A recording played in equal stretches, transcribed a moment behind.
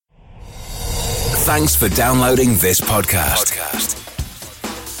Thanks for downloading this podcast.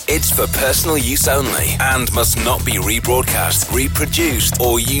 It's for personal use only and must not be rebroadcast, reproduced,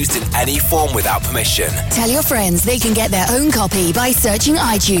 or used in any form without permission. Tell your friends they can get their own copy by searching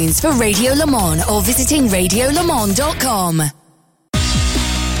iTunes for Radio Le Mans or visiting radiolemans.com.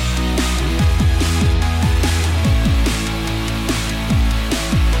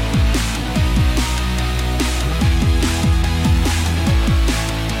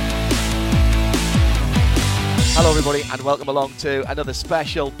 Hello everybody and welcome along to another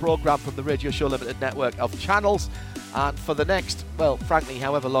special programme from the Radio Show Limited network of channels. And for the next, well, frankly,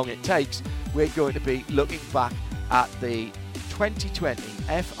 however long it takes, we're going to be looking back at the 2020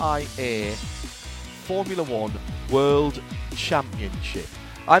 FIA Formula One World Championship.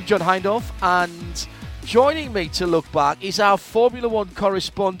 I'm John Hindhaugh, and joining me to look back is our Formula One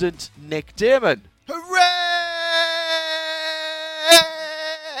correspondent, Nick Damon. Hooray!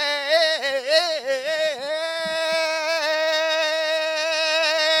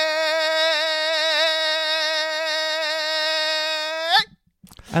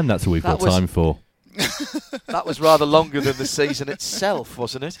 And that's all we've got time for. That was rather longer than the season itself,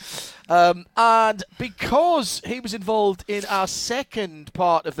 wasn't it? And because he was involved in our second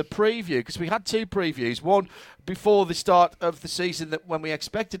part of the preview, because we had two previews, one before the start of the season when we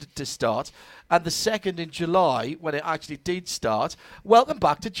expected it to start, and the second in July when it actually did start. Welcome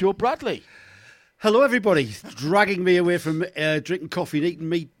back to Joe Bradley. Hello, everybody. Dragging me away from drinking coffee and eating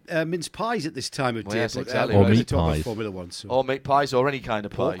mince pies at this time of day. Yes, exactly. Or Right. meat pies. Formula One, so. Or meat pies, or any kind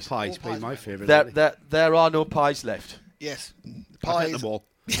of Pork pies. pies being my favourite. There are no pies left. Yes, I pies. bet them all.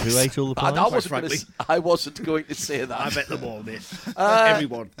 Who ate all the And pies? I wasn't going to say that. I bet them all, mate.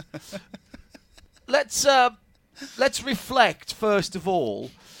 Everyone. Let's reflect first of all,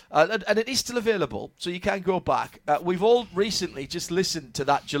 and it is still available, so you can go back. We've all recently just listened to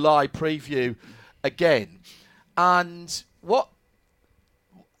that July preview again, and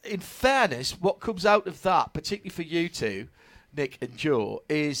in fairness, what comes out of that, particularly for you two, Nick and Joe,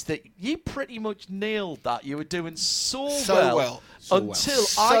 is that you pretty much nailed that. You were doing so well until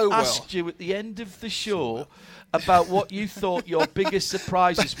I asked you at the end of the show about what you thought your biggest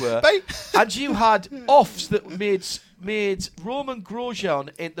surprises were. And you had offs that made Roman Grosjean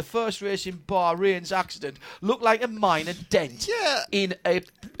in the first race in Bahrain's accident look like a minor dent in a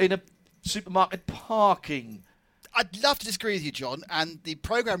supermarket parking. I'd love to disagree with you, John. And the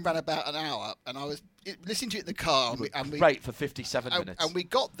programme ran about an hour, and I was listening to it in the car. And we Great for 57 minutes. And we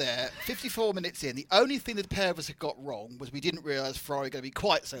got there 54 minutes in. The only thing that the pair of us had got wrong was we didn't realise Ferrari were going to be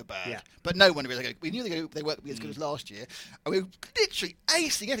quite so bad. Yeah. But no one realised. We knew they weren't be as good as last year. And we were literally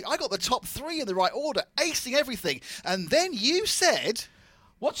acing everything. I got the top three in the right order, acing everything. And then you said...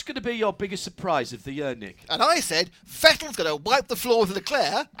 What's going to be your biggest surprise of the year, Nick? And I said, Vettel's going to wipe the floor with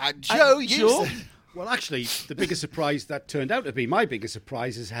Leclerc. And Joe, you said... Well, actually, the biggest surprise that turned out to be my biggest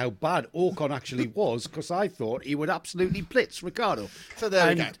surprise is how bad Ocon actually was, because I thought he would absolutely blitz Ricciardo. So there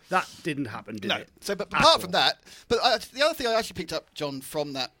we go. And that didn't happen, did it? So, but apart from that, the other thing I actually picked up, John,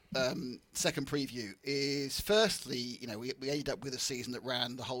 from that second preview is, firstly, we ended up with a season that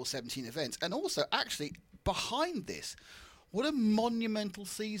ran the whole 17 events, and also, actually, behind this, what a monumental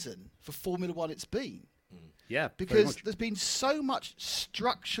season for Formula One it's been. Yeah, because there's been so much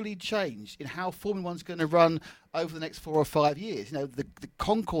structurally changed in how Formula One's going to run over the next 4 or 5 years. The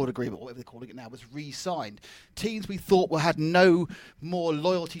Concord Agreement, or whatever they're calling it now, was re-signed. Teams we thought had no more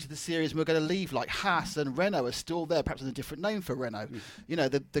loyalty to the series and were going to leave, like Haas and Renault, are still there, perhaps with a different name for Renault.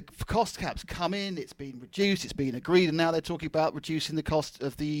 The cost caps come in, it's been reduced, it's been agreed, and now they're talking about reducing the cost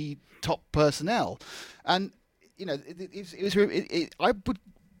of the top personnel. And I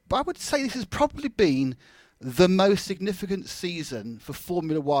would say this has probably been the most significant season for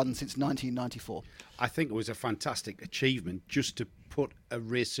Formula One since 1994. I think it was a fantastic achievement just to put a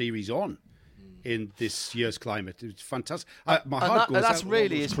race series on in this year's climate. It was fantastic. That's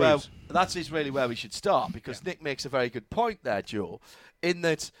really where we should start, because Nick makes a very good point there, Joe, in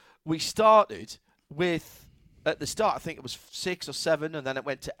that we started with, at the start, I think it was 6 or 7, and then it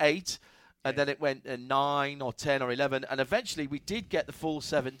went to 8, and then it went to 9 or 10 or 11, and eventually we did get the full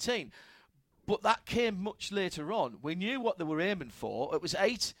 17. But that came much later on. We knew what they were aiming for. It was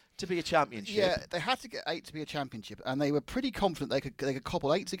 8 to be a championship. Yeah, they had to get 8 to be a championship, and they were pretty confident they could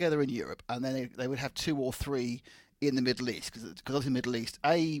cobble 8 together in Europe, and then they would have 2 or 3 in the Middle East, because obviously the Middle East,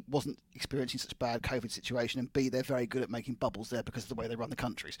 A, wasn't experiencing such a bad COVID situation, and B, they're very good at making bubbles there because of the way they run the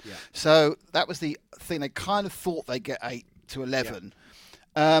countries. Yeah. So that was the thing. They kind of thought they'd get 8 to 11. Yeah.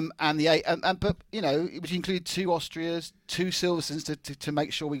 And the 8, but which included 2 Austrias, 2 Silverstones to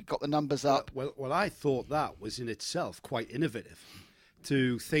make sure we got the numbers up. Well, I thought that was in itself quite innovative,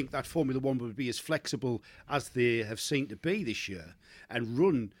 to think that Formula One would be as flexible as they have seemed to be this year and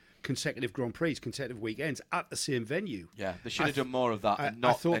run consecutive Grand Prix, consecutive weekends at the same venue. Yeah, they should have done more of that and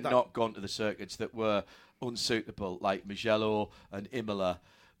not gone to the circuits that were unsuitable, like Mugello and Imola.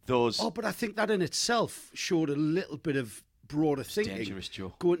 But I think that in itself showed a little bit of broader thinking. Dangerous,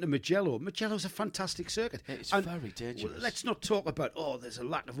 Joe. Going to Mugello. Mugello's a fantastic circuit. It's very dangerous. Well, let's not talk about, there's a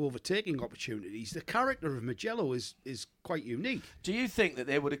lack of overtaking opportunities. The character of Mugello is quite unique. Do you think that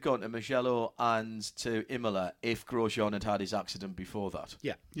they would have gone to Mugello and to Imola if Grosjean had had his accident before that?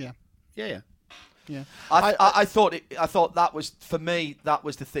 Yeah. I thought that was, for me, that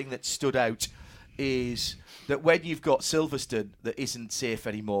was the thing that stood out, is that when you've got Silverstone that isn't safe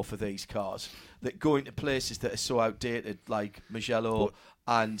anymore for these cars, that going to places that are so outdated like Mugello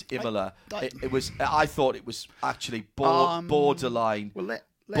and Imola, I thought it was actually borderline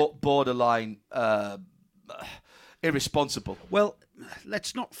irresponsible. Well,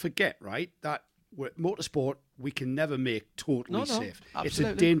 let's not forget, right, that motorsport we can never make totally safe.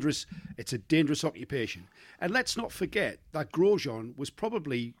 Absolutely. It's a dangerous occupation. And let's not forget that Grosjean was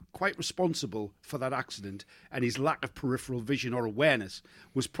probably quite responsible for that accident, and his lack of peripheral vision or awareness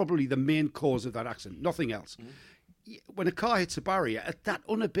was probably the main cause of that accident, nothing else. When a car hits a barrier at that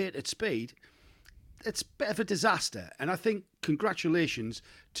unabated speed, it's a bit of a disaster. And I think congratulations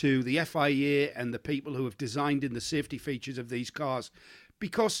to the FIA and the people who have designed in the safety features of these cars,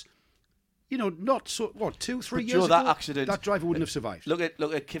 because 2-3 years ago, that driver wouldn't have survived. Look at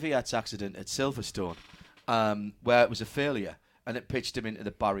Kvyat's accident at Silverstone, where it was a failure and it pitched him into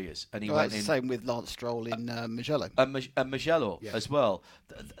the barriers, and he went in. Same with Lance Stroll in Mugello. And Mugello as well.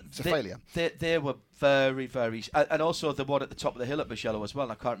 It's a failure. They were very, very, and also the one at the top of the hill at Mugello as well.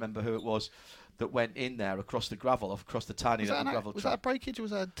 And I can't remember who it was that went in there across the gravel, across the tiny little gravel track. Was that a breakage or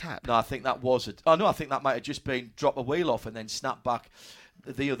was that a tap? No, I think that was it. Oh no, I think that might have just been drop a wheel off and then snap back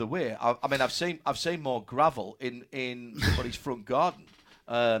the other way. I mean, I've seen more gravel in somebody's front garden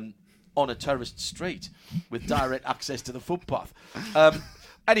on a terraced street with direct access to the footpath.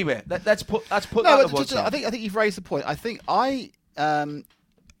 Anyway, let's put that to one side. I think you've raised the point. I think I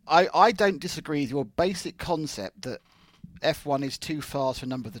don't disagree with your basic concept that F1 is too fast for a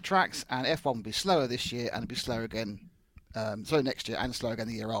number of the tracks, and F1 will be slower this year and it'll be slower again. Next year and slower again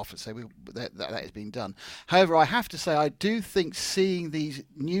the year after. So that is being done. However, I have to say I do think seeing these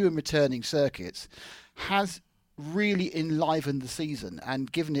new and returning circuits has really enlivened the season and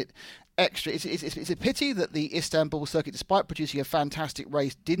given it extra. It's a pity that the Istanbul circuit, despite producing a fantastic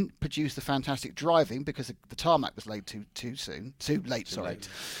race, didn't produce the fantastic driving because the tarmac was laid too late.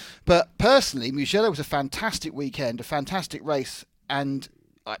 But personally, Mugello was a fantastic weekend, a fantastic race, and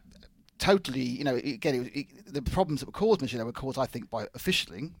totally, the problems that were caused, Mugello, were caused, I think, by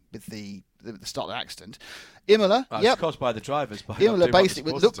officialing with the start of the accident. Imola, it's caused by the drivers. Imola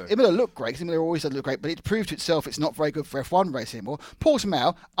basically Imola looked great. Imola always does look great, but it proved to itself it's not very good for F1 racing anymore.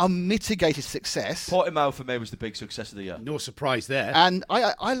 Portimao, unmitigated success. Portimao for me was the big success of the year. No surprise there. And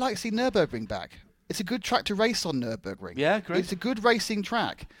I like to see Nürburgring back. It's a good track to race on, Nürburgring. Yeah, great. It's a good racing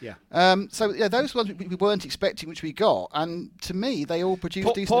track. Yeah. Those ones we weren't expecting, which we got, and to me, they all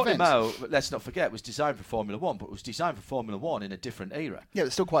produced decent events. Portimao, let's not forget, was designed for Formula One, but it was designed for Formula One in a different era. Yeah,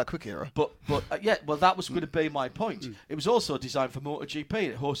 it's still quite a quick era. But that was going to be my point. It was also designed for MotoGP.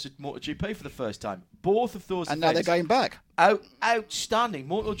 It hosted MotoGP for the first time. Both of those and events, now they're going back. Outstanding.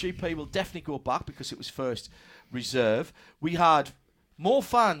 MotoGP will definitely go back because it was first reserve. We had more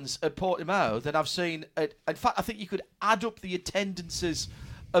fans at Portimao than I've seen. In fact, I think you could add up the attendances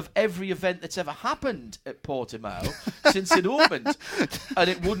of every event that's ever happened at Portimao since it opened, and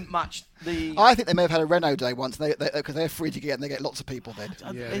it wouldn't match the... I think they may have had a Renault day once, because they're free to get and they get lots of people then.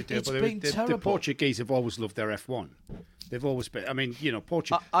 Yeah, it's been terrible. The Portuguese have always loved their F1. They've always been... I mean,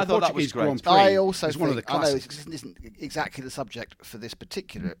 Portugal. I thought that was great. Grand Prix I also is one of the I know classics. this isn't exactly the subject for this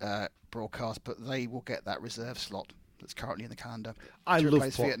particular broadcast, but they will get that reserve slot that's currently in the calendar. I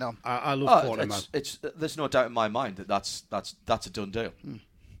love Vietnam. I love Portimao. There's no doubt in my mind that that's a done deal.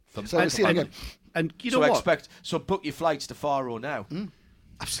 So we'll see again. And you know what? So book your flights to Faro now.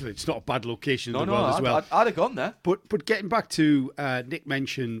 Absolutely, it's not a bad location in the world as well. I'd have gone there. But getting back to Nick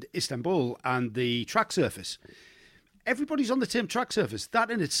mentioned Istanbul and the track surface. Everybody's on the same track surface. That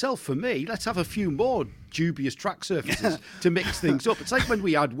in itself, for me, let's have a few more dubious track surfaces to mix things up. It's like when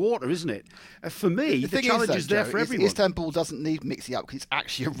we add water, isn't it? For me, the challenge is there for everyone. Istanbul doesn't need mixing up because it's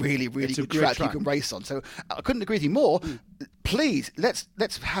actually a really, really good track you can race on. So I couldn't agree with you more. Please, let's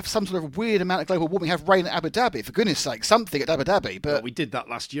have some sort of weird amount of global warming. Have rain at Abu Dhabi, for goodness sake, something at Abu Dhabi. But we did that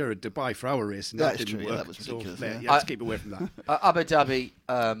last year at Dubai for our race, and that didn't true, work. that was ridiculous. Let's keep away from that. Abu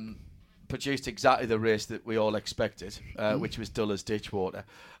Dhabi. produced exactly the race that we all expected, which was dull as ditch water.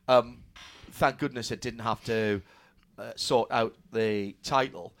 Thank goodness it didn't have to sort out the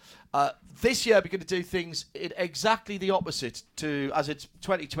title. This year we're going to do things in exactly the opposite to, as it's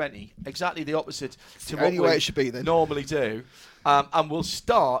 2020, exactly the opposite to what way it should be, then. normally do. And we'll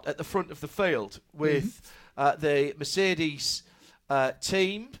start at the front of the field with the Mercedes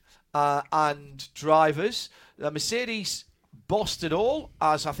team and drivers. Mercedes bossed it all,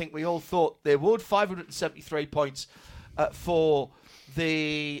 as I think we all thought they would. 573 points for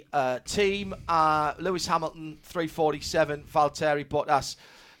the team. Lewis Hamilton, 347. Valtteri Bottas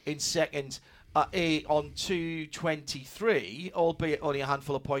in second on 223, albeit only a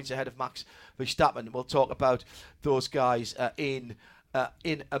handful of points ahead of Max Verstappen. We'll talk about those guys in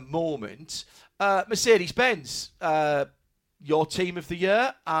a moment. Mercedes-Benz, your team of the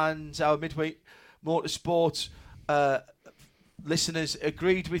year, and our midweek motorsport listeners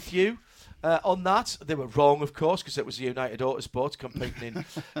agreed with you on that. They were wrong, of course, because it was United Autosport competing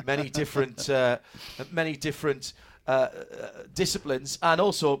in many different disciplines, and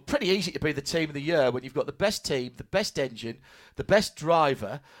also pretty easy to be the team of the year when you've got the best team, the best engine, the best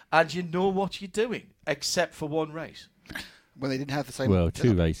driver, and you know what you're doing, except for one race. When they didn't have the same... Well,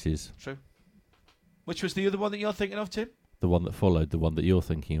 two races. True. Which was the other one that you're thinking of, Tim? The one that followed, the one that you're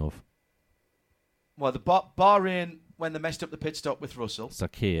thinking of. Well, the Bahrain, when they messed up the pit stop with Russell.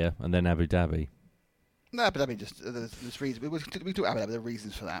 Sakhir, and then Abu Dhabi. No, Abu Dhabi just there's reasons. We talked about Abu Dhabi. There are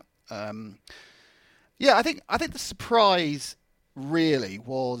reasons for that. Yeah, I think the surprise really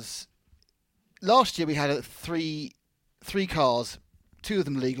was last year we had three cars, two of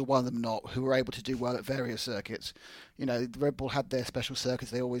them legal, one of them not, who were able to do well at various circuits. You know, the Red Bull had their special circuits,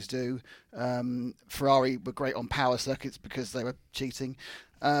 they always do. Ferrari were great on power circuits because they were cheating.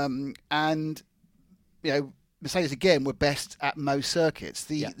 And, you know, Mercedes, again, were best at most circuits.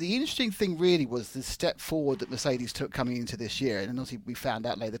 The interesting thing really was the step forward that Mercedes took coming into this year. And obviously we found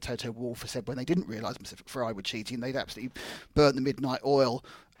out later that Toto Wolff said when they didn't realise Ferrari were cheating, they'd absolutely burnt the midnight oil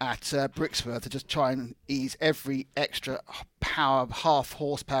at Brixworth to just try and ease every extra power, half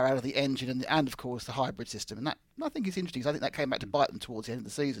horsepower out of the engine and of course, the hybrid system. And that, I think, is interesting. So I think that came back to bite them towards the end of the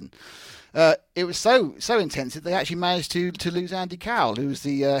season. It was so intense that they actually managed to lose Andy Cowell, who was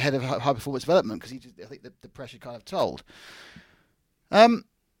the head of high performance development, because I think the pressure kind of told.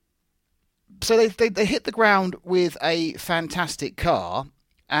 So they hit the ground with a fantastic car,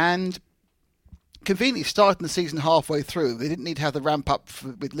 and conveniently starting the season halfway through. They didn't need to have the ramp up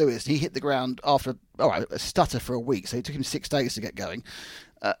with Lewis. He hit the ground after a stutter for a week, so it took him 6 days to get going.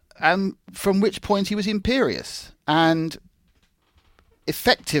 And from which point he was imperious and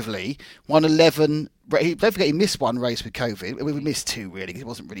effectively won 11. Don't forget he missed one race with COVID. We missed two really because he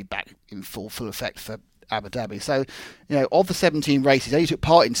wasn't really back in full effect for Abu Dhabi. So, you know, of the 17 races, he only took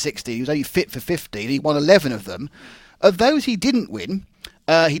part in 60. He was only fit for 50. He won 11 of them. Of those he didn't win.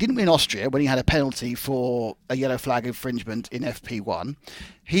 He didn't win Austria when he had a penalty for a yellow flag infringement in FP1.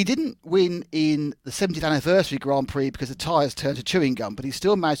 He didn't win in the 70th anniversary Grand Prix because the tyres turned to chewing gum, but he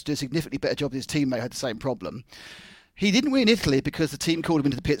still managed to do a significantly better job than his teammate who had the same problem. He didn't win in Italy because the team called him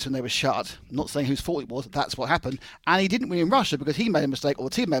into the pits when they were shut. I'm not saying whose fault it was, but that's what happened. And he didn't win in Russia because he made a mistake, or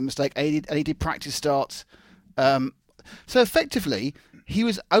the team made a mistake, and he did practice starts. So effectively, he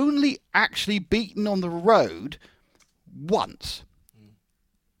was only actually beaten on the road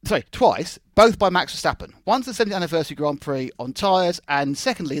twice, both by Max Verstappen. Once the 70th anniversary Grand Prix on tyres, and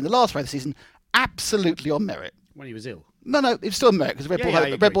secondly, in the last race of the season, absolutely on merit. When he was ill. No, it was still on merit because Red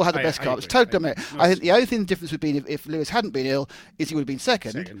Bull had the best car. It was totally on merit. I think the only thing the difference would be if Lewis hadn't been ill is he would have been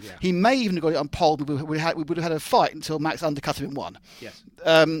second. He may even have got it on pole. We would have had a fight until Max undercut him and won. Yes.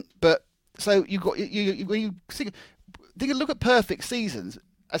 But so you when you think look at perfect seasons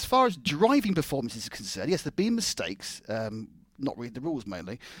as far as driving performance is concerned. Yes, there've been mistakes. Not read the rules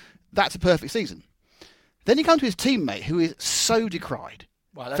mainly. That's a perfect season. Then you come to his teammate who is so decried.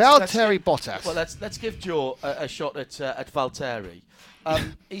 Well, Valtteri Bottas. Well, let's give Joe a shot at Valtteri.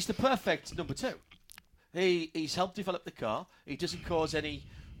 He's the perfect number two. He's helped develop the car. He doesn't cause any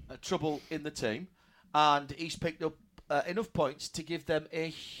trouble in the team, and he's picked up enough points to give them a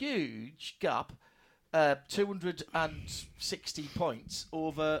huge gap, 260 points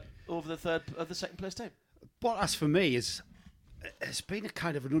over the second place team. Bottas for me has been a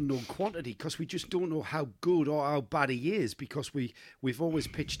kind of an unknown quantity because we just don't know how good or how bad he is, because we've always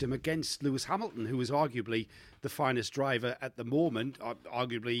pitched him against Lewis Hamilton, who is arguably the finest driver at the moment,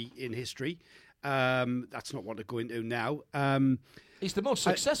 arguably in history. That's not what to go into now. He's the most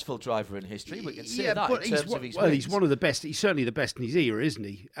successful driver in history. We can say that but in terms of his wins. wins. He's one of the best. He's certainly the best in his era, isn't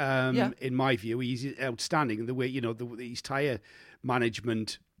he? In my view, he's outstanding in the way his tyre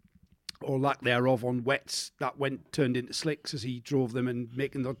management or lack thereof on wets that turned into slicks as he drove them and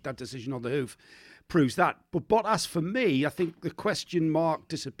making that decision on the hoof proves that. But Bottas, for me, I think the question mark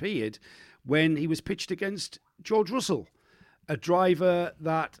disappeared when he was pitched against George Russell, a driver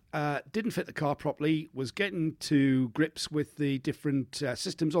that didn't fit the car properly, was getting to grips with the different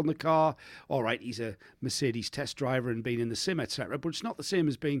systems on the car. All right, he's a Mercedes test driver and being in the sim, etc., but it's not the same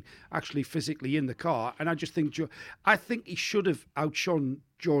as being actually physically in the car. And I just think he should have outshone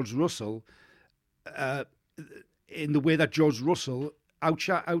George Russell in the way that George Russell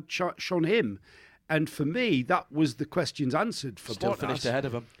outshone him. And for me, that was the questions answered for Still Bottas. finished ahead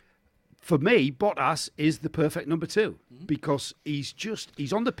of him. For me, Bottas is the perfect number 2 because he's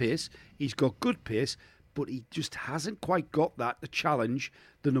on the pace, he's got good pace, but he just hasn't quite got that to challenge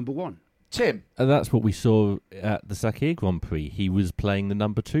the number 1. Tim? And that's what we saw at the Sakhir Grand Prix. He was playing the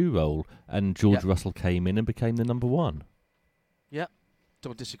number 2 role, and George Russell came in and became the number 1. Yeah,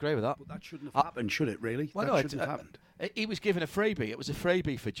 don't disagree with that. But that shouldn't have happened, should it, really? Well, that no, shouldn't have happened. He was given a freebie. It was a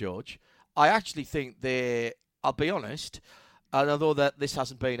freebie for George. I actually think I'll be honest, and although that this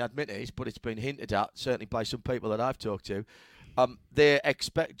hasn't been admitted, but it's been hinted at, certainly by some people that I've talked to,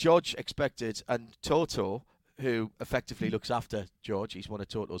 George expected, and Toto, who effectively looks after George, he's one of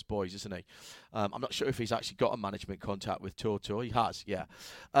Toto's boys, isn't he? I'm not sure if he's actually got a management contact with Toto. He has, yeah.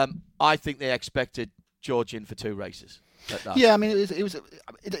 I think they expected George in for 2 races. Yeah, I mean,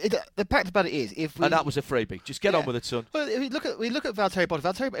 the fact about it is, and that was a freebie. Just get on with it, son. Well, if we look at Valtteri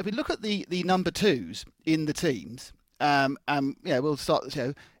Bottas, if we look at the number 2s in the teams, we'll start.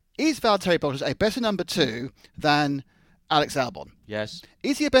 Is Valtteri Bottas a better number 2 than Alex Albon? Yes.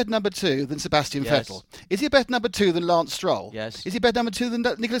 Is he a better number 2 than Sebastian Vettel? Is he a better number 2 than Lance Stroll? Yes. Is he a better number 2 than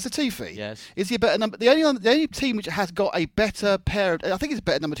Nicholas Latifi? Yes. Is he a better number? The only team which has got a better pair, I think it's a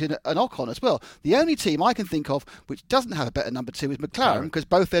better number 2 than Ocon as well. The only team I can think of which doesn't have a better number 2 is McLaren, because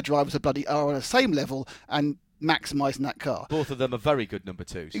both their drivers are on the same level and maximising that car. Both of them are very good number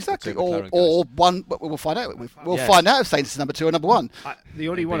 2s. Exactly, or one. We'll find out. We'll find out if Sainz is number 2 or number 1. The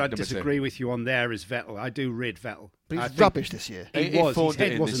only one I number disagree with you on there is Vettel. I do rate Vettel. But he's rubbish this year. He was. His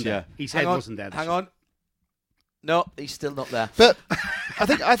head wasn't there. His head wasn't there. Hang on. No, he's still not there. But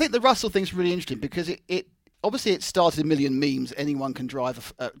I think the Russell thing's really interesting because it obviously it started a million memes. Anyone can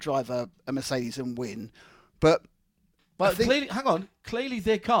drive a Mercedes and win, but. Well, clearly, hang on. Clearly,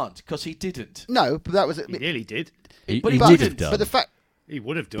 they can't because he didn't. No, but that was it. He nearly did. He would didn't. have done. But the fact he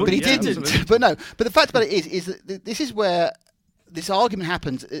would have done, but he didn't. Absolutely. But no. But the fact about it is that this is where this argument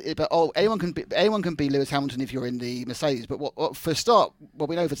happens. About anyone can be Lewis Hamilton if you're in the Mercedes. But what for a start,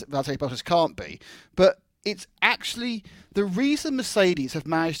 we know that Valtteri Bottas can't be. But it's actually the reason Mercedes have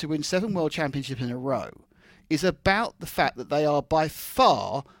managed to win 7 World Championships in a row is about the fact that they are by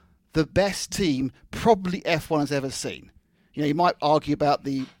far the best team probably F1 has ever seen. You might argue about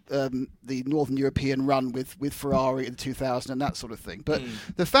the Northern European run with Ferrari in 2000 and that sort of thing. But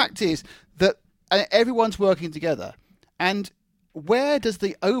the fact is that everyone's working together. And where does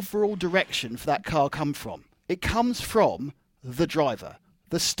the overall direction for that car come from? It comes from the driver,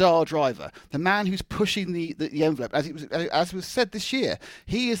 the star driver, the man who's pushing the envelope. As was said this year,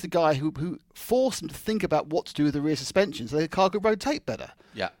 he is the guy who forced them to think about what to do with the rear suspension so the car could rotate better.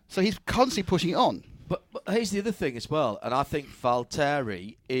 Yeah. So he's constantly pushing it on. But here's the other thing as well, and I think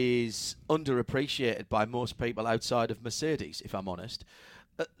Valtteri is underappreciated by most people outside of Mercedes, if I'm honest.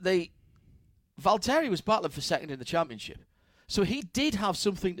 Valtteri was battling for second in the championship, so he did have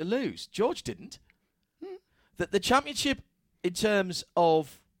something to lose. George didn't. The championship, in terms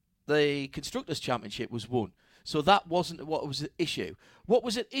of the Constructors' Championship, was won. So that wasn't what was at issue. What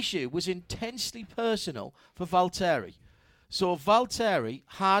was at issue was intensely personal for Valtteri. So Valtteri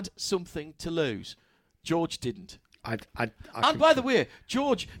had something to lose. George didn't. And by the way,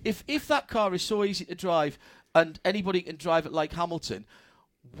 George, if that car is so easy to drive and anybody can drive it like Hamilton,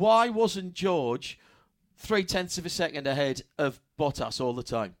 why wasn't George 0.3 of a second ahead of Bottas all the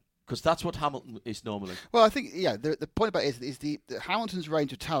time? Because that's what Hamilton is normally. Well, I think, the point about it is the Hamilton's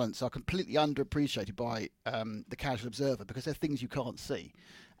range of talents are completely underappreciated by the casual observer because they're things you can't see.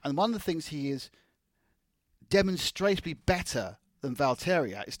 And one of the things he is demonstrably better than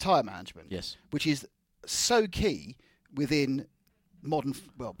Valtteri at is tyre management. Yes. Which is so key within modern,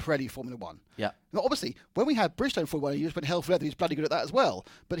 Pirelli Formula One. Yeah. Now, obviously, when we had Bridgestone Formula One, he just went hell for leather. He's bloody good at that as well.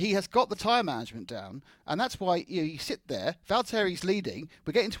 But he has got the tyre management down, and that's why you sit there. Valtteri's leading.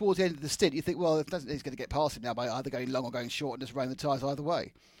 We're getting towards the end of the stint. You think, well, he's going to get past him now by either going long or going short and just running the tyres either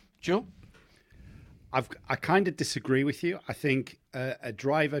way. Joe? I kind of disagree with you. I think a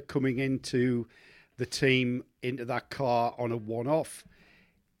driver coming into the team, into that car on a one-off,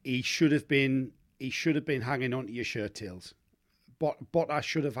 he should have been hanging on to your shirt tails. Bottas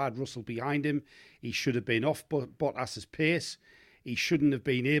should have had Russell behind him. He should have been off Bottas's pace. He shouldn't have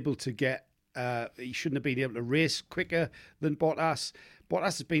been able to get. He shouldn't have been able to race quicker than Bottas. Bottas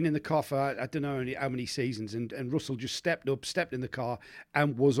has been in the car for I don't know how many seasons, and Russell just stepped in the car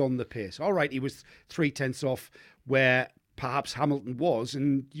and was on the pace. All right, he was 0.3 off where perhaps Hamilton was,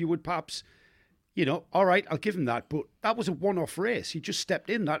 and you would perhaps, all right, I'll give him that. But that was a one-off race. He just stepped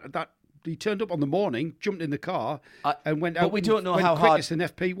in. That he turned up on the morning, jumped in the car, and went out. But we don't know how quickest hard in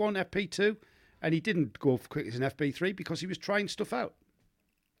FP1, FP2, and he didn't go quickest in FP3 because he was trying stuff out.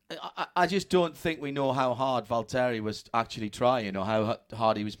 I just don't think we know how hard Valtteri was actually trying, or how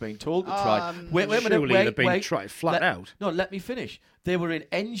hard he was being told to try. Wait a minute, surely they've been tried flat out. No, let me finish. They were in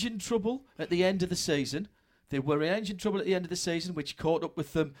engine trouble at the end of the season. Which caught up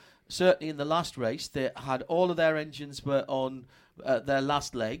with them certainly in the last race. They had all of their engines were on their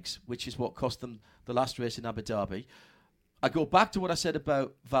last legs, which is what cost them the last race in Abu Dhabi. I go back to what I said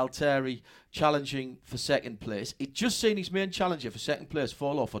about Valtteri challenging for second place. He'd just seen his main challenger for second place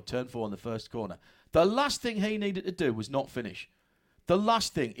fall off on turn 4 in the first corner. The last thing he needed to do was not finish. The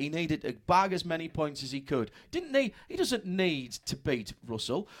last thing, he needed to bag as many points as he could. He doesn't need to beat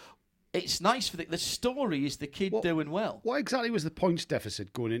Russell. It's nice for the story is the kid doing well. What exactly was the points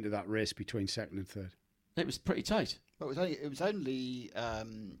deficit going into that race between second and third? It was pretty tight. Well, it was only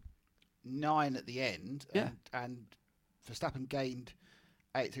 9 at the end, and Verstappen gained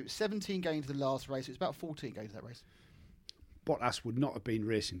 8. So it was 17 going to the last race. It was about 14 going to that race. Bottas would not have been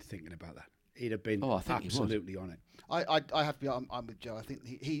racing thinking about that. He'd have been absolutely on it. I have to be. I'm with Joe. I think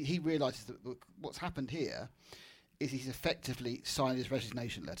he realises that what's happened here is he's effectively signed his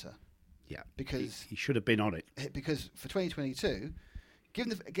resignation letter. Yeah, because he should have been on it. Because for 2022,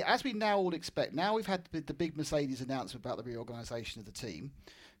 as we now all expect, now we've had the big Mercedes announcement about the reorganisation of the team.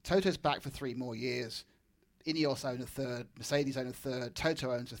 Toto's back for 3 more years. Ineos own a third, Mercedes own a third,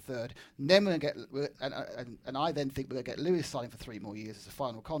 Toto owns a third. Then we're going to get, and I then think we're going to get Lewis signing for 3 more years as a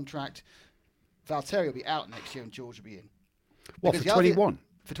final contract. Valtteri will be out next year and George will be in. What, for 21?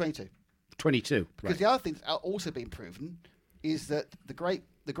 For 22. 22, Because the other thing that's also been proven is that the great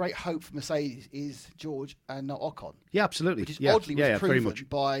hope for Mercedes is George and not Ocon. Yeah, absolutely. Which is oddly was proven very much.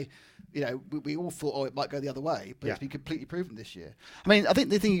 by, we all thought, it might go the other way, but it's been completely proven this year. I mean, I think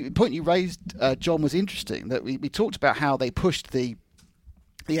the point you raised, John, was interesting, that we talked about how they pushed the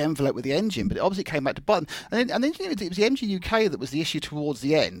envelope with the engine, but it obviously came back to bite them. And then it was the MG UK that was the issue towards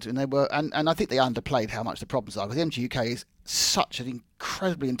the end, and and I think they underplayed how much the problems are, because the MG UK is such an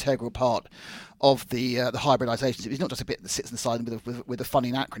incredibly integral part of the hybridisation. It's not just a bit that sits on the side with a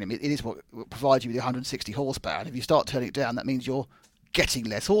funny acronym. It is what provides you with 160 horsepower. And if you start turning it down, that means you're getting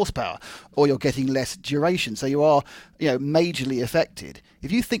less horsepower or you're getting less duration. So you are, majorly affected.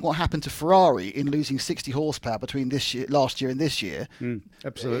 If you think what happened to Ferrari in losing 60 horsepower between last year and this year,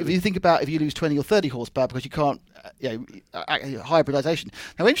 absolutely. If you think about if you lose 20 or 30 horsepower because you can't, hybridisation.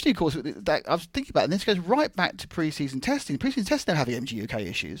 Now, interesting, of course, that I was thinking about, and this goes right back to pre-season testing. Pre-season testing don't have the MG UK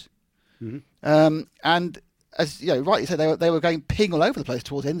issues. Mm-hmm. And as rightly said, they were going ping all over the place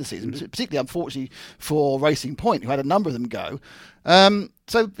towards the end of the season, particularly unfortunately for Racing Point, who had a number of them go.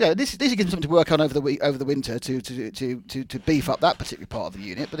 So this gives them something to work on over the winter to beef up that particular part of the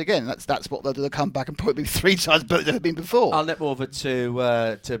unit. But again, that's what they'll come back and probably 3 times better than they've been before. I'll nip over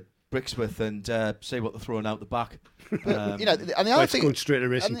to Brixworth and see what they're throwing out the back. And the other thing, going straight to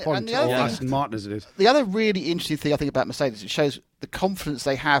Racing Point, or Aston Martin as it is. The other really interesting thing I think about Mercedes, it shows the confidence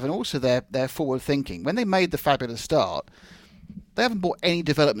they have and also their forward thinking. When they made the fabulous start, they haven't bought any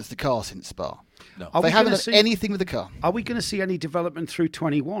developments to the car since Spa. No. They haven't done anything with the car. Are we going to see any development through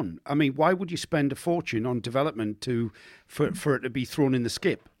 21? I mean, why would you spend a fortune on development for it to be thrown in the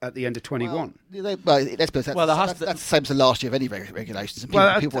skip at the end of 21? That's the same as the last year of any regulations. And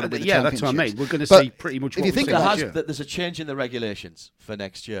people want to win the championship. That's what I mean. We're going to see pretty much what we see last year. There's a change in the regulations for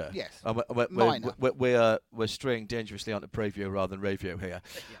next year. Yes. We're straying dangerously onto preview rather than review here,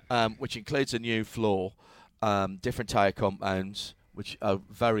 which includes a new floor, different tyre compounds, which are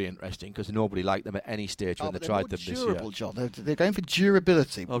very interesting because nobody liked them at any stage when they tried them this year. John. They're going for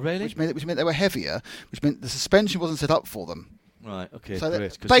durability. Oh, really? Which meant they were heavier, which meant the suspension wasn't set up for them. Right, okay, so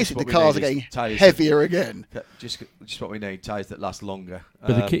great. Basically, the cars are getting heavier again. Just what we need, tyres that last longer.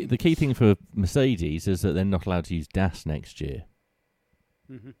 But the key thing for Mercedes is that they're not allowed to use DAS next year.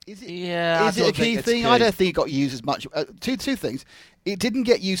 Mm-hmm. Is it a key thing? I don't think it got used as much. Two things. It didn't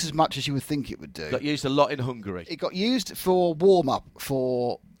get used as much as you would think it would do. It got used a lot in Hungary. It got used for warm-up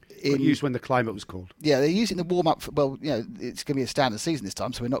used when the climate was cold. Yeah, they're using the warm-up. It's going to be a standard season this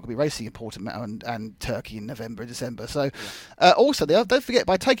time, so we're not going to be racing in Portimao and Turkey in November and December. So, also, don't forget,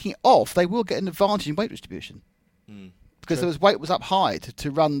 by taking it off, they will get an advantage in weight distribution. because there was weight was up high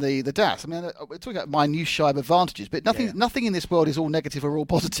to run the DAS. I mean, we're talking about minutiae of advantages, but nothing in this world is all negative or all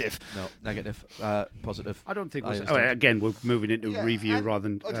positive. No, negative, positive. I don't think. Again, we're moving into review rather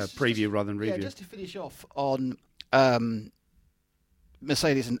than preview rather than review. Yeah, just to finish off on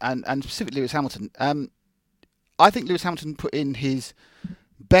Mercedes and specifically Lewis Hamilton. I think Lewis Hamilton put in his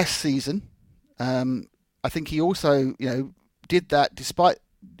best season. I think he also, did that despite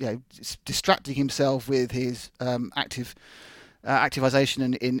distracting himself with his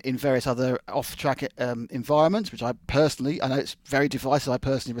activization in various other off-track environments, which I know it's very divisive. I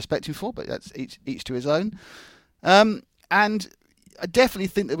personally respect him for, but that's each to his own. And I definitely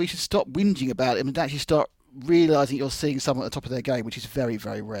think that we should stop whinging about him and actually start realising you're seeing someone at the top of their game, which is very,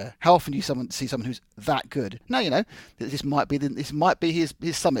 very rare. How often do you see someone who's that good? Now, this might be his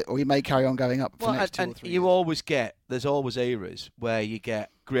summit, or he may carry on going up for the next 2 or 3 years. There's always eras where you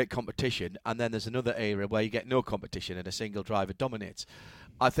get great competition, and then there's another era where you get no competition and a single driver dominates.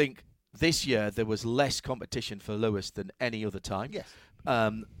 I think this year there was less competition for Lewis than any other time. Yes.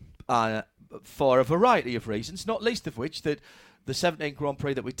 For a variety of reasons, not least of which that the 17 Grand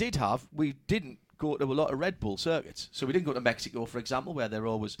Prix that we did have, we didn't go to a lot of Red Bull circuits. So we didn't go to Mexico, for example, where they're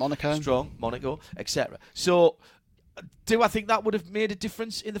always strong, Monaco, etc. So do I think that would have made a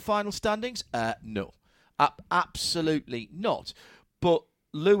difference in the final standings? No. Absolutely not. But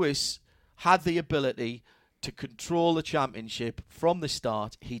Lewis had the ability to control the championship from the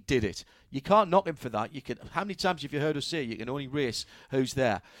start. He did it. You can't knock him for that. How many times have you heard us say you can only race who's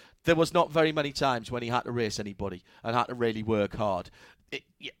there? There was not very many times when he had to race anybody and had to really work hard.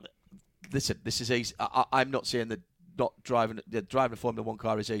 Listen, this is easy. I'm not saying that not driving a Formula 1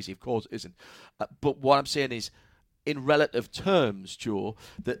 car is easy. Of course it isn't. But what I'm saying is, in relative terms, Joe,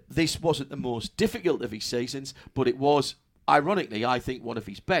 that this wasn't the most difficult of his seasons, but it was, ironically, I think, one of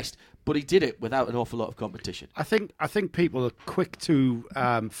his best. But he did it without an awful lot of competition. I think people are quick to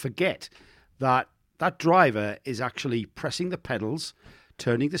forget that driver is actually pressing the pedals,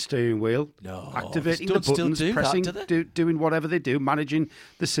 turning the steering wheel, activating the buttons, pressing, doing whatever they do, managing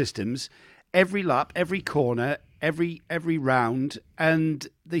the systems, every lap, every corner, every round, and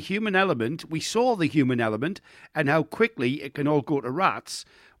the human element. We saw the human element and how quickly it can all go to rats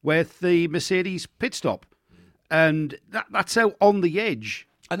with the Mercedes pit stop, and that's how on the edge.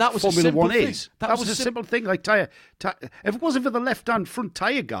 And that was Formula a simple 1 thing. is. That was a simple thing, like tyre. If it wasn't for the left-hand front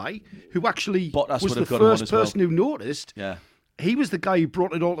tyre guy, who actually Bottas was the got him on first as well. person who noticed, he was the guy who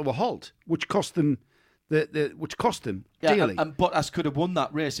brought it all to a halt, which cost them dearly. And Bottas could have won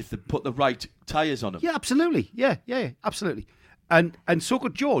that race if they put the right tyres on him. Yeah, absolutely. Yeah, absolutely. And so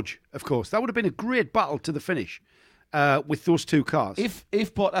could George, of course. That would have been a great battle to the finish with those two cars.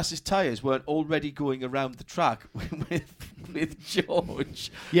 If Bottas's tyres weren't already going around the track with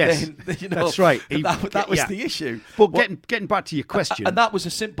George, yes, then, that's right. That was the issue. But getting back to your question, and that was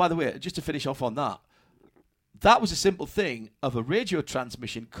by the way, just to finish off on that. That was a simple thing of a radio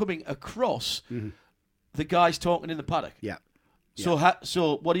transmission coming across the guys talking in the paddock. Yeah.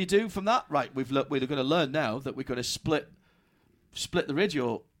 So what do you do from that? Right, we're going to learn now that we're going to split the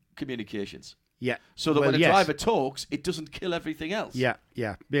radio communications. Yeah. So that when a driver talks, it doesn't kill everything else. Yeah.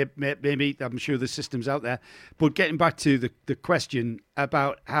 Maybe I'm sure the system's out there. But getting back to the question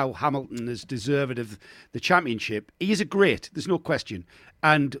about how Hamilton is deserved of the championship, he is a great. There's no question.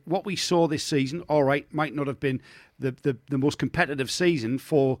 And what we saw this season, all right, might not have been the most competitive season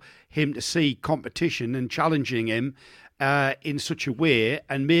for him to see competition and challenging him in such a way.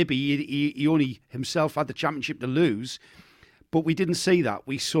 And maybe he only himself had the championship to lose. But we didn't see that.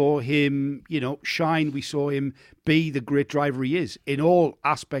 We saw him, shine. We saw him be the great driver he is in all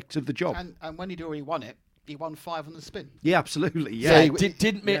aspects of the job. And when he'd already won it, he won 5 on the spin. Yeah, absolutely. Yeah, so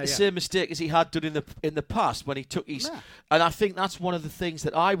didn't make the same mistake as he had done in the past when he took his. Yeah. And I think that's one of the things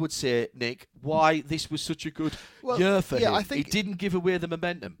that I would say, Nick, why this was such a good year for him. I think he didn't give away the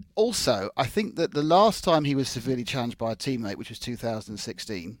momentum. Also, I think that the last time he was severely challenged by a teammate, which was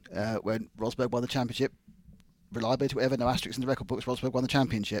 2016, when Rosberg won the championship. Reliability, whatever, no asterisks in the record books, Rosberg won the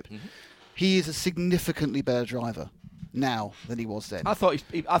championship. Mm-hmm. He is a significantly better driver now than he was then. I thought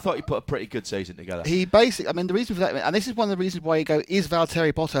he put a pretty good season together. He basically, the reason for that, and this is one of the reasons why you go, is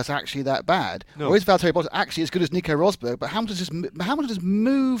Valtteri Bottas actually that bad? No. Or is Valtteri Bottas actually as good as Nico Rosberg? But Hamilton has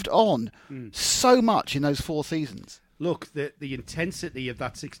moved on so much in those 4 seasons. Look, the intensity of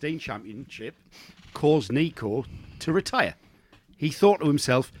that 16 championship caused Nico to retire. He thought to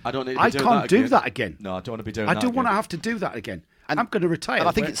himself, I can't do that again. No, I don't want to be doing that I don't want to have to do that again. And I'm going to retire. And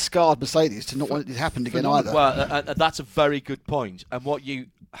I think it scarred Mercedes to not want it to happen again either. Well, that's a very good point. And what you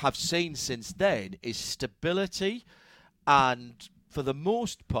have seen since then is stability and, for the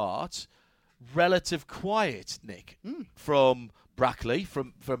most part, relative quiet, Nick, from Brackley,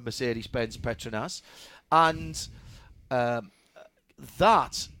 from Mercedes-Benz Petronas, and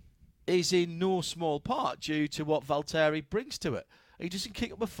that is in no small part due to what Valtteri brings to it. He doesn't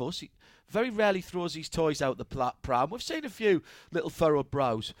kick up a fuss. He very rarely throws his toys out the pram. We've seen a few little furrowed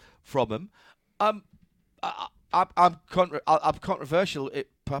brows from him. I'm controversial,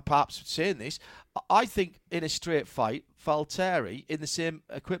 perhaps, saying this. I think in a straight fight, Valtteri, in the same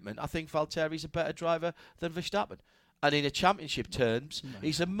equipment, I think Valtteri's a better driver than Verstappen. And in a championship terms,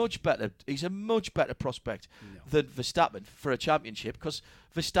 he's a much better prospect than Verstappen for a championship, because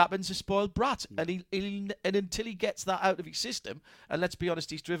Verstappen's a spoiled brat, and and until he gets that out of his system, and let's be honest,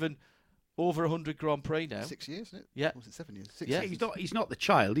 he's driven over 100 Grand Prix now. 6 years, isn't it? Yeah. Or was it 7 years? 6 Yeah. years. He's not the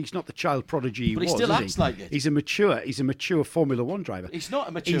child. He's not the child prodigy he But was. he still is acts like it. He's a mature Formula One driver. He's not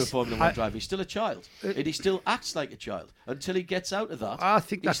a mature Formula One driver. He's still a child, and he still acts like a child until he gets out of that. I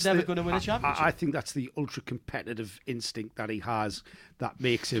think he's never going to win a championship. I think that's the ultra-competitive instinct that he has that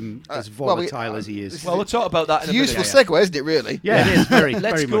makes him as volatile as he is. Well, we'll talk about that in a minute. Useful segue, isn't it, really? Yeah, it is very,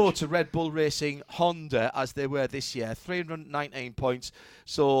 Let's very go much. to Red Bull Racing Honda as they were this year. 319 points.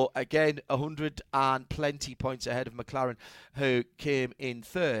 So, again, 100 and plenty points ahead of McLaren, who came in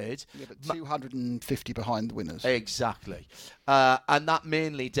third. Yeah, but 250 behind the winners. Exactly. And that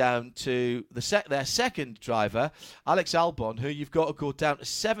mainly down to their second driver, Alex Albon, who you've got to go down to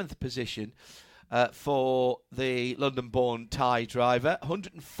 7th position for the London-born Thai driver.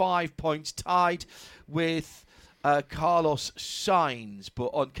 105 points, tied with Carlos Sainz, but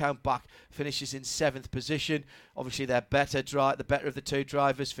on count back finishes in 7th position. Obviously, the better of the two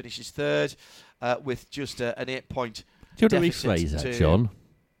drivers finishes third with just an 8-point Do you want to deficit rephrase that, John?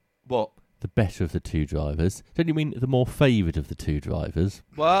 What? The better of the two drivers. Don't you mean the more favoured of the two drivers?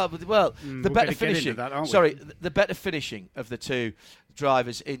 Well, the we're better gonna get finishing. into that, aren't we? Sorry, the better finishing of the two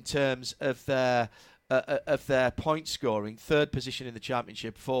drivers in terms of their point scoring. Third position in the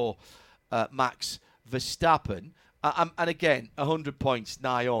championship for Max Verstappen, and again 100 points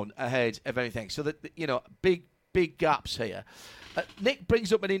nigh on ahead of anything. So that big gaps here. Nick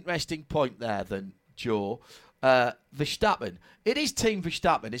brings up an interesting point there. Then Joe. Verstappen. It is Team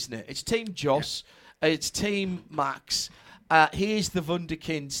Verstappen, isn't it? It's Team Jos. Yeah. It's Team Max. He is the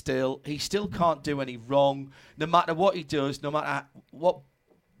wunderkind still. He still can't do any wrong. No matter what he does, no matter what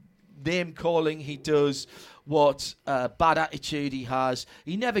name calling he does, what bad attitude he has,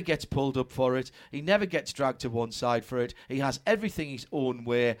 he never gets pulled up for it. He never gets dragged to one side for it. He has everything his own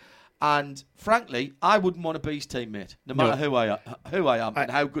way. And frankly, I wouldn't want to be his teammate, no matter who I am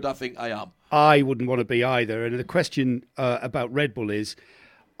and how good I think I am. I wouldn't want to be either. And the question about Red Bull is,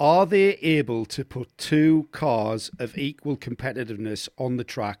 are they able to put two cars of equal competitiveness on the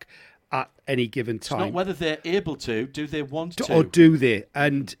track at any given time? It's not whether they're able to, do they want to? Or do they?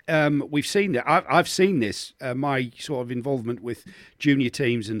 And we've seen that. I've seen this, my sort of involvement with junior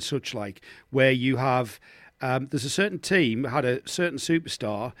teams and such like, where you have, there's a certain team, had a certain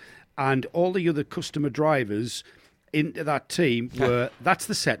superstar, and all the other customer drivers into that team were, that's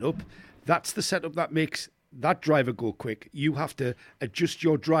the setup that makes that driver go quick. You have to adjust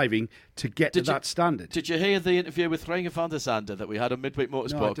your driving to get to that standard. Did you hear the interview with Renger van der Zande that we had on Midweek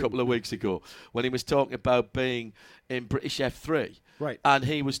Motorsport a couple of weeks ago, when he was talking about being in British F3? Right. And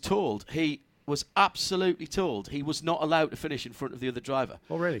he was absolutely told he was not allowed to finish in front of the other driver.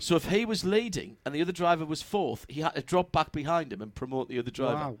 Oh, really? So if he was leading and the other driver was fourth, he had to drop back behind him and promote the other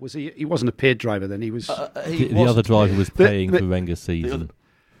driver. Wow. Was he wasn't a paid driver then? He was. The other driver was paying for Wenger's season.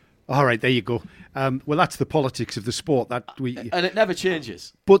 All right, there you go. Well, that's the politics of the sport that we, and it never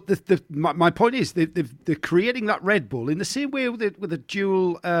changes. But my point is they're creating that Red Bull in the same way with a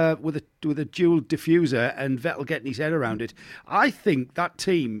dual with a dual diffuser and Vettel getting his head around it. I think that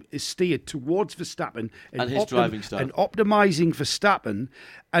team is steered towards Verstappen and his driving style and optimising Verstappen,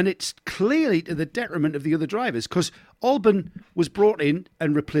 and it's clearly to the detriment of the other drivers, because Albon was brought in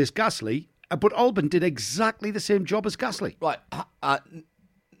and replaced Gasly, but Albon did exactly the same job as Gasly. Right.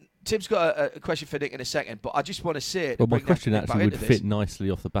 Tim's got a question for Nick in a second, but I just want to say it. Well, my question actually would fit nicely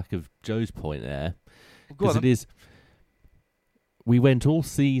off the back of Joe's point there. Because it is, we went all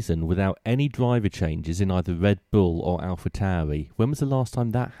season without any driver changes in either Red Bull or AlphaTauri. When was the last time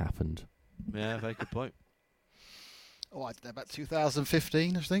that happened? Yeah, very good point. Oh, I don't know, about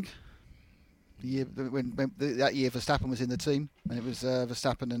 2015, I think. The year that year Verstappen was in the team, and it was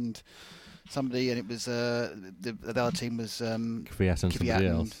Verstappen and somebody, and it was the other team was Kvyat and somebody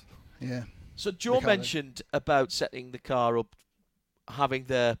else. Yeah. So Joe mentioned about setting the car up, having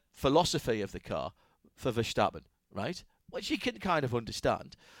the philosophy of the car for Verstappen, right? Which you can kind of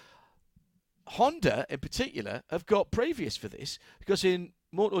understand. Honda, in particular, have got previous for this, because in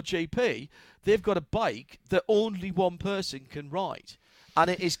MotoGP, they've got a bike that only one person can ride. And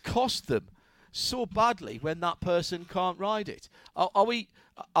it has cost them so badly when that person can't ride it.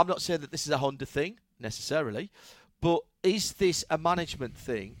 I'm not saying that this is a Honda thing, necessarily, but is this a management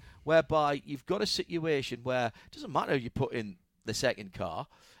thing whereby you've got a situation where it doesn't matter who you put in the second car,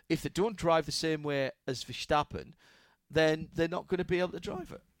 if they don't drive the same way as Verstappen, then they're not going to be able to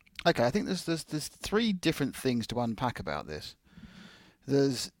drive it. Okay, I think there's 3 different things to unpack about this.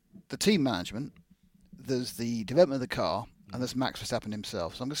 There's the team management, there's the development of the car, and there's Max Verstappen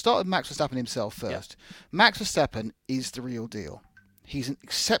himself. So I'm going to start with Max Verstappen himself first. Yeah. Max Verstappen is the real deal. He's an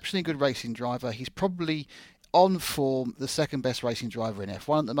exceptionally good racing driver. He's probably on form the second best racing driver in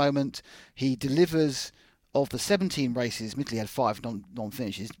F1 at the moment. He delivers, of the 17 races, admittedly had 5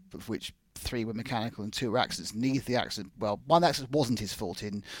 non-finishes, of which 3 were mechanical and 2 were accidents. Neither the accident, well, one accident wasn't his fault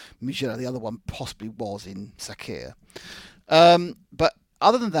in Mugello, the other one possibly was in Sakir. But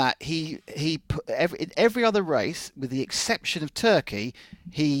other than that, he put in every other race, with the exception of Turkey,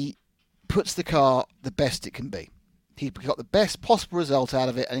 he puts the car the best it can be. He got the best possible result out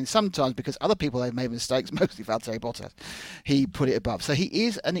of it, and sometimes, because other people have made mistakes, mostly Valtteri Bottas, he put it above. So he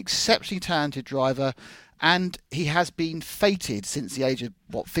is an exceptionally talented driver, and he has been fated since the age of,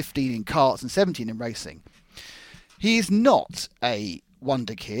 15 in karts and 17 in racing. He is not a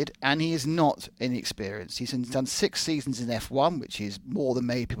wonder kid, and he is not inexperienced. He's done 6 seasons in F1, which is more than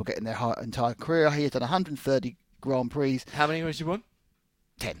many people get in their entire career. He has done 130 Grand Prix. How many races have you won?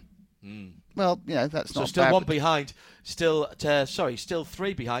 10. Well, that's not still bad. 1 behind. Still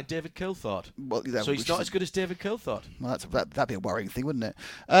 3 behind David Coulthard. Well, so he's not as good as David Coulthard. Well, that'd be a worrying thing, wouldn't it?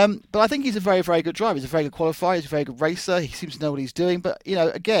 But I think he's a very, very good driver. He's a very good qualifier. He's a very good racer. He seems to know what he's doing. But,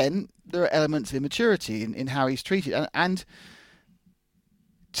 again, there are elements of immaturity in how he's treated. And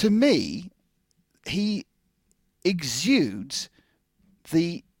to me, he exudes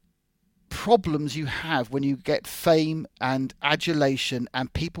the problems you have when you get fame and adulation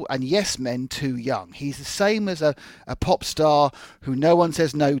and people and yes men too young. He's the same as a pop star who no one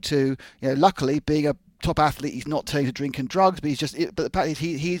says no to. Luckily, being a top athlete, he's not turning to drink and drugs, but but the fact is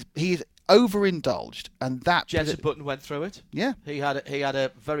he's overindulged, and that Jenson Button went through it. Yeah, he had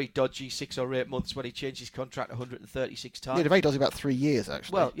a very dodgy 6 or 8 months when he changed his contract 136 times. Yeah, very dodgy, about 3 years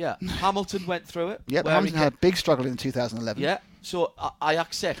actually. Well, yeah, Hamilton went through it. Yeah, Hamilton had a big struggle in 2011. Yeah, so I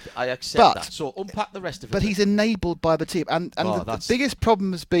accept that. So unpack the rest of it. But he's enabled by the team, and the biggest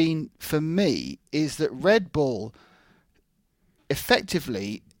problem has been for me is that Red Bull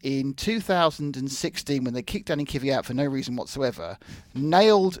effectively, in 2016, when they kicked Danny Kvyat out for no reason whatsoever,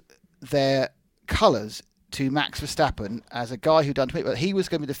 nailed their colours to Max Verstappen as a guy who'd done 20, but he was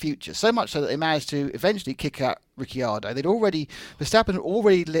going to be the future. So much so that they managed to eventually kick out Ricciardo. Verstappen had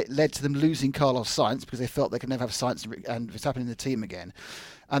already led to them losing Carlos Sainz because they felt they could never have Sainz and Verstappen in the team again.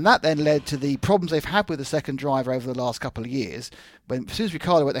 And that then led to the problems they've had with the second driver over the last couple of years. When as soon as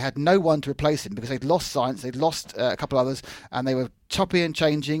Ricciardo went, they had no one to replace him because they'd lost Sainz, they'd lost a couple of others, and they were chopping and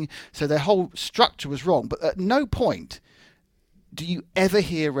changing. So their whole structure was wrong. But at no point do you ever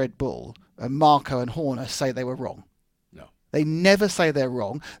hear Red Bull and Marco and Horner say they were wrong? No. They never say they're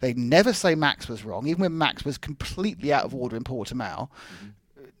wrong. They never say Max was wrong, even when Max was completely out of order in Portimao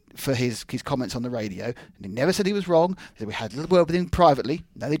for his comments on the radio. And they never said he was wrong. They said we had a little word with him privately.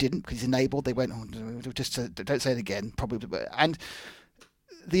 No, they didn't, because he's enabled. They went, just don't say it again. Probably. And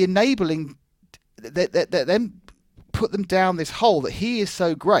the enabling, that then put them down this hole that he is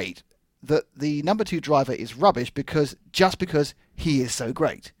so great that the number 2 driver is rubbish because he is so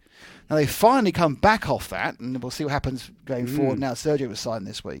great. Now they finally come back off that, and we'll see what happens going forward. Now Sergio was signed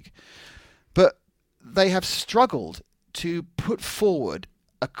this week, but they have struggled to put forward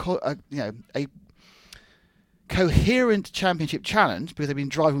a coherent championship challenge because they've been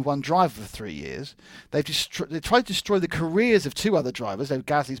driving one driver for 3 years. They tried to destroy the careers of 2 other drivers. Though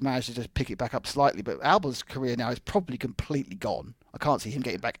Gasly's managed to just pick it back up slightly, but Albon's career now is probably completely gone. I can't see him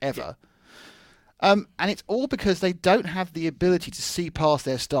getting back ever. Yeah. And it's all because they don't have the ability to see past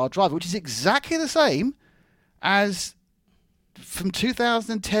their star driver, which is exactly the same as from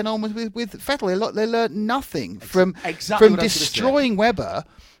 2010 onwards with Vettel. They learned nothing from destroying Webber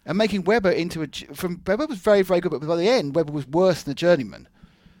and making Webber into Webber was very, very good, but by the end, Webber was worse than a journeyman.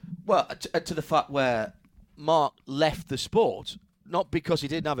 Well, to the fact where Mark left the sport, not because he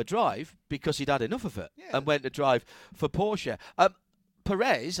didn't have a drive, because he'd had enough of it and went to drive for Porsche.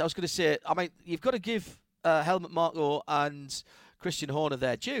 Perez, I was going to say, you've got to give Helmut Marko and Christian Horner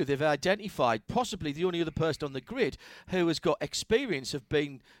their due. They've identified possibly the only other person on the grid who has got experience of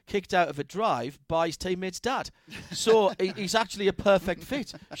being kicked out of a drive by his teammate's dad. So he's actually a perfect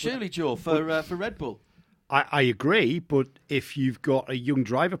fit, surely, Joe, for Red Bull. I agree, but if you've got a young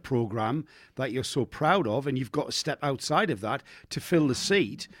driver program that you're so proud of and you've got to step outside of that to fill the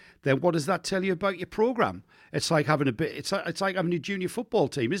seat, then what does that tell you about your program? It's like having it's like having a junior football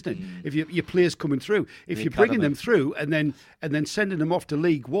team, isn't it? If your players coming through, if you're bringing them through and then sending them off to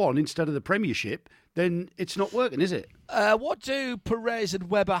League One instead of the Premiership, then it's not working, is it? What do Perez and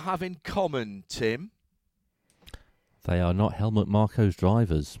Webber have in common, Tim? They are not Helmut Marko's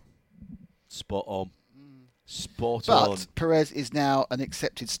drivers. Spot on. Spot but on. Perez is now an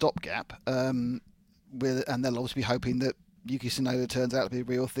accepted stopgap, and they'll also be hoping that Yuki Tsunoda turns out to be a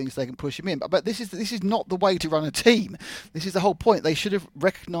real thing, so they can push him in. But this is not the way to run a team. This is the whole point. They should have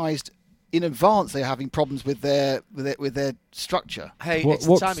recognised in advance they're having problems with their structure. Hey, it's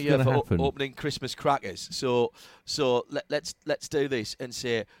the time of year for opening Christmas crackers. So let's do this and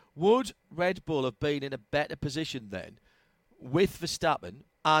say, would Red Bull have been in a better position then with Verstappen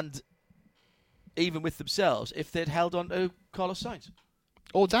and even with themselves if they'd held on to Carlos Sainz?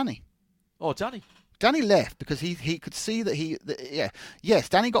 Or Danny. Danny left because he could see that yes,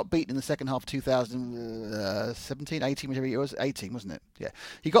 Danny got beaten in the second half of 2017, 18, whatever it was, 18, wasn't it? Yeah,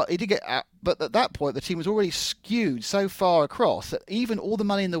 he did get out, but at that point the team was already skewed so far across that even all the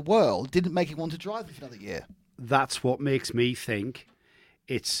money in the world didn't make him want to drive for another year. That's what makes me think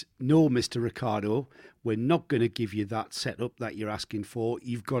it's no, Mr. Ricciardo, we're not going to give you that setup that you're asking for.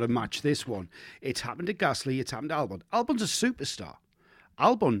 You've got to match this one. It's happened to Gasly, it's happened to Albon. Albon's a superstar.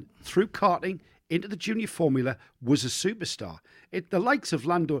 Albon, through karting into the junior formula, was a superstar. The likes of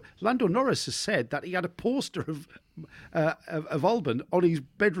Lando Norris has said that he had a poster of Albon on his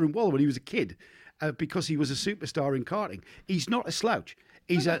bedroom wall when he was a kid because he was a superstar in karting. He's not a slouch.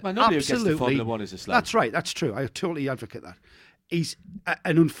 He's absolutely. Formula One is a slouch. That's right. That's true. I totally advocate that.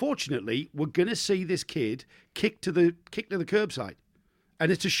 And unfortunately, we're going to see this kid kick to the curbside. And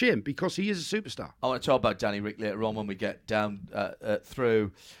it's a shame because he is a superstar. I want to talk about Danny Rick later on when we get down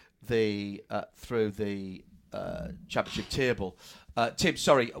through the championship table. Tim,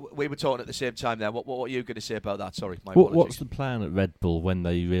 sorry, we were talking at the same time there. What were you going to say about that? Sorry, my apologies. What's the plan at Red Bull when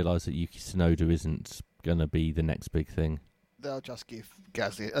they realise that Yuki Tsunoda isn't going to be the next big thing? They'll just give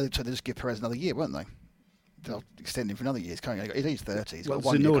Gasly. They'll just give Perez another year, won't they? They'll extend him for another year. He's 30. He's got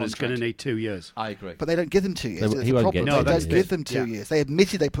 1 year contract. Zunoda's going to need 2 years. I agree. But they don't give them 2 years. He won't get they don't give them 2 years. They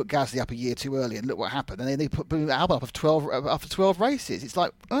admitted they put Gasly up a year too early, and look what happened. And then they put Albon up after 12 races. It's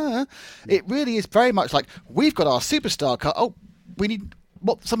like, it really is very much like, we've got our superstar car. Oh, we need...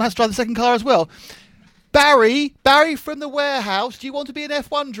 someone has to drive the second car as well. Barry from the warehouse, do you want to be an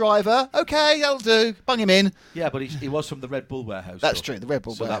F1 driver? Okay, that'll do. Bung him in. Yeah, but he was from the Red Bull warehouse. That's true, the Red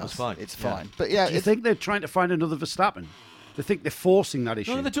Bull warehouse. So that was fine. It's fine. But yeah, do you think they're trying to find another Verstappen? They think they're forcing that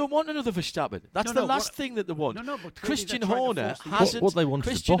issue. No, they don't want another Verstappen. That's the last thing that they want. But Christian Horner hasn't. What they want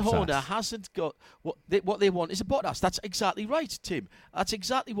Christian is Bottas. Horner hasn't got what they want is a Bottas. That's exactly right, Tim. That's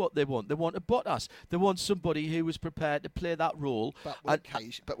exactly what they want. They want a Bottas. They want somebody who is prepared to play that role. But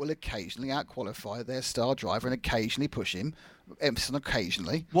will occasionally out-qualify their star driver and occasionally push him. Emphasis on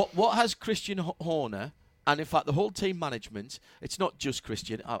occasionally. What has Christian Horner, and in fact the whole team management? It's not just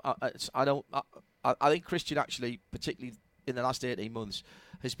Christian. I think Christian actually, particularly in the last 18 months,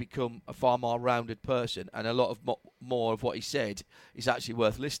 has become a far more rounded person, and a lot of more of what he said is actually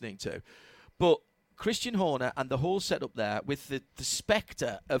worth listening to. But Christian Horner and the whole setup there, with the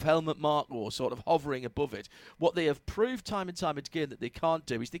spectre of Helmut Marko sort of hovering above it, what they have proved time and time again that they can't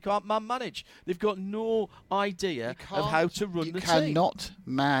do is they can't manage. They've got no idea of how to run the team. You cannot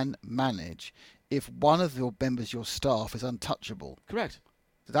manage if one of your members of your staff is untouchable. Correct.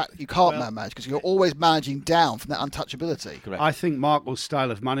 That you can't manage because you're always managing down from that untouchability. Correct. I think Marco's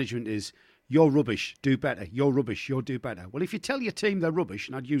style of management is, you're rubbish, do better. You're rubbish, you'll do better. Well, if you tell your team they're rubbish,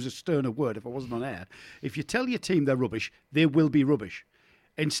 and I'd use a sterner word if I wasn't on air, if you tell your team they're rubbish, they will be rubbish.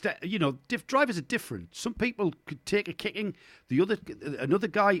 Instead, drivers are different. Some people could take a kicking. Another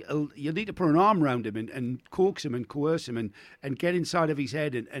guy, you need to put an arm around him and coax him and coerce him and get inside of his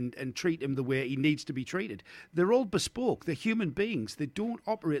head and treat him the way he needs to be treated. They're all bespoke. They're human beings. They don't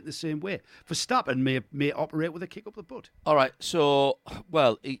operate the same way. Verstappen may operate with a kick up the butt. All right. So,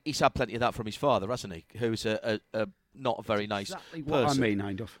 he's had plenty of that from his father, hasn't he? Who's a not a very nice exactly person. What I mean,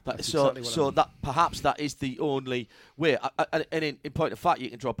 Hindhoff. That perhaps that is the only way. And in point of fact, you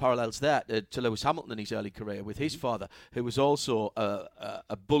can draw parallels there to Lewis Hamilton in his early career with his father, who was also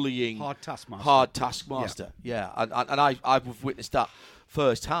a bullying, hard taskmaster. Yeah. And I've witnessed that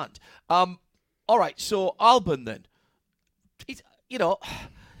firsthand. All right, so Albon then.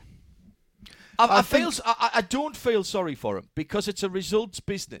 I don't feel sorry for him because it's a results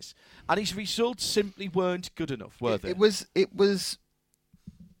business, and his results simply weren't good enough, were they? It was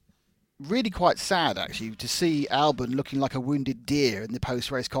really quite sad, actually, to see Albon looking like a wounded deer in the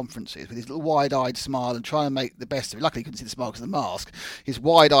post-race conferences with his little wide-eyed smile and trying to make the best of it. Luckily, he couldn't see the smile because of the mask. His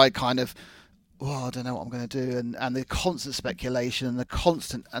wide-eyed kind of, I don't know what I'm going to do, and the constant speculation and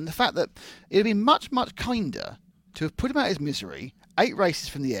the fact that it would be much, much kinder to have put him out of his misery, 8 races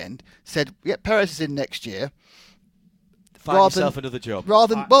from the end, said, Perez is in next year. Find yourself another job.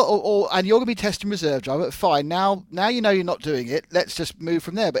 Rather than, and you're going to be testing reserve driver. Fine. Now you know you're not doing it. Let's just move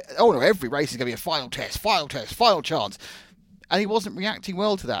from there. But every race is going to be a final test, final chance. And he wasn't reacting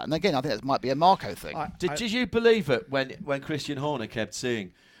well to that. And again, I think that might be a Marco thing. Did you believe it when Christian Horner kept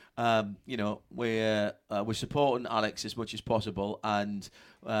saying, we're supporting Alex as much as possible, and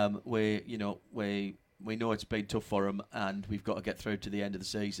we know it's been tough for him, and we've got to get through to the end of the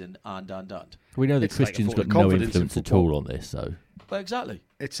season, and. We know that Christian's got no influence at all on this, so. Well, exactly.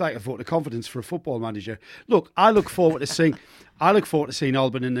 It's like a vote of confidence for a football manager. Look, I look forward to seeing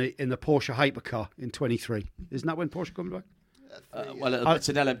Albon in the Porsche hypercar in 23. Isn't that when Porsche comes back? It's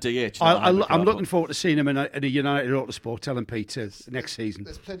an LMDH. I'm looking forward to seeing him in a United Autosport LMP2 next season.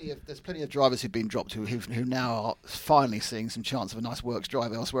 There's plenty of drivers who've been dropped who now are finally seeing some chance of a nice works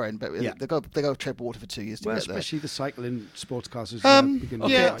drive elsewhere. But they've got to tread water for 2 years to get there. Especially the cycling sports cars.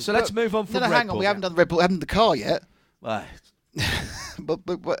 So let's move on from Red Bull. Hang on, we haven't done the Red Bull, haven't done the car yet. Right. but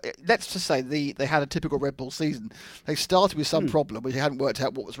let's just say they had a typical Red Bull season. They started with some problem, which they hadn't worked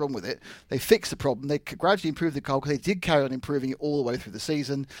out what was wrong with it. They fixed the problem. They gradually improved the car because they did carry on improving it all the way through the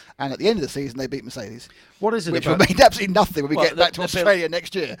season. And at the end of the season, they beat Mercedes. What is it? Which will mean absolutely nothing when we get back to Australia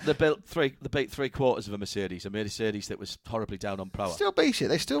next year. They beat 3/4 of a Mercedes that was horribly down on power. Still beat it.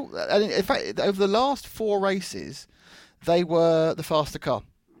 They still, and in fact, over the last 4 races, they were the faster car.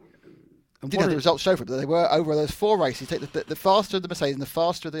 Didn't have the results show for it, but they were over those 4 races. Take the faster of the Mercedes and the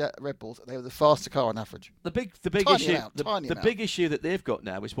faster of the Red Bulls. They were the faster car on average. The big issue that they've got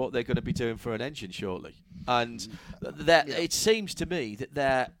now is what they're going to be doing for an engine shortly, and it seems to me that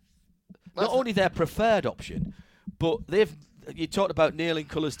they're not only their preferred option, but you talked about nailing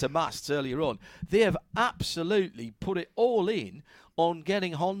colours to masts earlier on. They have absolutely put it all in on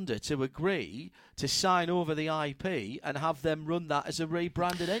getting Honda to agree to sign over the IP and have them run that as a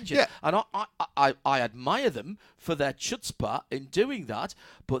rebranded engine. Yeah. And I admire them for their chutzpah in doing that,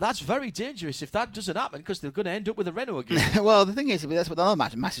 but that's very dangerous if that doesn't happen, because they're going to end up with a Renault again. Well, the thing is, that's another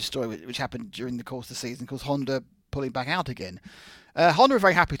massive story which happened during the course of the season, because Honda pulling back out again. Honda are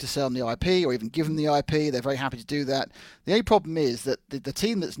very happy to sell them the IP or even give them the IP. They're very happy to do that. The only problem is that the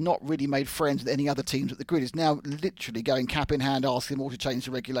team that's not really made friends with any other teams at the grid is now literally going cap in hand, asking them all to change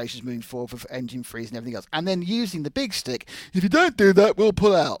the regulations moving forward for engine freeze and everything else. And then using the big stick, if you don't do that, we'll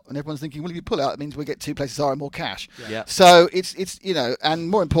pull out. And everyone's thinking, well, if you pull out, it means we get 2 places higher and more cash. Yeah. So it's and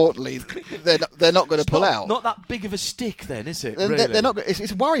more importantly, they're not going to pull out. Not that big of a stick then, is it? They're not.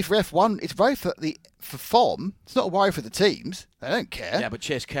 It's a worry for F1. It's a worry for FOM. It's not a worry for the teams. They don't care. Yeah, but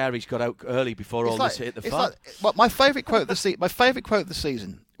Chase Carey's got out early before this hit the fan. My favourite quote of the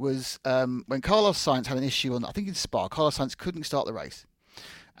season was when Carlos Sainz had an issue on, I think in Spa. Carlos Sainz couldn't start the race,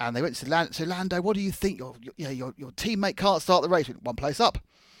 and they went to Lando. So Lando, what do you think? Your teammate can't start the race. One place up.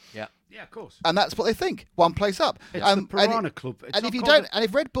 Yeah, of course. And that's what they think. One place up. It's the Piranha Club. And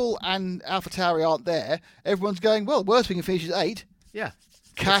if Red Bull and AlphaTauri aren't there, everyone's going, well, worst we can finish is 8. Yeah.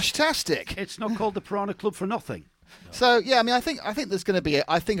 Cash-tastic. It's not called the Piranha Club for nothing. No. So yeah, I mean, I think there's going to be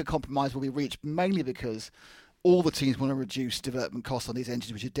a compromise will be reached, mainly because all the teams want to reduce development costs on these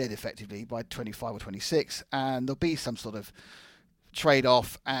engines, which are dead effectively by 25 or 26, and there'll be some sort of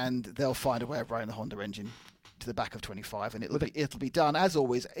trade-off, and they'll find a way of running the Honda engine to the back of 25, and it'll be done as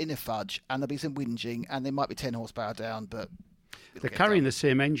always in a fudge, and there'll be some whinging, and they might be 10 horsepower down, but they're carrying the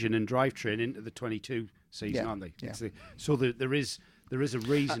same engine and drivetrain into the 22 season, aren't they? Yeah. So there is a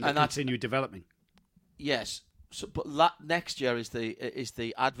reason to continue developing. Yes. So, but next year is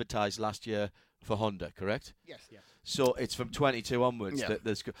the advertised last year for Honda, correct? Yes. Yeah. So it's from 22 onwards.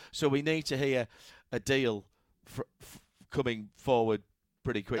 Yeah. So we need to hear a deal coming forward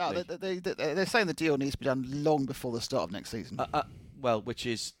pretty quickly. No, they're saying the deal needs to be done long before the start of next season. Well, which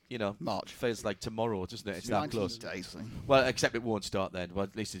is, March. Feels like tomorrow, doesn't it? It's that close. Days, well, except it won't start then. Well,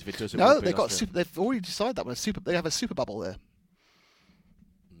 at least if it doesn't. No, they've already decided that one. They have a super bubble there.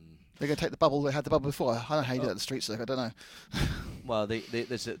 They're going to take the bubble. They had the bubble before. I don't know how you do that in the street circuit. I don't know. Well,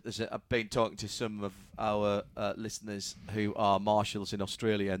 I've been talking to some of our listeners who are marshals in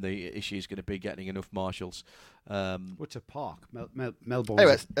Australia, and the issue is going to be getting enough marshals. What's a park? Melbourne's,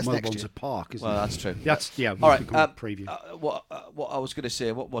 anyway, Melbourne's a park, isn't it? Well, that's true. All right. Preview. What I was going to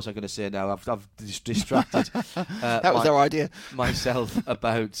say. What was I going to say? Now I've distracted. That was their idea. Myself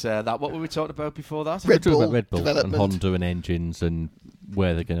about that. What were we talking about before that? Red Bull and Honda and engines and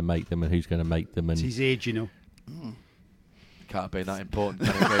where they're going to make them and who's going to make them. And it's his age, you know. Can't be that important.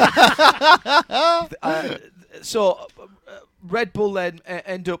 So Red Bull then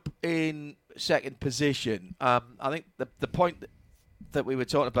end up in second position. I think the point that we were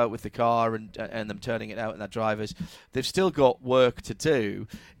talking about with the car and them turning it out and their drivers, they've still got work to do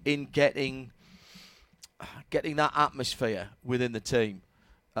in getting that atmosphere within the team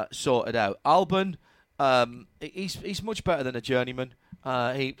sorted out. Albon, he's much better than a journeyman.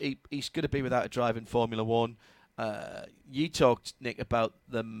 He's going to be without a drive in Formula One. You talked, Nick, about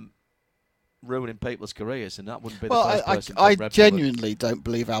them ruining people's careers, and that wouldn't be the first person. I genuinely don't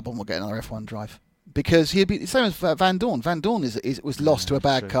believe Albon will get another F1 drive because he'd be the same as Van Dorn. Van Dorn was lost to a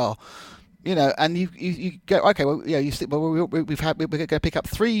bad car, you know. And you go, okay, well, yeah, we're going to pick up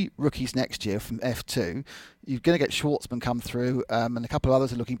 3 rookies next year from F2. You're going to get Schwartzman come through, and a couple of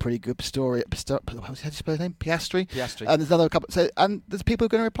others are looking pretty good. How do you spell his name? Piastri. And there's another couple. So, and there's people who are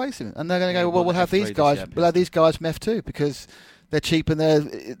going to replace him, and they're going to go, well, we'll have these guys. We'll have these guys from F2 because they're cheap and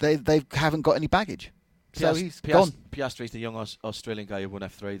they haven't got any baggage. So he's gone. Piastri's the young Australian guy who won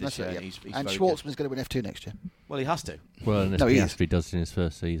F3 this year. Yeah. He's and Schwartzman's going to win F2 next year. Well, he has to. Well, unless Piastri does it in his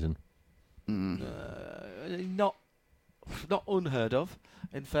first season. Not unheard of,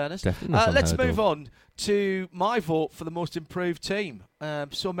 in fairness. Definitely let's move on to my vote for the most improved team.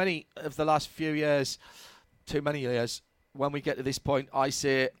 So many of the last few years, too many years, when we get to this point, I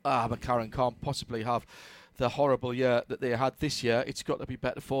say, McLaren can't possibly have the horrible year that they had this year. It's got to be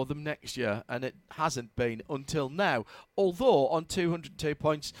better for them next year, and it hasn't been until now. Although on 202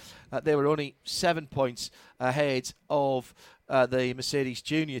 points, they were only 7 points ahead of the Mercedes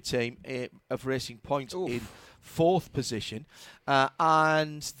Junior team of Racing Point in 4th position,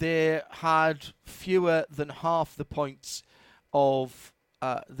 and they had fewer than half the points of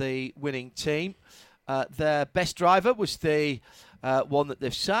the winning team. Their best driver was the one that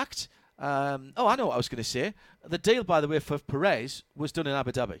they've sacked. I know what I was going to say. The deal, by the way, for Perez was done in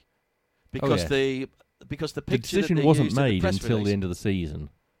Abu Dhabi because the picture the decision wasn't made until the end of the season.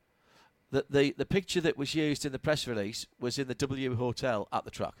 The picture that was used in the press release was in the W Hotel at the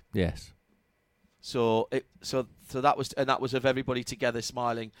track. Yes. So that was of everybody together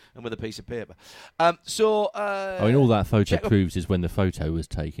smiling and with a piece of paper. All that photo proves is when the photo was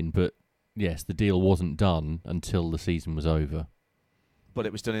taken, but yes, the deal wasn't done until the season was over. But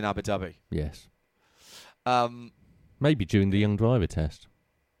it was done in Abu Dhabi. Yes. Maybe during the young driver test.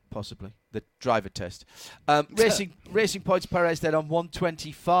 Possibly. The driver test. Racing Points Perez then on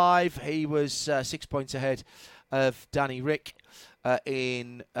 125. He was 6 points ahead of Danny Rick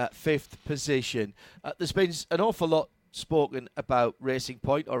in 5th position. There's been an awful lot spoken about Racing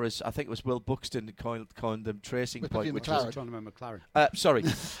Point, or as I think it was Will Buxton coined them, Tracing Point. Which is McLaren. Sorry.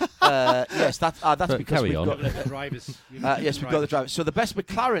 Yes, that's because we've got the drivers. Yes, we've got the drivers. So the best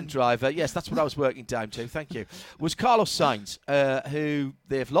McLaren driver, yes, that's what I was working down to, thank you, was Carlos Sainz, who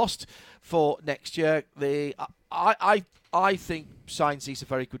they've lost for next year. I think Sainz is a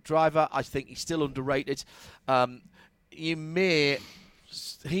very good driver. I think he's still underrated. He may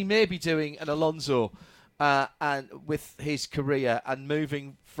be doing an Alonso and with his career and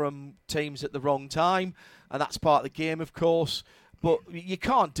moving from teams at the wrong time, and that's part of the game, of course. But you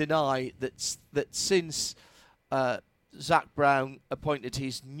can't deny that since Zach Brown appointed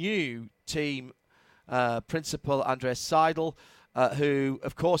his new team principal, Andres Seidel, who,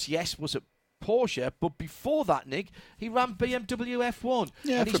 of course, yes, was at Porsche, but before that, Nick, he ran BMW F1.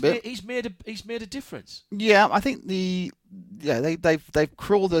 Yeah, and he's made a difference. Yeah, I think they've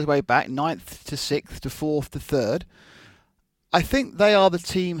crawled their way back, 9th to 6th to 4th to 3rd. I think they are the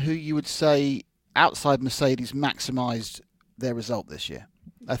team who you would say outside Mercedes maximised their result this year.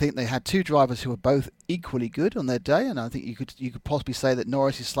 I think they had 2 drivers who were both equally good on their day, and I think you could possibly say that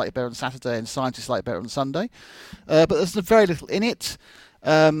Norris is slightly better on Saturday and Sainz is slightly better on Sunday. But there's very little in it.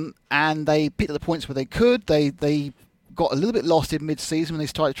 And they picked up the points where they could. They got a little bit lost in mid-season when they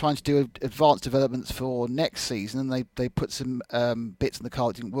started trying to do advanced developments for next season, and they put some bits in the car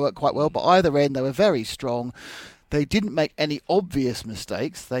that didn't work quite well. But either end, they were very strong. They didn't make any obvious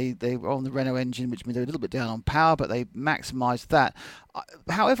mistakes. They were on the Renault engine, which means they were a little bit down on power, but they maximised that.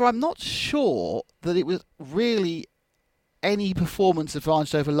 However, I'm not sure that it was really any performance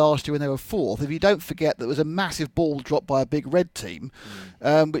advantage over last year when they were 4th. If you don't forget, there was a massive ball dropped by a big red team,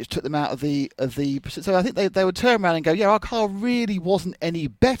 which took them out of the. So I think they would turn around and go, yeah, our car really wasn't any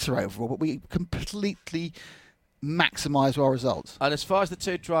better overall, but we completely maximised our results. And as far as the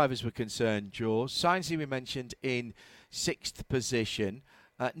 2 drivers were concerned, Joe, Sainz, we mentioned in 6th position,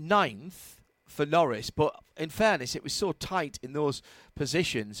 9th for Norris, but in fairness, it was so tight in those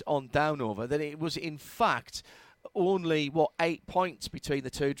positions on Downover that it was in fact only 8 points between the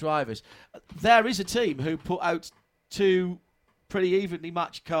two drivers. There is a team who put out two pretty evenly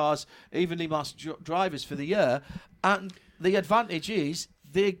matched cars, evenly matched drivers for the year, and the advantage is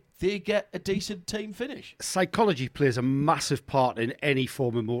they get a decent team finish. Psychology plays a massive part in any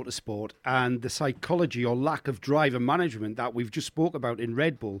form of motorsport, and the psychology or lack of driver management that we've just spoke about in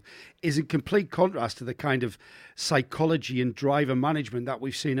Red Bull is in complete contrast to the kind of psychology and driver management that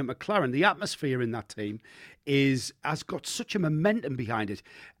we've seen at McLaren. The atmosphere in that team has got such a momentum behind it,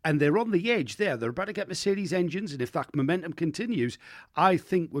 and they're on the edge there. They're about to get Mercedes engines, and if that momentum continues, I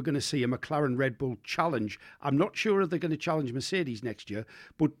think we're going to see a McLaren Red Bull challenge. I'm not sure if they're going to challenge Mercedes next year,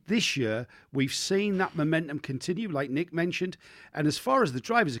 but this year we've seen that momentum continue, like Nick mentioned. And as far as the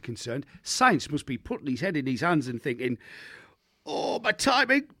drivers are concerned, Sainz must be putting his head in his hands and thinking, "Oh, my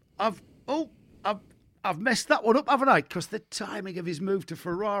timing! I've messed that one up, haven't I?" Because the timing of his move to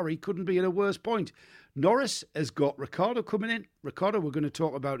Ferrari couldn't be at a worse point. Norris has got Ricciardo coming in. Ricciardo we're going to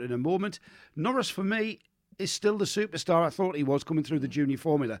talk about in a moment. Norris, for me, is still the superstar I thought he was coming through the junior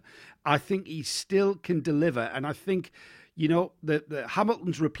formula. I think he still can deliver, and I think, the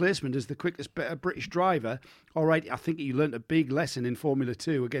Hamilton's replacement as the quickest British driver, all right, I think he learnt a big lesson in Formula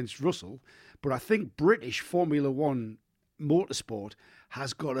 2 against Russell, but I think British Formula 1 motorsport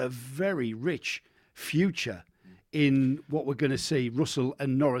has got a very rich future in what we're going to see, Russell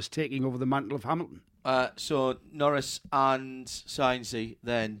and Norris taking over the mantle of Hamilton. So Norris and Sainz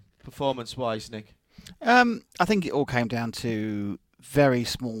then, performance-wise, Nick? I think it all came down to very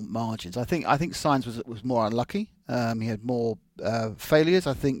small margins. I think Sainz was more unlucky. He had more failures.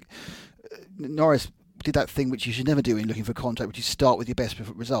 I think Norris did that thing which you should never do in looking for contact, which is start with your best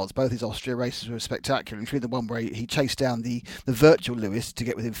results. Both his Austria races were spectacular, including the one where he chased down the virtual Lewis to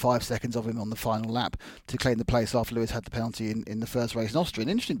get within 5 seconds of him on the final lap to claim the place after Lewis had the penalty in the first race in Austria. And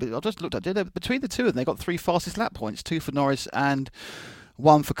interesting, but I just looked at between the two of them, they got 3 fastest lap points, 2 for Norris and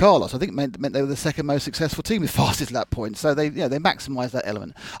 1 for Carlos. I think it meant they were the second most successful team with fastest lap points. So they maximised that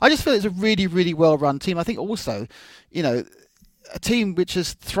element. I just feel it's a really, really well-run team. I think also, a team which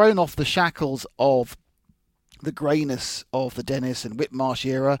has thrown off the shackles of the greyness of the Dennis and Whitmarsh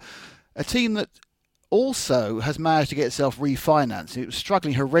era, a team that also has managed to get itself refinanced. It was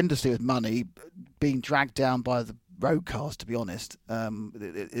struggling horrendously with money, being dragged down by the road cars, to be honest. And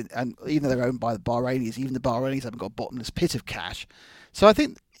even though they're owned by the Bahrainis, even the Bahrainis haven't got a bottomless pit of cash. So I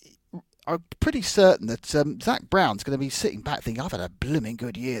think I'm pretty certain that Zak Brown's going to be sitting back thinking, I've had a blooming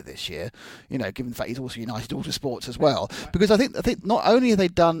good year this year, given the fact he's also United Autosports as well. Because I think not only have they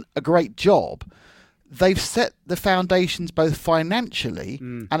done a great job, they've set the foundations both financially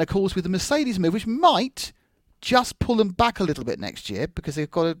and, of course, with the Mercedes move, which might just pull them back a little bit next year because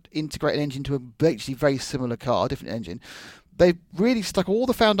they've got to integrate an engine to a basically very similar car, a different engine. They've really stuck all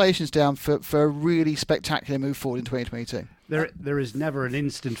the foundations down for a really spectacular move forward in 2022. There is never an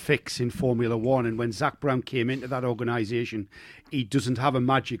instant fix in Formula One, and when Zak Brown came into that organisation, he doesn't have a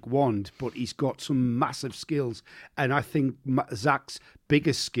magic wand, but he's got some massive skills. And I think Zak's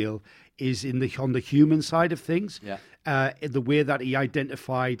biggest skill is on the human side of things. Yeah. The way that he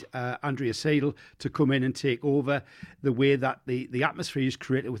identified Andrea Seidel to come in and take over, the way that the atmosphere is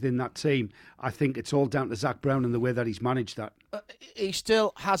created within that team. I think it's all down to Zak Brown and the way that he's managed that. He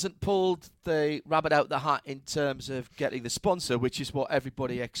still hasn't pulled the rabbit out the hat in terms of getting the sponsor, which is what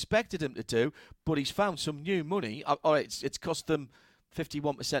everybody expected him to do, but he's found some new money. It's cost them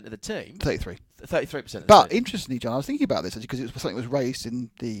 51% of the team. 33% of the team. But interestingly, John, I was thinking about this because it was something that was raised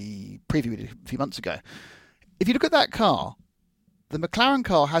in the preview we did a few months ago. If you look at that car, the McLaren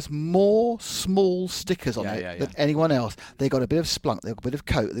car has more small stickers on it than anyone else. They got a bit of Splunk, they got a bit of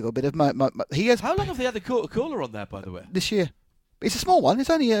Coke, they got a bit of How long have they had the Coca-Cola on there, by the way? This year. It's a small one.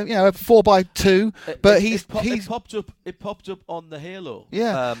 It's only a 4x2, but it popped up on the Halo.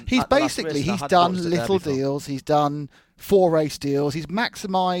 Yeah, he's done little deals. He's done 4-race deals. He's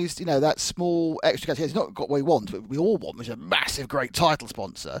maximised, that small extra cash. He's not got what he wants, but we all want, which is a massive, great title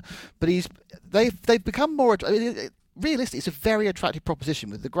sponsor. But they've become more. Realistically, it's a very attractive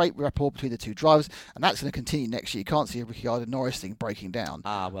proposition with the great rapport between the two drivers, and that's going to continue next year. You can't see a Ricciardo Norris thing breaking down.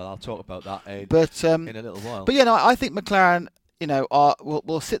 Well, I'll talk about that in a little while. But I think McLaren,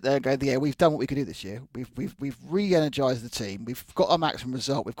 we'll sit there and go, yeah, we've done what we could do this year. We've re-energised the team. We've got our maximum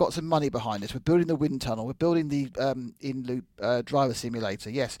result. We've got some money behind us. We're building the wind tunnel. We're building the in-loop driver simulator.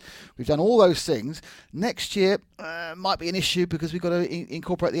 Yes, we've done all those things. Next year might be an issue because we've got to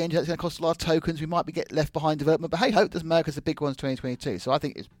incorporate the engine. That's going to cost a lot of tokens. We might get left behind development. But hey, hope doesn't matter because the big one's 2022. So I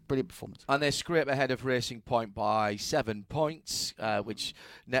think it's brilliant performance. And they scrape ahead of Racing Point by 7 points, which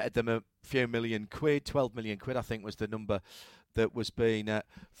netted them a few million quid. 12 million quid, I think, was the number that was being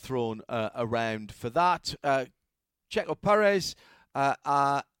thrown around for that. Checo Perez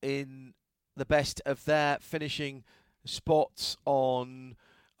are in the best of their finishing spots on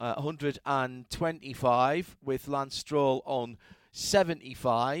 125, with Lance Stroll on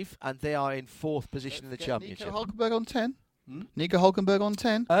 75, and they are in 4th position in the championship. Nico Hulkenberg on 10. Nico Hulkenberg on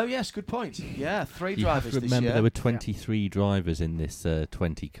 10. Oh yes, good point. Yeah, 3 drivers have to this remember year. there were 23 drivers in this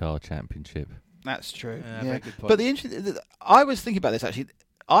 20-car championship. That's true. Yeah, very good point. But I was thinking about this actually.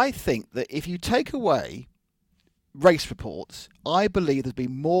 I think that if you take away race reports, I believe there's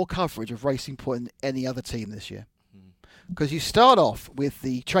been more coverage of Racing Point than any other team this year. Because you start off with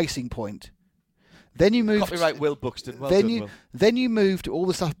the Tracing Point, then you move. Copyright Will Buxton. Well then done, you Will. then you move to all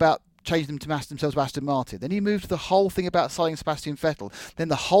the stuff about changing themselves to Aston Martin. Then you move to the whole thing about signing Sebastian Vettel. Then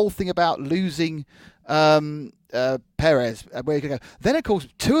the whole thing about losing Perez. Where you go? Then of course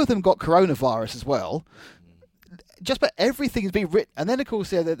 2 of them got coronavirus as well. Just about everything has been written, and then of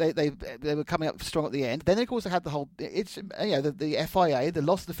course they were coming up strong at the end. Then of course they had the whole the FIA, the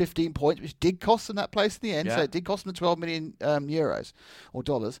loss of the 15 points, which did cost them that place in the end. Yeah. So it did cost them 12 million euros or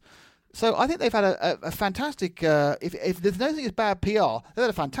dollars. So I think they've had a fantastic. If there's nothing as bad PR, they've had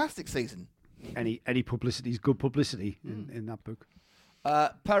a fantastic season. Any publicity is good publicity in that book.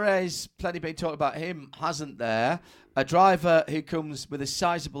 Perez, plenty been talked about him, hasn't there? A driver who comes with a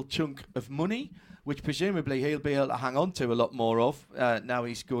sizable chunk of money, which presumably he'll be able to hang on to a lot more of. Now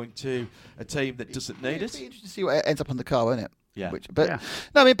he's going to a team that doesn't need It'll it. be interesting to see what ends up on the car, won't it? Yeah. No,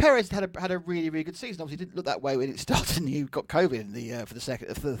 I mean Perez had a really, really good season. Obviously, it didn't look that way when it started, and he got COVID in the for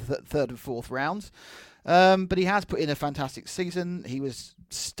the third and fourth rounds. But he has put in a fantastic season. He was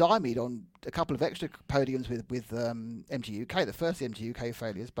stymied on a couple of extra podiums with MG UK, the first MG UK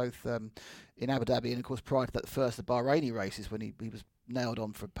failures, both in Abu Dhabi and of course prior to that, the first of the Bahraini races when he was nailed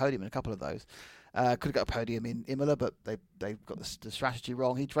on for a podium in a couple of those. Could have got a podium in Imola, but they got the strategy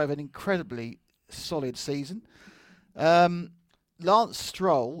wrong. He drove an incredibly solid season. Lance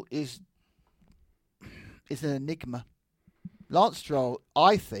Stroll is an enigma. Lance Stroll,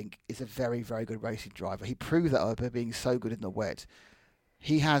 I think, is a very, very good racing driver. He proved that by being so good in the wet.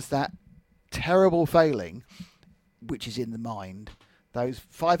 He has that terrible failing, which is in the mind. Those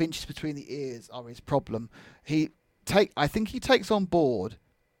 5 inches between the ears are his problem. I think he takes on board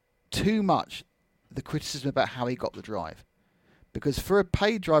too much the criticism about how he got the drive. Because for a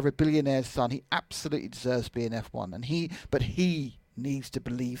paid driver, a billionaire's son, he absolutely deserves to be in F1. But he needs to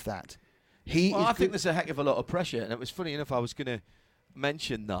believe that. I think there's a heck of a lot of pressure, and it was funny enough. I was going to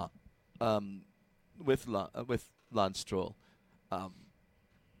mention that with Lance Stroll.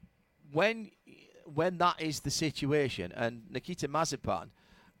 When that is the situation, and Nikita Mazepin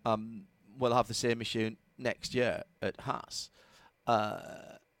will have the same issue next year at Haas,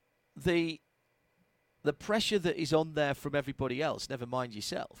 the pressure that is on there from everybody else, never mind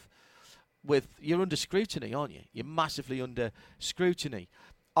yourself, you're under scrutiny, aren't you? You're massively under scrutiny.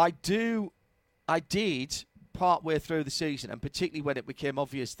 I did partway through the season, and particularly when it became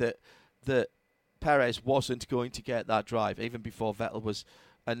obvious that Perez wasn't going to get that drive, even before Vettel was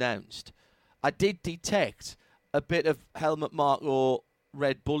announced, I did detect a bit of Helmut Marko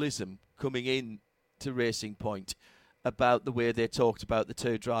Red Bullism coming in to Racing Point about the way they talked about the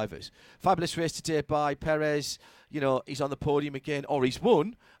 2 drivers. Fabulous race today by Perez. He's on the podium again, or he's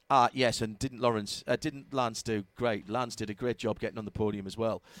won. Yes, and didn't Lance do great? Lance did a great job getting on the podium as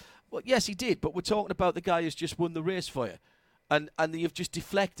well. Well, yes, he did, but we're talking about the guy who's just won the race for you. And you've just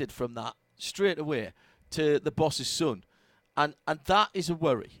deflected from that straight away to the boss's son. And that is a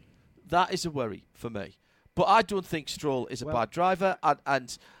worry. That is a worry for me. But I don't think Stroll is a bad driver,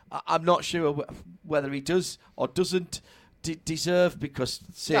 and I'm not sure whether he does or doesn't deserve, because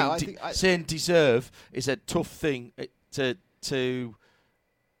saying deserve is a tough thing to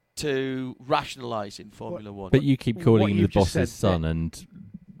rationalise in Formula One. But you keep calling him the boss's son, and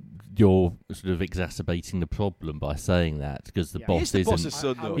you're sort of exacerbating the problem by saying that, because the boss isn't. Boss's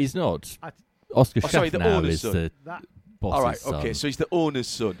son, though. He's not. Oscar Schaffner is son. the boss's all right, son. Okay, so he's the owner's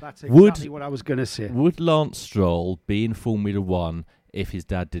son. That's exactly what I was going to say. Would Lance Stroll be in Formula One if his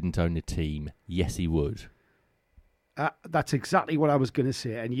dad didn't own a team? Yes, he would. That's exactly what I was going to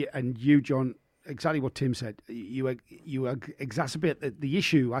say, and you, John, exactly what Tim said. You exacerbate the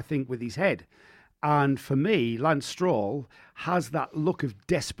issue, I think, with his head. And for me, Lance Stroll has that look of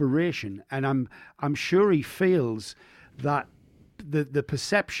desperation, and I'm sure he feels that the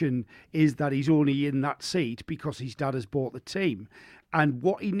perception is that he's only in that seat because his dad has bought the team. And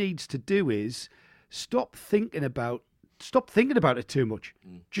what he needs to do is stop thinking about stop thinking about it too much.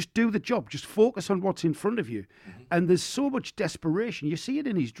 Just do the job. Just focus on what's in front of you. And there's so much desperation. You see it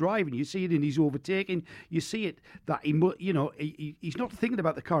in his driving. You see it in his overtaking. You see it that he's not thinking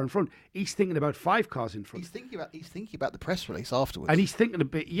about the car in front. He's thinking about 5 cars in front. He's thinking about the press release afterwards. And he's thinking a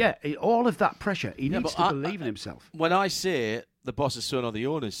bit. All of that pressure. He needs to believe in himself. When I say the boss's son or the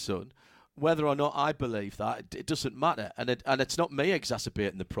owner's son, whether or not I believe that, it doesn't matter. And it's not me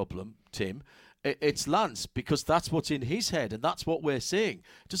exacerbating the problem, Tim. It's Lance, because that's what's in his head, and that's what we're seeing.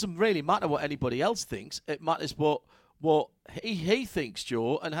 It doesn't really matter what anybody else thinks. It matters what he thinks,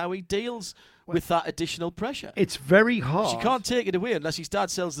 Joe, and how he deals with that additional pressure. It's very hard. You can't take it away unless his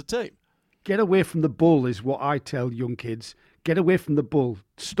dad sells the team. Get away from the bull is what I tell young kids. Get away from the bull.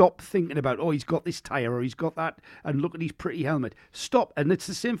 Stop thinking about, he's got this tyre or he's got that, and look at his pretty helmet. Stop. And it's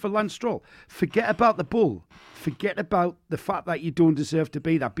the same for Lance Stroll. Forget about the bull. Forget about the fact that you don't deserve to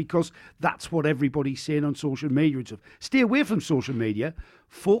be that, because that's what everybody's saying on social media and stuff. Stay away from social media.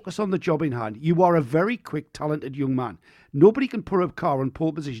 Focus on the job in hand. You are a very quick, talented young man. Nobody can put a car on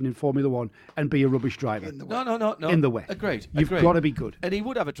pole position in Formula One and be a rubbish driver. No. In the way. Agreed. You've got to be good. And he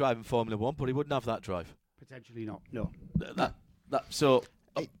would have a drive in Formula One, but he wouldn't have that drive. Potentially not. No. But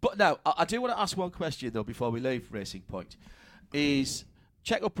now, I do want to ask one question, though, before we leave Racing Point. Is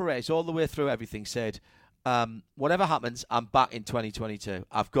Checo Perez, all the way through everything, said, whatever happens, I'm back in 2022.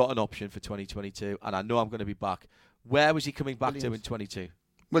 I've got an option for 2022, and I know I'm going to be back. Where was he coming back to in 22?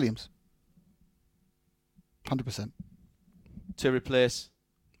 Williams. 100%. To replace?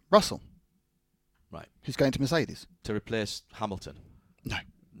 Russell. Right. Who's going to Mercedes? To replace Hamilton? No.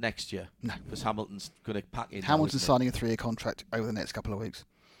 Next year? No. Because Hamilton's going to pack in. Hamilton's signing a 3-year contract over the next couple of weeks.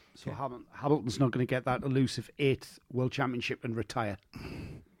 So Hamilton's not going to get that elusive 8th World Championship and retire?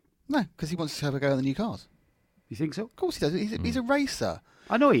 No, because he wants to have a go in the new cars. You think so? Of course he does. He's a racer.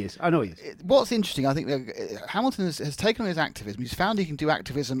 I know he is. What's interesting, I think Hamilton has taken on his activism. He's found he can do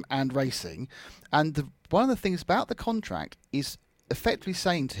activism and racing. And one of the things about the contract is effectively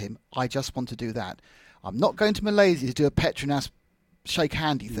saying to him, I just want to do that. I'm not going to Malaysia to do a Petronas shake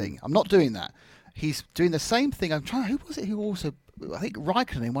handy thing. I'm not doing that. He's doing the same thing. Who was it who also, I think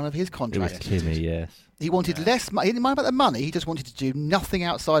Raikkonen in one of his contracts. It was Kimi, yes. He wanted less money. He didn't mind about the money. He just wanted to do nothing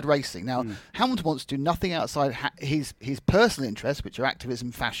outside racing. Now, Hamilton wants to do nothing outside his personal interests, which are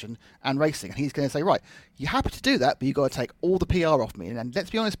activism, fashion, and racing. And he's going to say, right, you're happy to do that, but you've got to take all the PR off me. And let's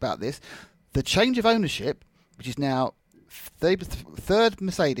be honest about this. The change of ownership, which is now third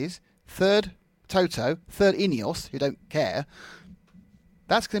Mercedes, third Toto, third Ineos, who don't care,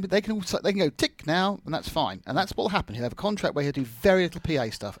 that's going to be, they can go tick now, and that's fine. And that's what will happen. He'll have a contract where he'll do very little PA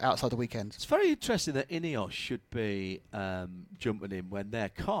stuff outside the weekends. It's very interesting that Ineos should be jumping in when their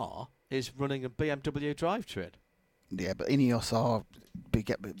car is running a BMW drivetrain. Yeah, but Ineos are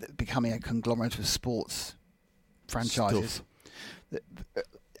becoming a conglomerate of sports franchises. That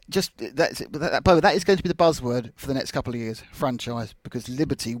is going to be the buzzword for the next couple of years, franchise, because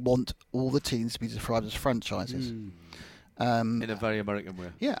Liberty want all the teams to be described as franchises. In a very American way.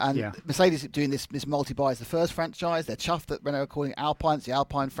 Yeah, and Mercedes doing this multi-buy is the first franchise. They're chuffed that Renault are calling it Alpine. It's the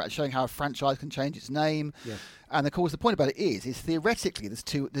Alpine showing how a franchise can change its name. Yes. And of course, the point about it is theoretically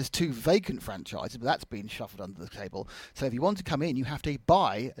there's two vacant franchises, but that's been shuffled under the table. So if you want to come in, you have to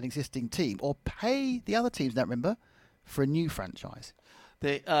buy an existing team or pay the other teams. Don't remember for a new franchise.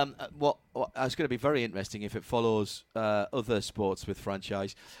 What is going to be very interesting if it follows other sports with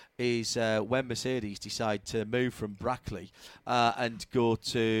franchise is when Mercedes decide to move from Brackley and go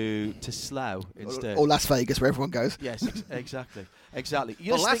to Slough instead. Or Las Vegas, where everyone goes. Yes, exactly.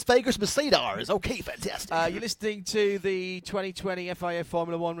 Las Vegas Mercedes. Okay, fantastic. You're listening to the 2020 FIA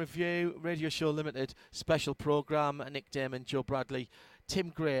Formula One Review Radio Show Limited special programme. Nick Damon, Joe Bradley, Tim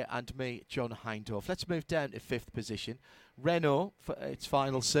Gray and me, John Hindhaugh. Let's move down to 5th position. Renault, for its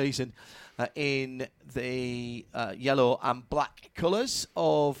final season in the yellow and black colours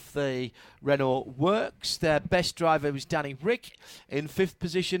of the Renault Works. Their best driver was Danny Rick in 5th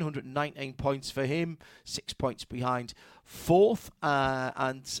position, 119 points for him, 6 points behind 4th.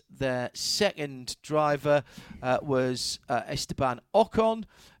 And their second driver was Esteban Ocon,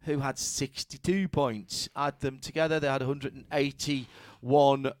 who had 62 points. Add them together, they had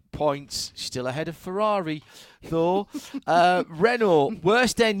 181 points, still ahead of Ferrari, though. Renault,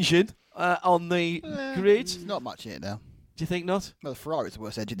 worst engine on the grid. There's not much in it now. Do you think not? Well, the Ferrari's the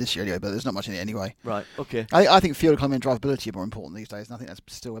worst engine this year anyway, but there's not much in it anyway. Right, okay. I think fuel economy and drivability are more important these days, and I think that's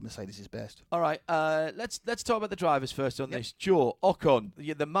still where Mercedes is best. All right, let's talk about the drivers first on this. Joe Ocon,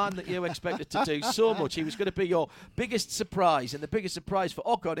 the man that you expected to do so much. He was going to be your biggest surprise, and the biggest surprise for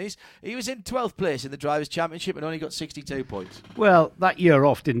Ocon is he was in 12th place in the Drivers' Championship and only got 62 points. Well, that year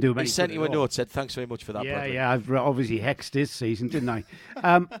off didn't do many. He sent you a note, said thanks very much for that. Yeah, yeah, I've obviously hexed his season, didn't I?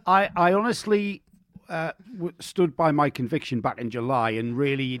 I honestly stood by my conviction back in July and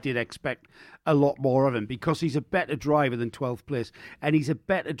really did expect a lot more of him because he's a better driver than 12th place, and he's a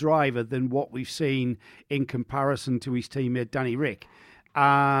better driver than what we've seen in comparison to his teammate Danny Rick.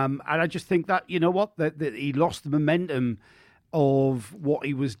 And I just think that, you know what, that he lost the momentum of what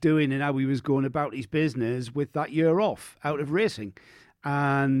he was doing and how he was going about his business with that year off out of racing.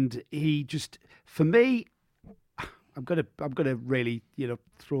 And he just, for me, I'm gonna really,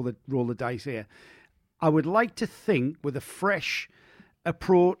 roll the dice here. I would like to think with a fresh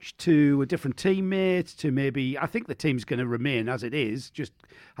approach to a different teammate, to maybe, I think the team's going to remain as it is, just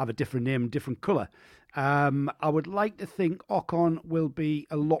have a different name and different colour. I would like to think Ocon will be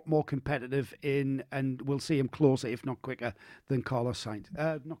a lot more competitive and we'll see him closer, if not quicker, than Carlos Sainz.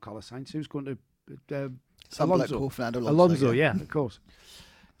 Not Carlos Sainz, who's going to... Alonso. Fernando Alonso, yeah, of course.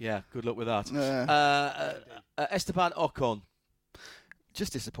 Yeah, good luck with that. Esteban Ocon.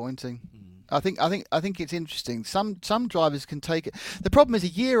 Just disappointing. I think it's interesting. Some drivers can take it. The problem is a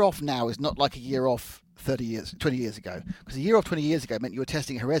year off now is not like a year off 20 years ago. Because a year off 20 years ago meant you were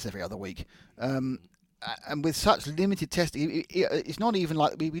testing Jerez every other week. And with such limited testing, it's not even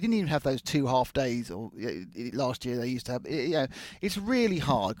like we didn't even have those 2 half days. Or last year they used to have. It's really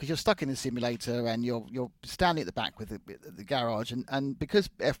hard because you're stuck in a simulator and you're standing at the back with the garage. And because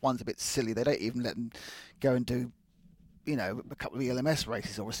F1's a bit silly, they don't even let them go and do a couple of ELMS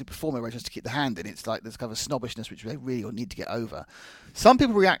races or a Super Formula race just to keep the hand in. It's like there's kind of a snobbishness which they really need to get over. Some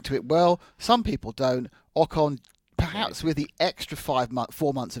people react to it well, some people don't. Ocon, perhaps with the extra 4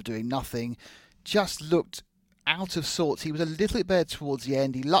 months of doing nothing, just looked out of sorts. He was a little bit better towards the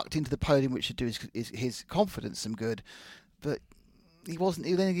end. He lucked into the podium, which should do his confidence some good. But he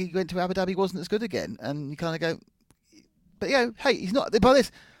wasn't. Then he went to Abu Dhabi, he wasn't as good again. And you kind of go, but hey, he's not. By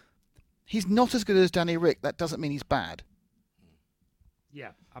this, he's not as good as Danny Rick. That doesn't mean he's bad.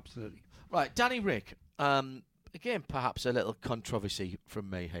 Yeah, absolutely. Right, Danny Rick. Again, perhaps a little controversy from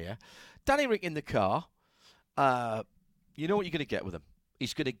me here. Danny Rick in the car, you know what you're going to get with him.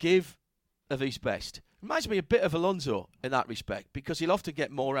 He's going to give of his best. Reminds me a bit of Alonso in that respect because he'll often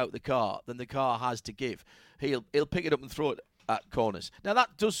get more out of the car than the car has to give. He'll pick it up and throw it at corners. Now,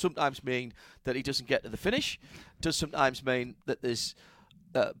 that does sometimes mean that he doesn't get to the finish. Does sometimes mean that there's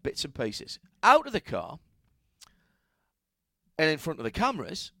bits and pieces. Out of the car, and in front of the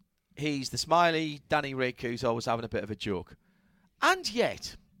cameras, he's the smiley Danny Rick who's always having a bit of a joke. And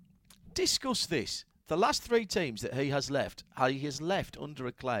yet, discuss this. The last 3 teams that he has left under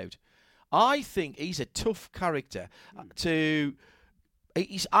a cloud. I think he's a tough character. He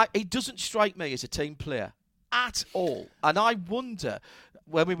doesn't strike me as a team player at all. And I wonder,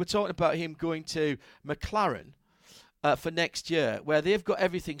 when we were talking about him going to McLaren, for next year, where they've got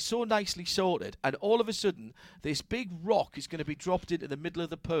everything so nicely sorted, and all of a sudden this big rock is going to be dropped into the middle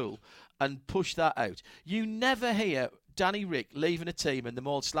of the pool and push that out. You never hear Danny Rick leaving a team and them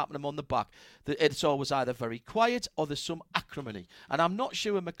all slapping him on the back. It's always either very quiet or there's some acrimony. And I'm not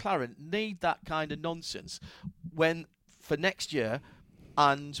sure McLaren need that kind of nonsense for next year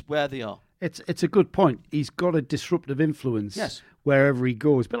and where they are. It's a good point. He's got a disruptive influence wherever he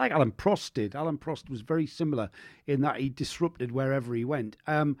goes. But like Alan Prost did. Alan Prost was very similar in that he disrupted wherever he went.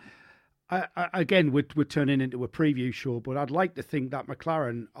 Again, we're turning into a preview show, but I'd like to think that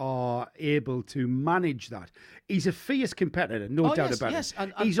McLaren are able to manage that. He's a fierce competitor, no doubt about it.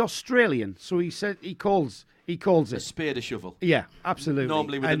 And he's Australian, so he calls it a spade a shovel. Yeah, absolutely.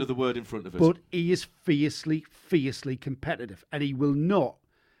 Normally with another word in front of it. But he is fiercely competitive, and he will not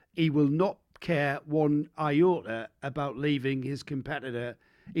care one iota about leaving his competitor,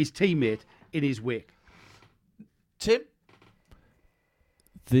 his teammate, in his wake. Tim?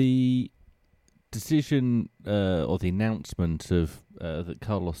 The decision or the announcement of that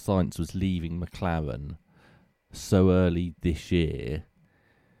Carlos Sainz was leaving McLaren so early this year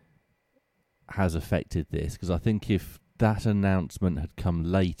has affected this, because I think if that announcement had come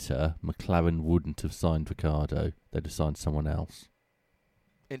later, McLaren wouldn't have signed Ricciardo. They'd have signed someone else.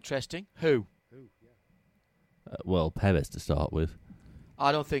 Interesting. Who? Well, Perez to start with.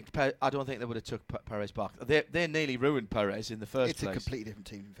 I don't think they would have took Perez back. They nearly ruined Perez in the first place. It's a completely different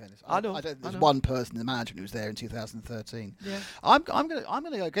team, in fairness. I know. There's one person in the management who was there in 2013. Yeah. I'm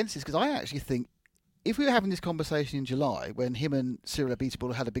going to go against this because I actually think if we were having this conversation in July when him and Cyril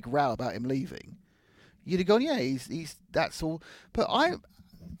Abiteboul had a big row about him leaving, you'd have gone, yeah, he's that's all. But I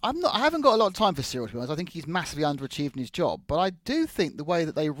haven't got a lot of time for Cyril, to be honest. I think he's massively underachieved in his job. But I do think the way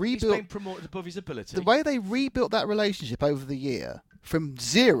that they rebuilt... He's been promoted above his ability. The way they rebuilt that relationship over the year, from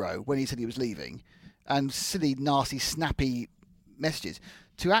 0 when he said he was leaving, and silly, nasty, snappy messages,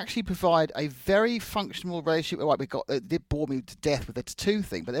 to actually provide a very functional relationship. Like it did bore me to death with the 2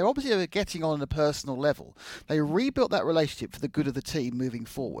 thing, but they're obviously getting on a personal level. They rebuilt that relationship for the good of the team moving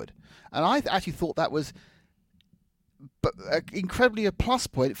forward. And I actually thought that was... but incredibly a plus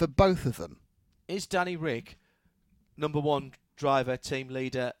point for both of them. Is Danny Rick number 1 driver, team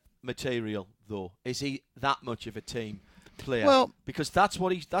leader material though? Is he that much of a team player? Well, because that's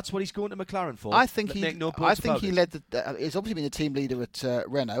what he's going to McLaren for. I think he led. He's obviously been a team leader at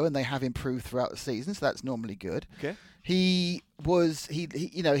Renault, and they have improved throughout the season, so that's normally good. Okay. He was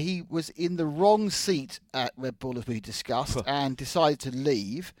in the wrong seat at Red Bull, as we discussed, and decided to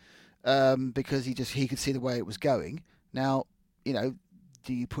leave because he could see the way it was going. Now,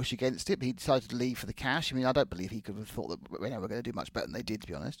 do you push against it? But he decided to leave for the cash. I mean, I don't believe he could have thought that we're going to do much better than they did, to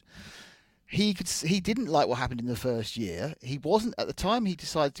be honest. He didn't like what happened in the first year. He wasn't at the time he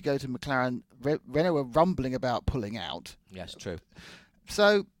decided to go to McLaren. Renault were rumbling about pulling out. Yes, true.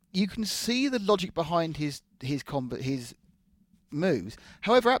 So you can see the logic behind his moves.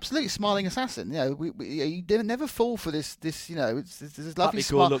 However, absolutely smiling assassin. You never fall for this. It's lovely,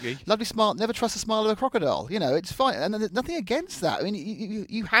 smart. Never trust the smile of a crocodile. It's fine, and there's nothing against that. I mean,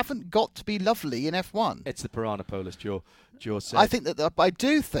 you haven't got to be lovely in F1. It's the piranha polis, Joe said. I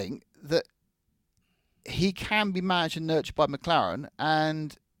do think that he can be managed and nurtured by McLaren,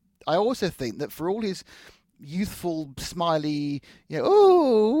 and I also think that for all his youthful, smiley, I'm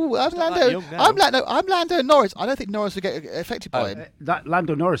Lando Norris. I don't think Norris would get affected by him. That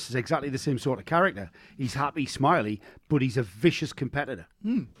Lando Norris is exactly the same sort of character. He's happy, smiley, but he's a vicious competitor.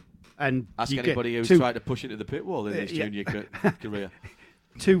 And ask anybody who's tried to push into the pit wall in his junior career.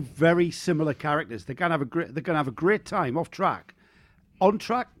 2 very similar characters. They're gonna have a great time off track. On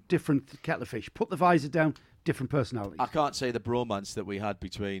track, different kettle of fish. Put the visor down, different personalities. I can't say the bromance that we had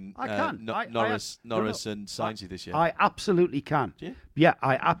between Norris and Sainz this year. I absolutely can. Yeah,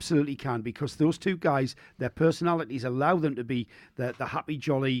 I absolutely can, because those 2 guys, their personalities allow them to be the happy,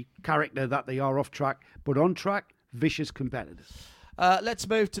 jolly character that they are off track, but on track, vicious competitors. Let's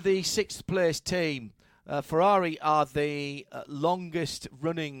move to the 6th place team. Ferrari are the longest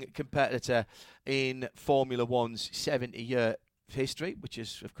running competitor in Formula One's 70-year history, which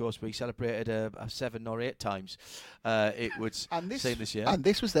is, of course, we celebrated 7 or 8 times. It would seem this year. And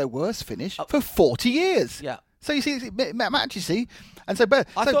this was their worst finish for 40 years. Yeah. So you see, Matt, you see, and so. I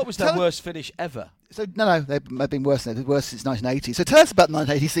thought it was their worst finish ever. So no, they've been worse. They've been worse since 1980. So tell us about the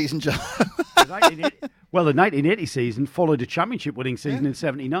 1980 season, John. Well, the 1980 season followed a championship-winning season in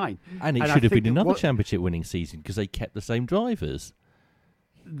 '79, and it should have been another championship-winning season because they kept the same drivers.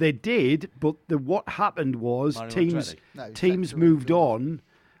 They did, but what happened was teams moved on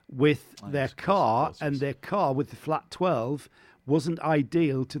with their car, and their car with the flat 12 wasn't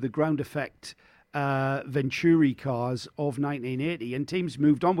ideal to the ground effect Venturi cars of 1980, and teams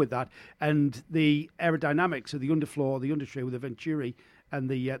moved on with that, and the aerodynamics of the underfloor, the undertray with the Venturi and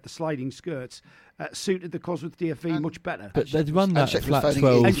the sliding skirts suited the Cosworth DFV much better. But they'd run that flat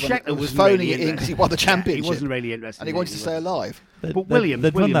 12. And Scheckter was phoning it in because he won the championship. He wasn't really interested. And he wanted to stay alive. But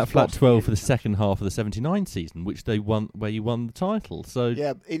Williams run that flat 12 for the second half of the 79 season, which they won, where you won the title. So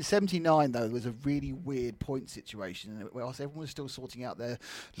yeah, in 79 though, there was a really weird point situation. Whilst everyone was still sorting out their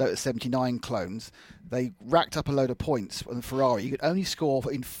Lotus 79 clones, they racked up a load of points on the Ferrari. You could only score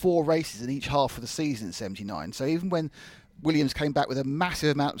in 4 races in each half of the season in 79. So even when Williams came back with a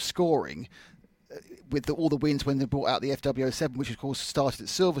massive amount of scoring, with all the wins when they brought out the FW07, which of course started at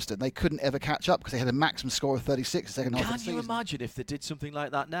Silverstone, they couldn't ever catch up because they had a maximum score of 36 the second half of the season. Can you imagine if they did something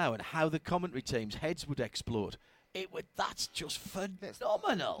like that now and how the commentary teams' heads would explode? That's just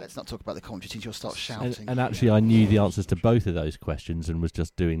phenomenal. Let's not talk about the commentary teams. You'll start shouting. And actually, I knew the answers to both of those questions and was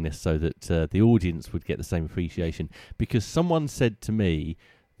just doing this so that the audience would get the same appreciation. Because someone said to me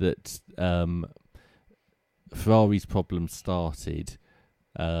that Ferrari's problem started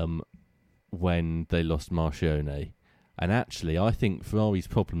when they lost Marchionne. And actually, I think Ferrari's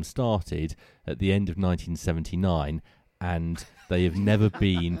problem started at the end of 1979, and they have never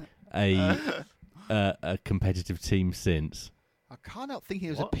been a competitive team since. I can't help thinking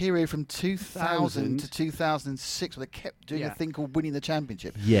it was a period from 2000 to 2006 where they kept doing a thing called winning the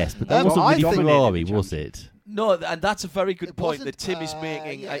championship. Yes, but that wasn't really Ferrari, was it? No, and that's a very good point that Tim is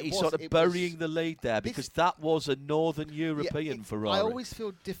making. Yeah, he's sort of burying the lead there because that was a Northern European Ferrari. I always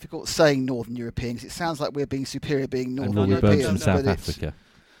feel difficult saying Northern European because it sounds like we're being superior being Northern European. European. From South Africa.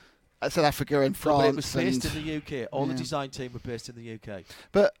 South Africa and France. But it was based in the UK. All the design team were based in the UK.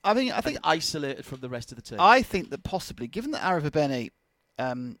 But I think isolated from the rest of the team. I think that possibly, given that Arrivabene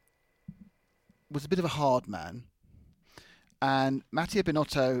was a bit of a hard man, and Mattia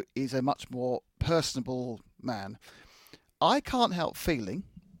Binotto is a much more personable man, I can't help feeling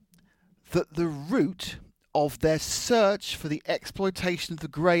that the root of their search for the exploitation of the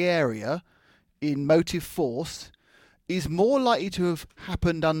grey area in motive force is more likely to have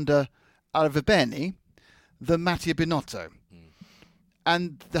happened under Arrivabene than Mattia Binotto.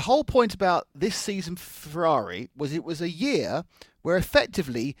 And the whole point about this season for Ferrari was it was a year where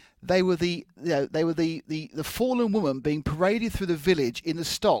effectively they were the fallen woman being paraded through the village in the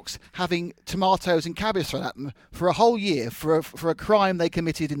stocks, having tomatoes and cabbage thrown at them for a whole year for a crime they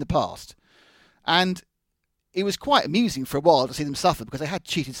committed in the past. And it was quite amusing for a while to see them suffer because they had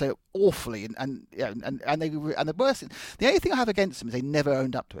cheated so awfully, and the worst. The only thing I have against them is they never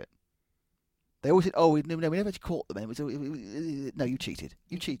owned up to it. They always said, we never caught them. No, you cheated.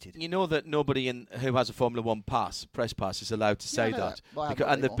 You cheated. You know that nobody who has a Formula 1 press pass, is allowed to say that.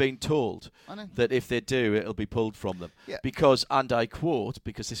 And they've been told that if they do, it'll be pulled from them. Yeah. Because, and I quote,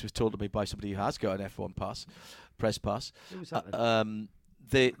 because this was told to me by somebody who has got an F1 press pass, Who was that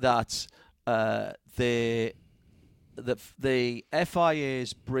the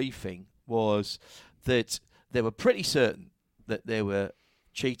FIA's briefing was that they were pretty certain that they were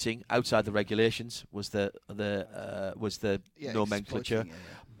cheating outside the regulations was the nomenclature,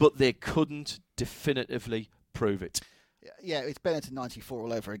 but they couldn't definitively prove it. Yeah, it's Benetton 94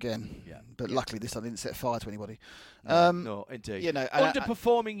 all over again. Yeah, but luckily this time didn't set fire to anybody. No, indeed.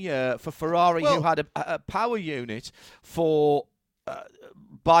 Underperforming year for Ferrari, who had a power unit for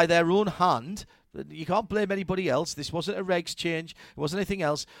by their own hand. You can't blame anybody else. This wasn't a regs change. It wasn't anything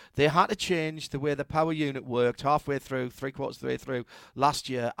else. They had to change the way the power unit worked halfway through, three-quarters of the way through last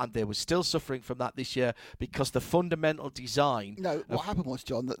year, and they were still suffering from that this year because the fundamental design... No, what happened was,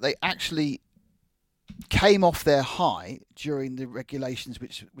 John, that they actually came off their high during the regulations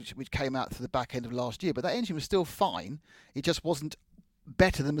which came out to the back end of last year, but that engine was still fine. It just wasn't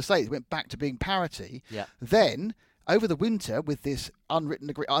better than Mercedes. It went back to being parity. Yeah. Then, over the winter, with this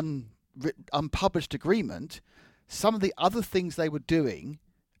unpublished agreement, some of the other things they were doing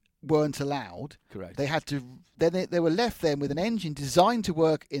weren't allowed. Correct. They had to. Then they were left then with an engine designed to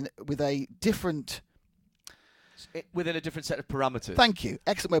work within a different set of parameters. Thank you.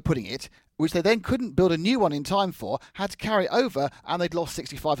 Excellent way of putting it. Which they then couldn't build a new one in time for. Had to carry it over, and they'd lost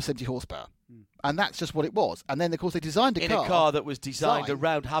 65 or 70 horsepower. And that's just what it was. And then, of course, they designed a car that was designed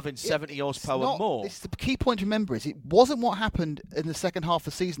around having 70 horsepower more. This is the key point to remember is it wasn't what happened in the second half of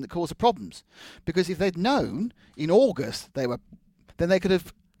the season that caused the problems. Because if they'd known in August then they could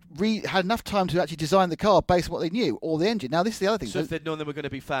have had enough time to actually design the car based on what they knew, or the engine. Now, this is the other thing. So if they'd known they were going to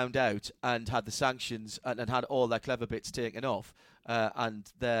be found out and had the sanctions and had all their clever bits taken off, and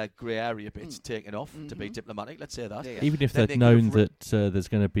their grey area bits taken off, to be diplomatic, let's say that. Yeah. Even if they'd known that there's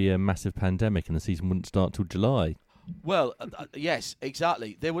going to be a massive pandemic and the season wouldn't start till July. Well, yes,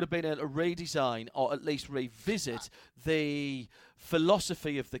 exactly. They would have been able to redesign or at least revisit the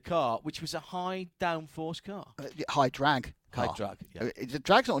philosophy of the car, which was a high downforce car. High drag car. High drag, yeah. The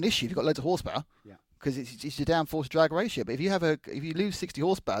drag's not an issue if you've got loads of horsepower. Yeah. Because it's your downforce drag ratio. But if you lose 60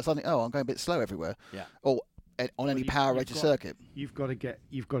 horsepower, suddenly, I'm going a bit slow everywhere. Yeah. Or on any power rated circuit. You've got to get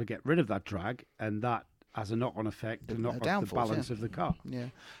rid of that drag, and that has a knock-on effect to knock off the balance of the car. Yeah,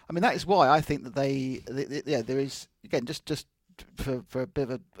 I mean that is why I think that there is again just for a bit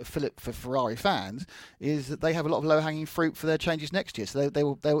of a fillip for Ferrari fans is that they have a lot of low-hanging fruit for their changes next year. So they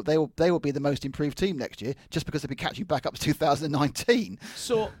will be the most improved team next year just because they'll be catching back up to 2019.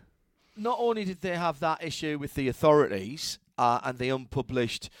 So not only did they have that issue with the authorities and the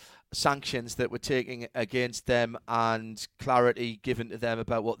unpublished sanctions that were taken against them and clarity given to them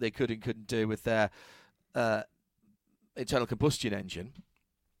about what they could and couldn't do with their internal combustion engine,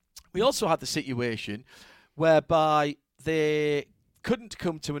 we also had the situation whereby they couldn't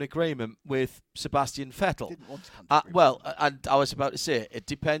come to an agreement with Sebastian Vettel. Didn't want to come to and I was about to say, it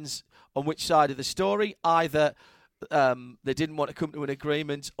depends on which side of the story. Either they didn't want to come to an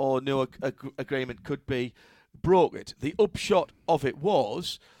agreement or no agreement could be brokered. The upshot of it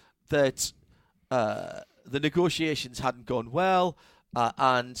was that the negotiations hadn't gone well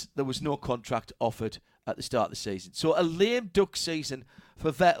and there was no contract offered at the start of the season. So a lame duck season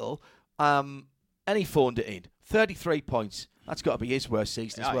for Vettel, and he phoned it in. 33 points That's got to be his worst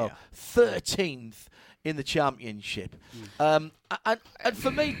season as well. Yeah. 13th in the championship. And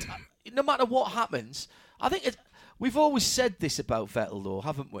for me, no matter what happens, I think we've always said this about Vettel, though,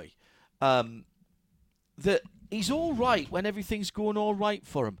 haven't we? That he's all right when everything's going all right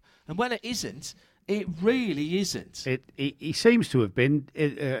for him. And when it isn't, it really isn't. He seems to have been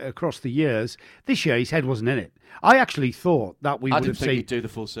across the years. This year, his head wasn't in it. I actually thought that we would have seen... I didn't think he'd do the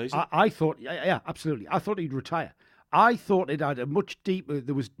full season. I thought, yeah, absolutely. I thought he'd retire. I thought it had there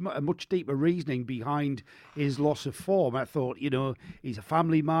was a much deeper reasoning behind his loss of form. I thought, he's a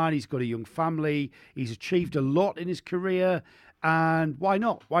family man, he's got a young family, he's achieved a lot in his career, and why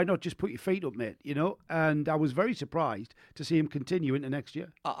not? Why not just put your feet up, mate, And I was very surprised to see him continue into next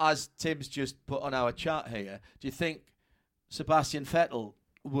year. As Tim's just put on our chat here, do you think Sebastian Vettel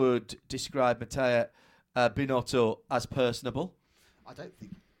would describe Matteo Binotto as personable?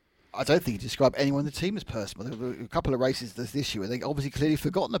 I don't think he described anyone in the team as personal. There were a couple of races this year where they obviously clearly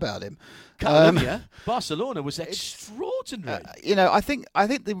forgotten about him. Barcelona was extraordinary. I think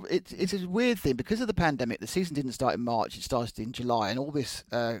it's a weird thing because of the pandemic. The season didn't start in March; it started in July, and all this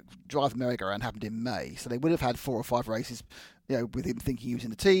Drive America round happened in May. So they would have had 4 or 5 races, with him thinking he was in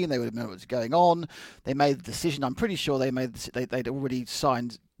the team. They would have known what was going on. They made the decision. I'm pretty sure they'd already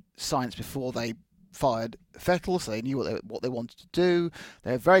signed science before they fired Vettel, so they knew what they wanted to do.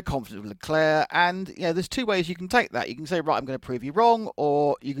 They were very confident with Leclerc, and there's 2 ways you can take that. You can say, right, I'm going to prove you wrong,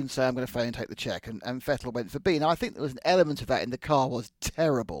 or you can say, I'm going to fail and take the check. And Vettel went for B. Now, I think there was an element of that in the car was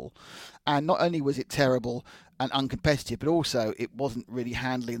terrible, and not only was it terrible and uncompetitive, but also it wasn't really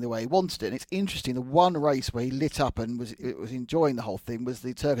handling the way he wanted it. And it's interesting, the one race where he lit up and was enjoying the whole thing was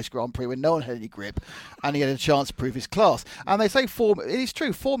the Turkish Grand Prix when no one had any grip and he had a chance to prove his class. And they say form, it is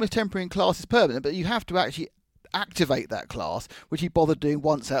true, form is temporary and class is permanent, but you have to actually activate that class, which he bothered doing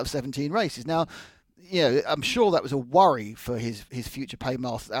once out of 17 races. Now, I'm sure that was a worry for his future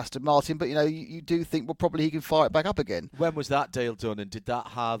paymaster Aston Martin, but you do think, well, probably he can fire it back up again. When was that deal done, and did that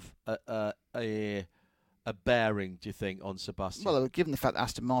have a bearing, do you think, on Sebastian? Well, given the fact that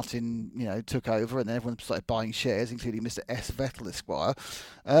Aston Martin, took over and then everyone started buying shares, including Mr. S. Vettel Esquire,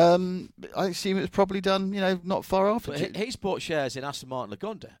 I assume it was probably done, not far after. But he's bought shares in Aston Martin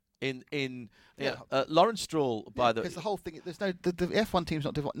Lagonda. Lawrence Stroll, because the whole thing, there's no the F1 team's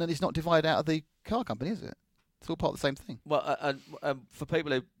not divided. It's not divided out of the car company, is it? It's all part of the same thing. Well, and for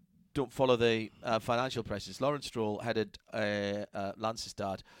people who don't follow the financial presses, Lawrence Stroll headed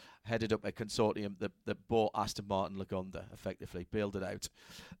Lancestad, headed up a consortium that bought Aston Martin Lagonda, effectively bailed it out.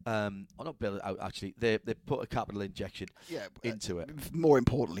 Not bailed it out, actually. They put a capital injection into it. More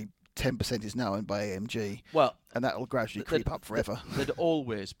importantly, 10% is now owned by AMG. Well, and that will gradually creep up forever. There'd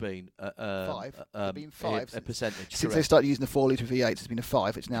always been a percentage. Since they started using the 4-litre V8, it's been a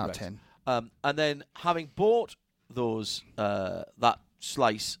 5. It's now a 10. And then having bought those that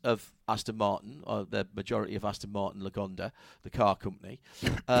slice of Aston Martin, or the majority of Aston Martin Lagonda, the car company,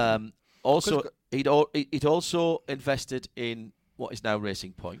 he'd also invested in what is now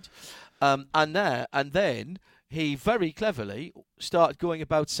Racing Point, and then he very cleverly started going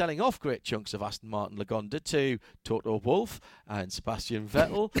about selling off great chunks of Aston Martin Lagonda to Toto Wolff and Sebastian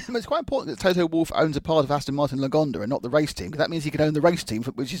Vettel. It's quite important that Toto Wolff owns a part of Aston Martin Lagonda and not the race team, because that means he can own the race team,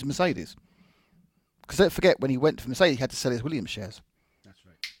 which is Mercedes. Because don't forget, when he went for Mercedes, he had to sell his Williams shares. That's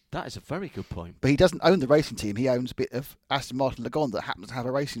right. That is a very good point. But he doesn't own the racing team. He owns a bit of Aston Martin Lagonda that happens to have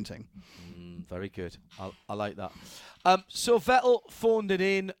a racing team. Very good. I like that. So Vettel phoned it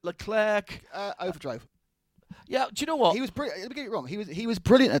in. Leclerc overdrove. Yeah, do you know what? He was brilliant. Let me get it wrong. He was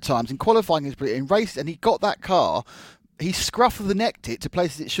brilliant at times. In qualifying, he was brilliant. In races, and he got that car. He scruffed the necked it to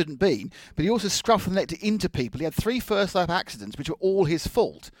places it shouldn't be, but he also scruffed the necked it into people. He had 3 first-lap accidents, which were all his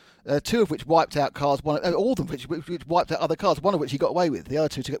fault. 2 of which wiped out cars. All of them which wiped out other cars. 1 of which he got away with. The other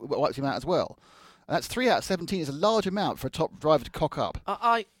 2 wiped him out as well. And that's 3 out of 17. Is a large amount for a top driver to cock up.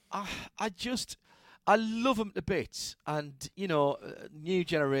 I love him to bits, and new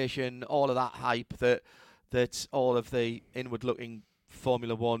generation, all of that hype that all of the inward-looking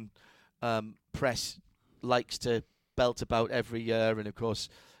Formula One press likes to belt about every year. And of course,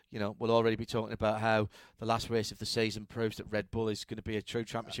 we'll already be talking about how the last race of the season proves that Red Bull is going to be a true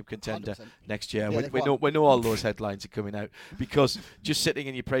championship contender 100%. Next year. Yeah, we know all those headlines are coming out, because just sitting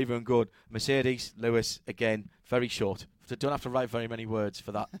in your preview and going, Mercedes, Lewis, again, very short. So don't have to write very many words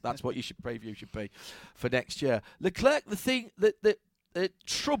for that. That's what your preview should be for next year. Leclerc, the thing that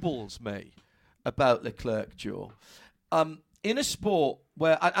troubles me about Leclerc, Joe, in a sport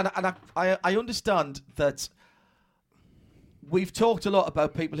where, I understand that we've talked a lot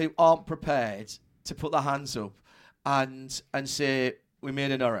about people who aren't prepared to put their hands up and say we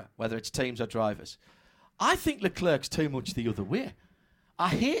made an error, whether it's teams or drivers. I think Leclerc's too much the other way. I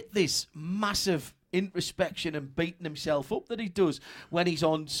hate this massive introspection and beating himself up that he does when he's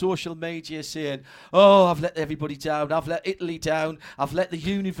on social media saying, oh, I've let everybody down, I've let Italy down, I've let the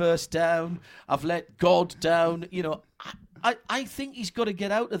universe down, I've let God down. You know, I think he's got to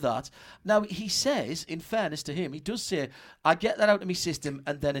get out of that. Now, he says, in fairness to him, he does say, I get that out of my system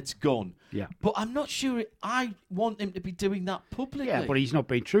and then it's gone. Yeah. But I'm not sure I want him to be doing that publicly. Yeah, but he's not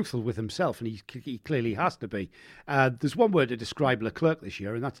being truthful with himself, and he clearly has to be. There's one word to describe Leclerc this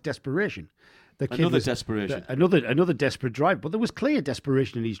year, and that's desperation. Another desperation. Another desperate drive. But there was clear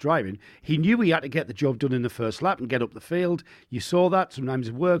desperation in his driving. He knew he had to get the job done in the first lap and get up the field. You saw that. Sometimes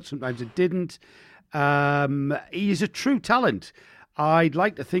it worked, sometimes it didn't. He is a true talent. I'd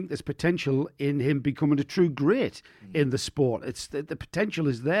like to think there's potential in him becoming a true great in the sport. It's the potential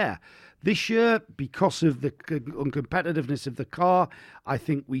is there. This year, because of the uncompetitiveness of the car, I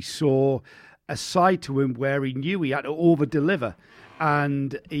think we saw a side to him where he knew he had to over-deliver.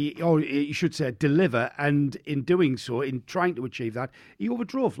 And he should say deliver, and in doing so, in trying to achieve that, he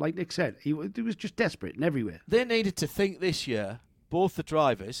overdrove, like Nick said. He was just desperate in every way. They needed to think this year, both the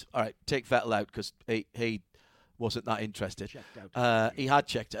drivers, all right, take Vettel out because he wasn't that interested. He had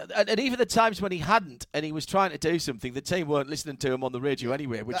checked out. And even the times when he hadn't and he was trying to do something, the team weren't listening to him on the radio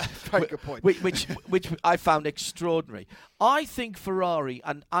anyway, which very good point. Which I found extraordinary. I think Ferrari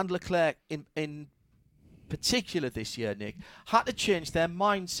and Leclerc in particular this year, Nick, had to change their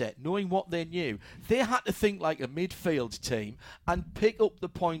mindset, knowing what they knew. They had to think like a midfield team and pick up the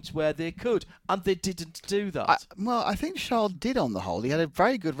points where they could, and they didn't do that. I think Charles did on the whole. He had a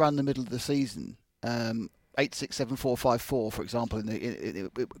very good run in the middle of the season. 8, 6, 7, 4, 5, 4, for example,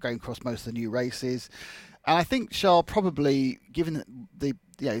 going across most of the new races. And I think Charles probably, given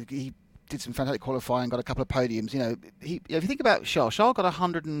he did some fantastic qualifying, got a couple of podiums. If you think about Charles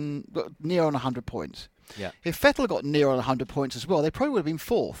got near on 100 points. Yeah. If Vettel got near on 100 points as well, they probably would have been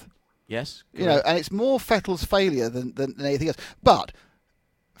fourth. Yes. And it's more Vettel's failure than anything else. But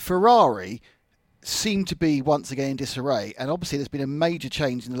Ferrari seem to be once again in disarray, and obviously there's been a major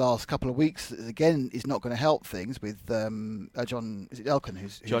change in the last couple of weeks that again is not going to help things with John. Is it Elkann?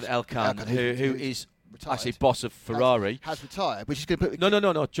 John Elkann, who is retired. Actually boss of Ferrari. Has retired, which is going to put... No.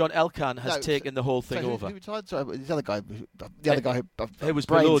 John Elkann has taken the whole thing over. Who retired? Sorry, the other guy. The other guy who was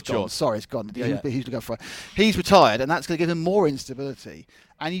below John. Sorry, it's gone. Yeah. He's going for. He's retired, and that's going to give him more instability.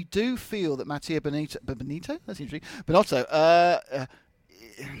 And you do feel that Mattia Binotto, that's interesting. Binotto, I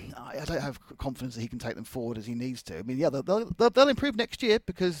don't have confidence that he can take them forward as he needs to. I mean, yeah, they'll improve next year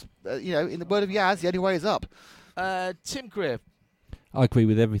because in the word of Yaz, the only way is up. Tim Gray. I agree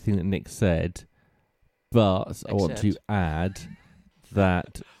with everything that Nick said. But I want to add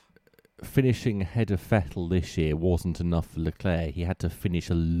that finishing ahead of Vettel this year wasn't enough for Leclerc. He had to finish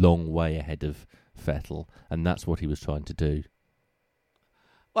a long way ahead of Vettel, and that's what he was trying to do.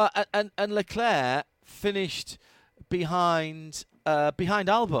 Well, and Leclerc finished behind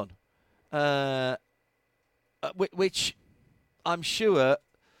Albon, which I'm sure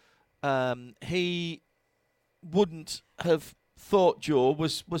he wouldn't have thought Joe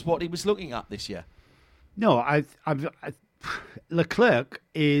was what he was looking at this year. No, Leclerc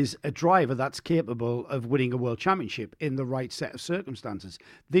is a driver that's capable of winning a world championship in the right set of circumstances.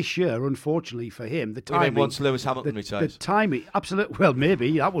 This year, unfortunately for him, the timing... once Lewis Hamilton retires. The timing, absolutely. Well,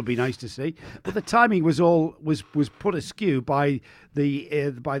 maybe that would be nice to see, but the timing was put askew by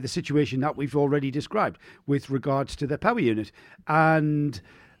the situation that we've already described with regards to the power unit. And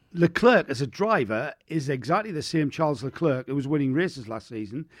Leclerc, as a driver, is exactly the same Charles Leclerc who was winning races last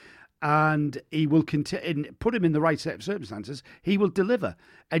season. And he will put him in the right set of circumstances. He will deliver.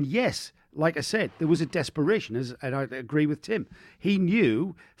 And yes, like I said, there was a desperation, and I agree with Tim. He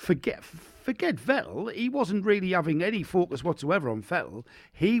knew, forget Vettel, he wasn't really having any focus whatsoever on Vettel.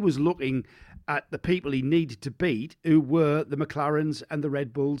 He was looking at the people he needed to beat, who were the McLarens and the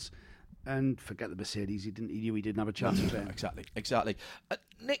Red Bulls. And forget the Mercedes, he knew he didn't have a chance of them. Exactly.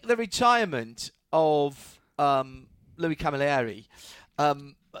 Nick, the retirement of Louis Camilleri,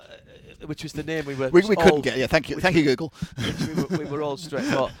 which was the name we couldn't get. Yeah, thank you, Google. Which we were all straight.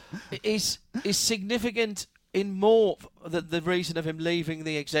 But is significant in more the reason of him leaving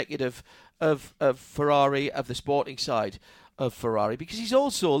the executive of Ferrari, of the sporting side of Ferrari, because he's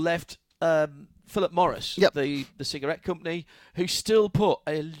also left Philip Morris, the cigarette company, who still put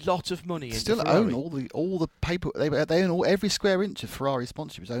a lot of money into Ferrari. Own all the paper. They own every square inch of Ferrari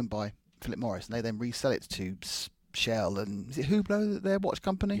sponsorship is owned by Philip Morris, and they then resell it to Shell and is it Hublot, their watch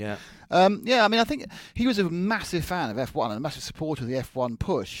company? Yeah. I mean, I think he was a massive fan of F1 and a massive supporter of the F1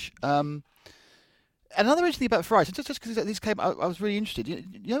 push. Another interesting thing about Ferrari, just because these came, I was really interested. You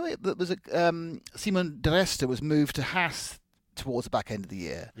know, there was Simon de Resta was moved to Haas towards the back end of the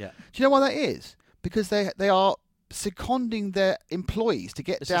year. Yeah. Do you know why that is? Because they are seconding their employees to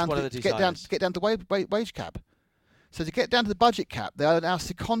get down to the wage cap. So to get down to the budget cap, they are now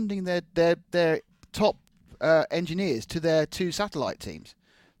seconding their top engineers to their 2 satellite teams.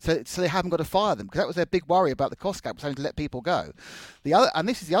 So they haven't got to fire them, because that was their big worry about the cost cap, was having to let people go. And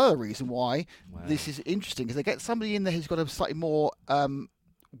this is the other reason why this is interesting, because they get somebody in there who's got a slightly more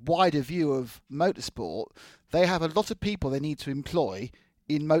wider view of motorsport. They have a lot of people they need to employ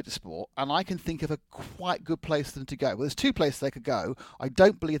in motorsport, and I can think of a quite good place for them to go. Well, there's 2 places they could go. I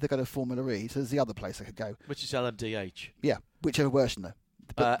don't believe they're going to Formula E, so there's the other place they could go. Which is LMDH. Yeah, whichever version though.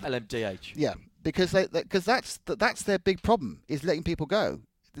 But, LMDH. Yeah, because that's their big problem, is letting people go.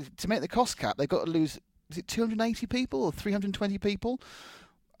 To make the cost cap, they've got to lose, is it 280 people or 320 people?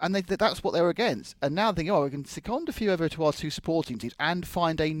 And that's what they were against. And now they think, we can second a few over to our 2 supporting teams and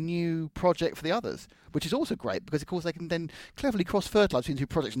find a new project for the others, which is also great, because, of course, they can then cleverly cross-fertilise between 2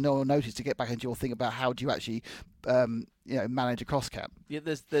 projects no one noticed, to get back into your thing about how do you actually manage a cost cap. Yeah,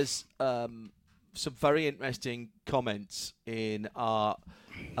 there's some very interesting comments in our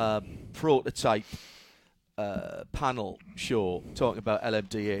prototype panel show talking about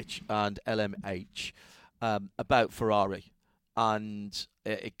LMDH and LMH about Ferrari, and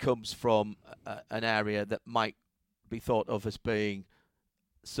it comes from an area that might be thought of as being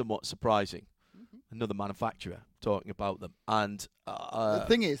somewhat surprising. Another manufacturer talking about them, and the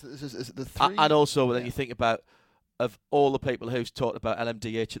thing is, the 3, and also then you think about, of all the people who's talked about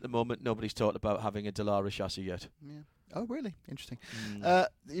LMDH at the moment, nobody's talked about having a Dallara chassis yet. Yeah. Oh, really? Interesting.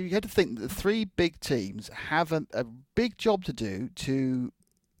 You had to think that the 3 big teams have a big job to do to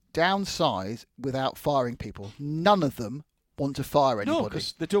downsize without firing people. None of them want to fire anybody. No,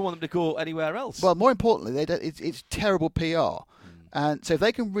 because they don't want them to go anywhere else. Well, more importantly, it's terrible PR. And so if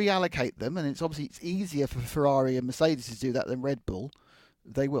they can reallocate them, and it's easier for Ferrari and Mercedes to do that than Red Bull,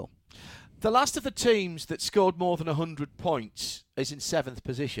 they will. The last of the teams that scored more than 100 points is in 7th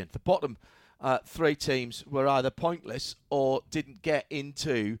position. The bottom 3 teams were either pointless or didn't get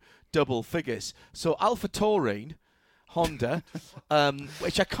into double figures. So AlphaTauri, Honda,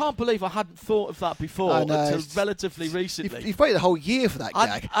 which I can't believe I hadn't thought of that before until relatively recently. You've waited a whole year for that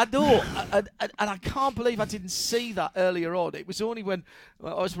gag. I know, and I can't believe I didn't see that earlier on. It was only when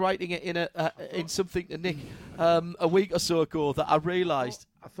I was writing it in something to Nick a week or so ago that I realised.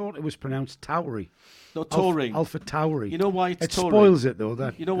 I thought it was pronounced Tauri. No, taurine. AlphaTauri. You know why it's taurine? It spoils it,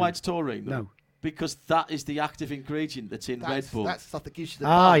 though. You know why it's taurine? No. Because that is the active ingredient that's in Red Bull. That's stuff that gives you the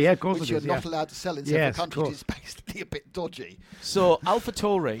buzz, yeah, of course which it you're is, not allowed to sell in several countries. It's basically a bit dodgy. So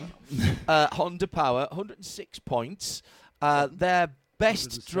AlphaTauri, Honda Power, 106 points. Their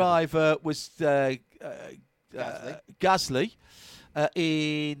best driver was Gasly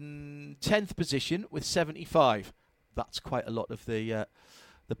in 10th position with 75. That's quite a lot of the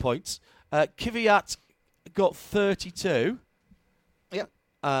points. Kvyat got 32. Yep.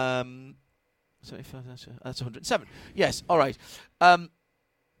 75, that's 107. Yes, all right. It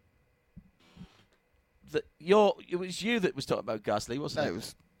was you that was talking about Gasly, wasn't it? No, it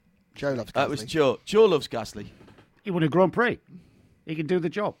was Joe loves Gasly. It was Joe. Joe loves Gasly. He won a Grand Prix. He can do the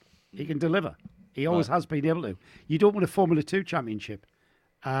job. He can deliver. He always has been able to. You don't win a Formula 2 championship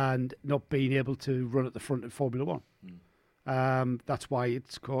and not being able to run at the front in Formula 1. That's why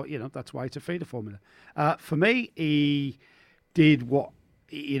it's called, that's why it's a feeder formula. For me, he did what,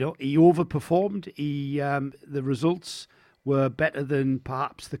 he overperformed. The results were better than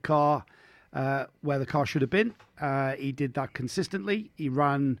perhaps the car, where the car should have been. He did that consistently. He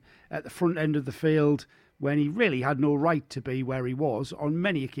ran at the front end of the field when he really had no right to be where he was on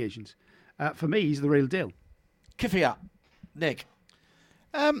many occasions. For me, he's the real deal. Kvyat, Nick.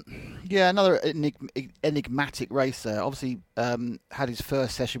 Another enigmatic racer. Obviously, had his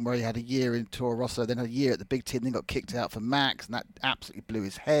first session where he had a year in Toro Rosso, then a year at the Big Ten, then got kicked out for Max, and that absolutely blew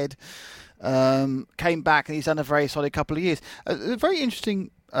his head. Came back, and he's done a very solid couple of years. A very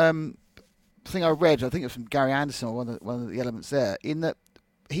interesting thing I read, I think it was from Gary Anderson, or one of the elements there, in that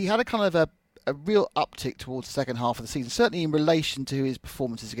he had a kind of a real uptick towards the second half of the season, certainly in relation to his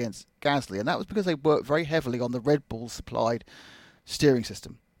performances against Gasly, and that was because they worked very heavily on the Red Bull supplied steering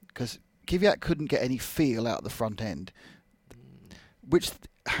system, because Kvyat couldn't get any feel out of the front end, which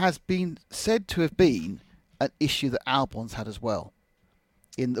has been said to have been an issue that Albon's had as well.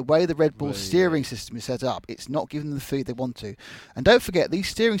 In the way the Red Bull steering system is set up, it's not giving them the feed they want to. And don't forget, these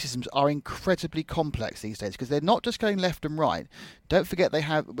steering systems are incredibly complex these days, because they're not just going left and right. Don't forget they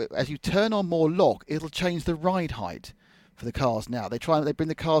have, as you turn on more lock, it'll change the ride height for the cars now. They bring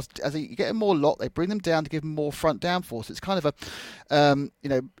the cars as you get them more locked. They bring them down to give them more front downforce. It's kind of a,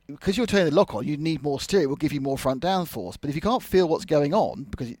 because you're turning the lock on, you need more steering. It will give you more front downforce. But if you can't feel what's going on,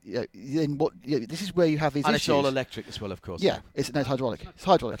 because then this is where you have these and issues. it's all electric as well, of course. Yeah, it's hydraulic. It's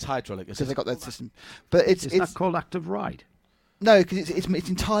hydraulic. It's hydraulic because they've got that system. But it's that called active ride? No, because it's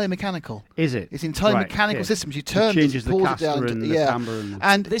entirely mechanical. Is it? It's entirely mechanical systems. You turn it changes this, the pulls it down, caster and the camber.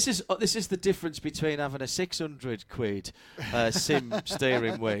 And this is the difference between having a 600 quid sim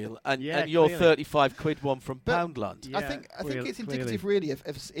steering wheel and your 35 quid one from Poundland. I think it's indicative really of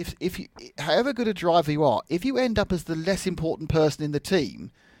if you, however good a driver you are, if you end up as the less important person in the team,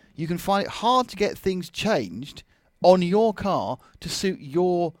 you can find it hard to get things changed on your car to suit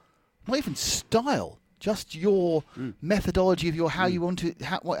your not even style. Just your methodology of how you want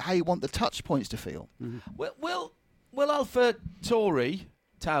the touch points to feel. Mm-hmm. Will Alpha Tauri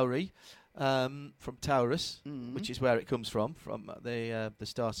from Taurus, which is where it comes from the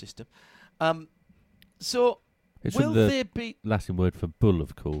star system. So it's will the there be Latin word for bull,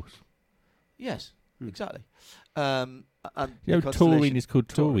 of course? Yes, exactly. And taurine is called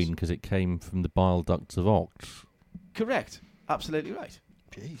taurine because it came from the bile ducts of ox. Correct. Absolutely right.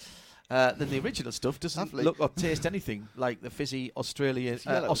 Jeez. Then the original stuff doesn't look or taste anything like the fizzy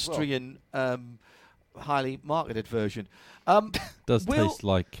Austrian highly marketed version. Does taste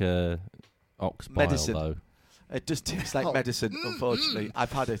like ox bile, medicine. Though. It does taste like medicine, unfortunately.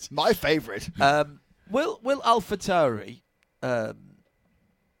 I've had it. My favourite. Will AlphaTauri,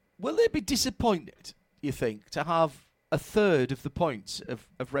 will they be disappointed, you think, to have a third of the points of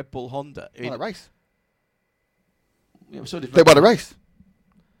Red Bull Honda? Won a race. Yeah, so did they won a race.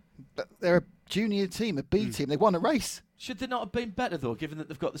 But they're a junior team, a B team. They won a race. Should they not have been better, though, given that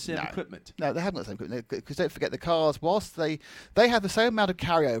they've got the same equipment? No, they haven't got the same equipment. Because don't forget, the cars, whilst they have the same amount of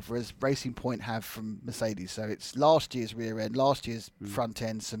carryover as Racing Point have from Mercedes. So it's last year's rear end, last year's front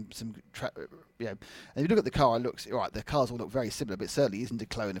end, And if you look at the car, it looks all right. The cars all look very similar, but it certainly isn't a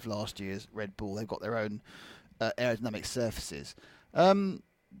clone of last year's Red Bull. They've got their own aerodynamic surfaces.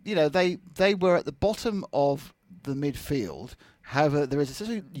 They were at the bottom of the midfield. However, there is such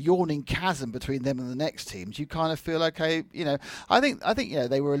a yawning chasm between them and the next teams. You kind of feel okay. I think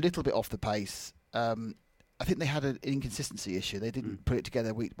they were a little bit off the pace. I think they had an inconsistency issue. They didn't put it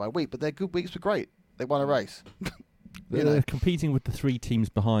together week by week, but their good weeks were great. They won a race. They're competing with the three teams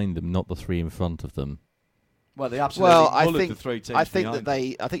behind them, not the three in front of them. Well, they absolutely mullered the three teams. I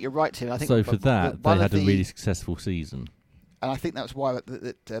think you're right, Tim. I think so. For that, they had a really successful season, and I think that's why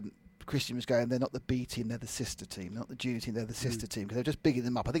Christian was going, they're not the B team, they're the sister team. Not the junior team, they're the sister team. Because they're just bigging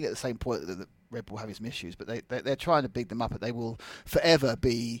them up. I think at the same point that Red Bull have some issues, but they're trying to big them up. But they will forever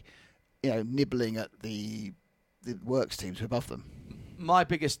be, nibbling at the works teams who are above them. My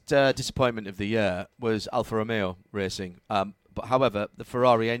biggest disappointment of the year was Alfa Romeo Racing. But however, the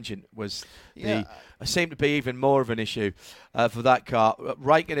Ferrari engine seemed to be even more of an issue for that car.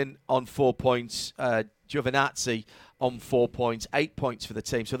 Raikkonen on 4 points, Giovinazzi on 4 points, 8 points for the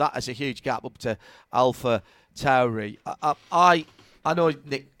team. So that is a huge gap up to AlphaTauri. I know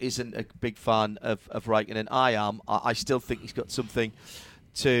Nick isn't a big fan of Raikkonen. I am. I still think he's got something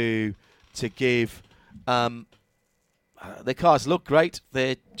to give. The cars look great.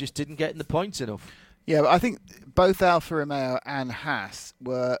 They just didn't get in the points enough. Yeah, but I think both Alfa Romeo and Haas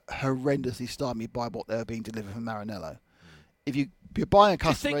were horrendously stymied by what they were being delivered from Maranello. If you're buying a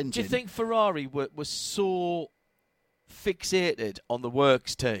customer engine... Do you think Ferrari was so fixated on the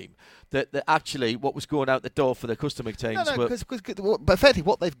works team that actually what was going out the door for the customer teams... No, because but effectively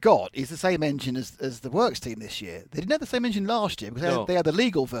what they've got is the same engine as the works team this year. They didn't have the same engine last year because they had the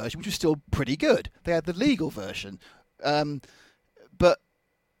legal version, which was still pretty good. They had the legal version. But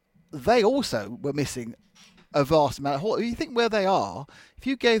they also were missing a vast amount of horsepower. You think where they are, if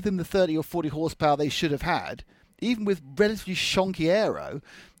you gave them the 30 or 40 horsepower they should have had, even with relatively shonky aero,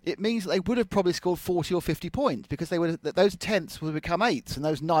 it means that they would have probably scored 40 or 50 points because those 10ths would have become 8ths and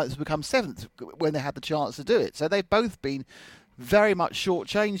those 9ths would become 7ths when they had the chance to do it. So they've both been very much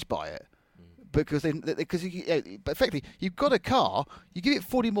shortchanged by it. Because effectively, you've got a car, you give it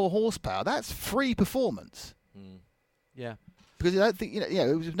 40 more horsepower, that's free performance. Yeah. Because I don't think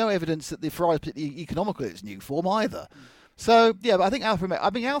there was no evidence that the Ferrari was particularly economical in its new form either. So but I think Alfa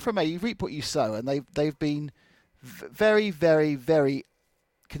Romeo, you reap what you sow, and they've been very, very, very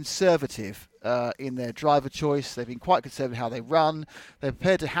conservative in their driver choice. They've been quite conservative how they run. They're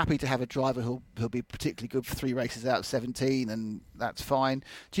happy to have a driver who'll be particularly good for 3 races out of 17, and that's fine.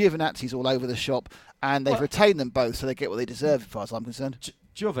 Giovinazzi's all over the shop, and they've retained them both, so they get what they deserve, as far as I'm concerned.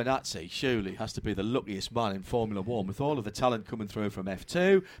 Giovinazzi surely has to be the luckiest man in Formula 1 with all of the talent coming through from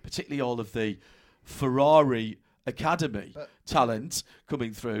F2, particularly all of the Ferrari academy talent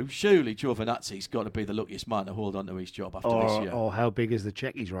coming through. Surely Giovinazzi's got to be the luckiest man to hold on to his job after this year. Or how big is the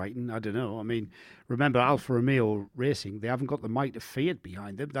check he's writing? I don't know. I mean, remember Alfa Romeo Racing, they haven't got the might of Fiat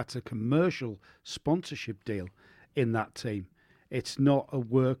behind them. That's a commercial sponsorship deal in that team. It's not a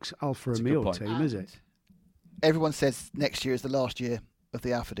works Alfa Romeo team, is it? Everyone says next year is the last year of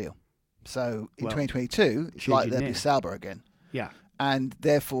the Alfa deal. So in 2022, it's like there'll be Sauber again. Yeah. And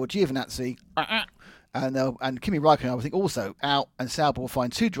therefore, Giovinazzi and Kimi Räikkönen, I think, also out, and Sauber will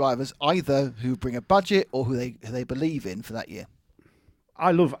find two drivers, either who bring a budget or who they believe in for that year.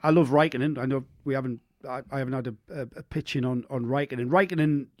 I love Räikkönen. I know I haven't had a pitch in on Räikkönen.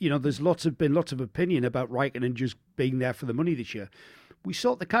 Räikkönen, there's been lots of opinion about Räikkönen just being there for the money this year. We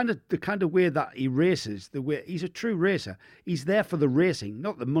saw the kind of way that he races. The way he's a true racer. He's there for the racing,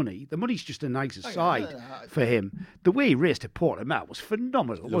 not the money. The money's just a nice aside for him. The way he raced at Portimao was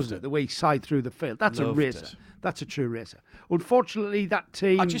phenomenal, wasn't it? The way he sighed through the field. That's a racer. That's a true racer. Unfortunately, that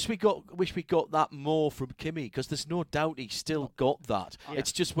team. I just wish we got that more from Kimi, because there's no doubt he's still got that. Yeah.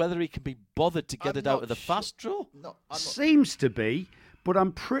 It's just whether he can be bothered to get it out of the fast draw. Seems to be, but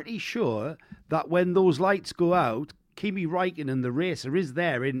I'm pretty sure that when those lights go out, Kimi Räikkönen, the racer, is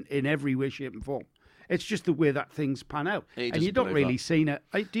there in every way, shape and form. It's just the way that things pan out, and you don't really see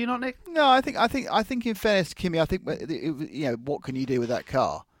it. Do you not, Nick? No, I think in fairness to Kimi, I think what can you do with that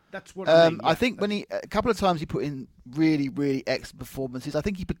car? That's what I mean. I think when a couple of times he put in really, really excellent performances. I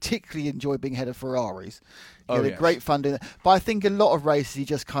think he particularly enjoyed being head of Ferraris. He had a great fun doing that. But I think a lot of races he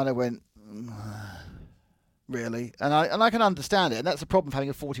just kind of went. Really, and I can understand it, and that's the problem of having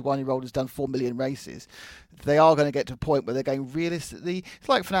a 41-year-old who's done 4 million races. They are going to get to a point where they're going realistically. It's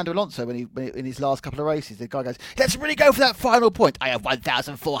like Fernando Alonso when in his last couple of races, the guy goes, "Let's really go for that final point. I have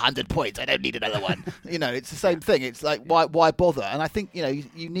 1,400 points. I don't need another one." It's the same thing. It's like why bother? And I think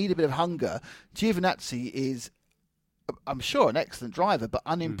you need a bit of hunger. Giovinazzi is, I'm sure, an excellent driver, but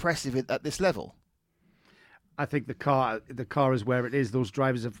unimpressive at this level. I think the car is where it is. Those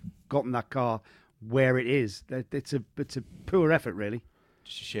drivers have gotten that car where it is. It's a poor effort, really.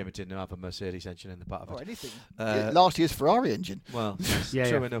 Just a shame it didn't have a Mercedes engine in the back of it. Or anything. Last year's Ferrari engine. Well,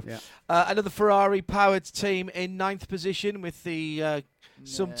 true enough. Yeah. Another Ferrari-powered team in 9th position with the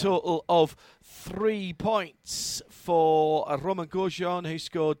sum total of 3 points for Romain Grosjean, who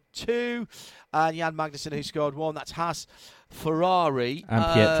scored 2, and Jan Magnussen, who scored 1. That's Haas, Ferrari. And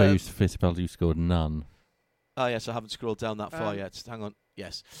Pietro Fittipaldi, who scored none. Oh, yes, I haven't scrolled down that far yet. Hang on.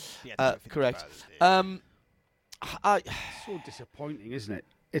 Yes, correct. So disappointing, isn't it?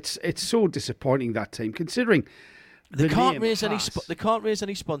 It's so disappointing, that team, considering they can't raise any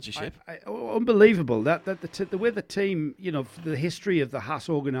sponsorship. Unbelievable that the way the team, the history of the Haas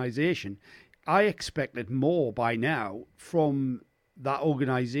organisation. I expected more by now from that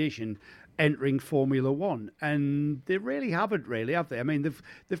organisation entering Formula One, and they really haven't, have they? I mean,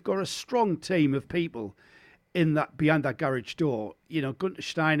 they've got a strong team of people behind that garage door. Gunter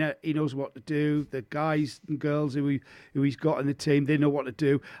Steiner, he knows what to do. The guys and girls who he's got in the team, they know what to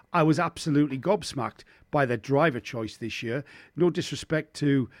do. I was absolutely gobsmacked by their driver choice this year. No disrespect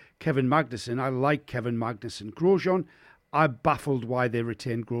to Kevin Magnussen. I like Kevin Magnussen. Grosjean, I'm baffled why they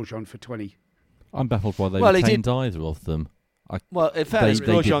retained Grosjean for 20. I'm baffled why they retained either of them. In fairness,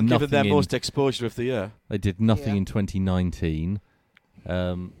 Grosjean given their most exposure of the year. They did nothing in 2019.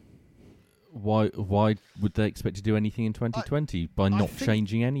 Why would they expect to do anything in 2020 by not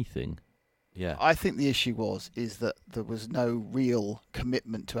changing anything? Yeah, I think the issue is that there was no real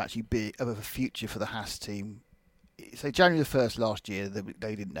commitment to actually be of a future for the Haas team. So January the 1st last year,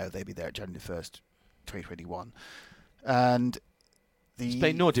 they didn't know they'd be there at January the 1st, 2021, and there's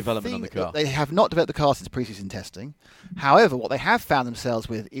been no development on the car. They have not developed the car since pre-season testing. However, what they have found themselves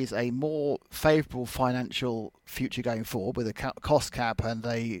with is a more favourable financial future going forward, with a cost cap and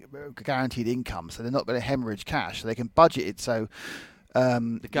a guaranteed income. So they're not going to hemorrhage cash. So they can budget it. So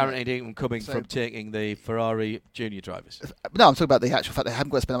the guaranteed income coming from taking the Ferrari junior drivers. No, I'm talking about the actual fact they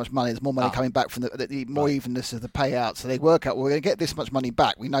haven't got to spend that much money. There's more money coming back from the more evenness of the payout. So they work out, we're going to get this much money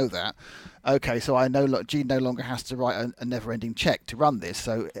back. We know that. Okay, so I know Gene no longer has to write a never-ending check to run this.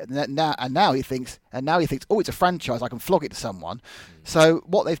 So now he thinks, oh, it's a franchise. I can flog it to someone. So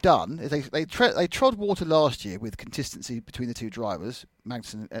what they've done is they trod water last year with consistency between the two drivers,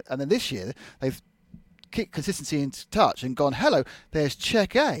 Magnussen, and then this year they've kicked consistency into touch and gone, hello, there's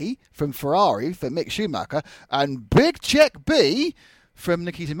check A from Ferrari for Mick Schumacher and big check B from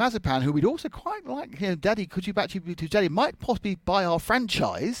Nikita Mazepin, who we'd also quite like. Daddy, could you actually, Daddy might possibly buy our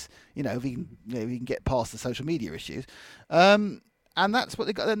franchise, if we can get past the social media issues. And that's what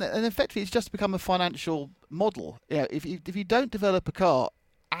they got. And effectively, it's just become a financial model. If you don't develop a car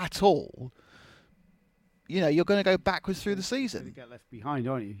at all, you're going to go backwards through the season. You're going to get left behind,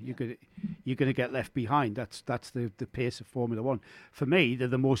 aren't you? You're going to get left behind. That's the pace of Formula One. For me, they're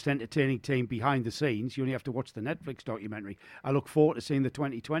the most entertaining team behind the scenes. You only have to watch the Netflix documentary. I look forward to seeing the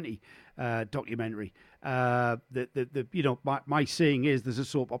 2020 documentary. My saying is there's a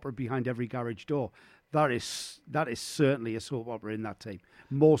soap opera behind every garage door. That is certainly a soap opera in that team.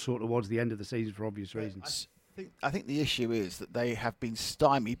 More so towards the end of the season for obvious reasons. I think the issue is that they have been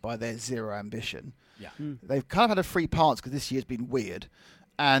stymied by their zero ambition. Yeah. They've kind of had a free pass because this year's been weird,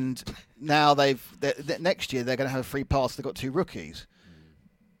 and now next year they're going to have a free pass. They've got 2 rookies.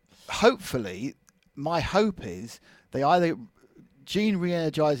 Hopefully, my hope is they either Gene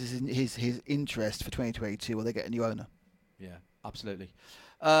re-energizes his interest for 2022, or they get a new owner. Yeah, absolutely.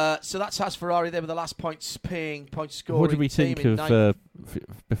 So that's Haas Ferrari there with the last point scoring. What do we think of,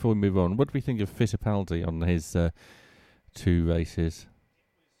 before we move on, what do we think of Fittipaldi on his 2 races?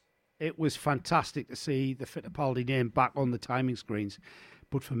 It was fantastic to see the Fittipaldi name back on the timing screens.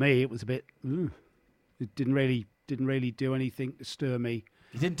 But for me, it was a bit, it didn't really do anything to stir me.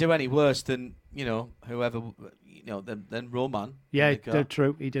 He didn't do any worse than, whoever, than Roman. Yeah,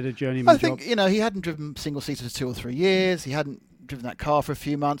 true. He did a journeyman job. I think, he hadn't driven single-seaters 2 or 3 years. He hadn't driven that car for a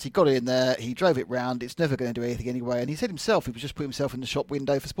few months. He got it in there. He drove it round. It's never going to do anything anyway. And he said himself he was just putting himself in the shop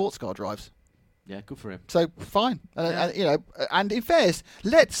window for sports car drives. Yeah, good for him. So fine. And in fairness,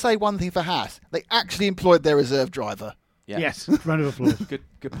 let's say one thing for Haas: they actually employed their reserve driver. Yeah. Yes, round of applause.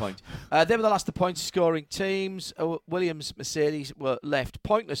 Good point. They were the last of the points-scoring teams. Williams, Mercedes were left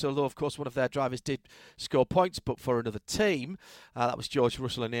pointless, although, of course, one of their drivers did score points, but for another team. That was George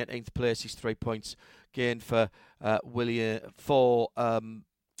Russell in 18th place. He's 3 points gained for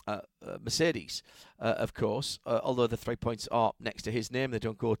Mercedes, of course, although the 3 points are next to his name. They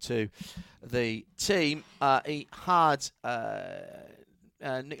don't go to the team. He had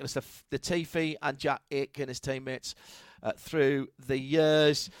Nicholas Latifi and Jack Aitken as teammates through the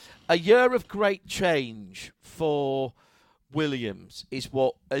years. A year of great change for Williams is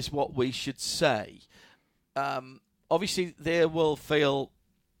what we should say. Obviously, they will feel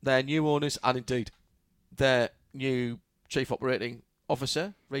their new owners and indeed their new chief operating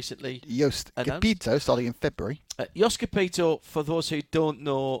officer recently Jost Capito, starting in February. Jost Capito, for those who don't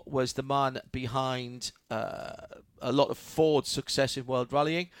know, was the man behind a lot of Ford's success in World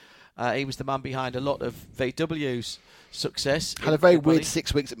Rallying. He was the man behind a lot of VW's success. Had a very weird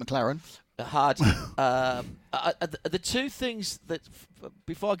 6 weeks at McLaren. Had the 2 things that,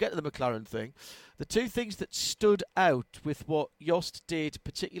 before I get to the McLaren thing, the 2 things that stood out with what Jost did,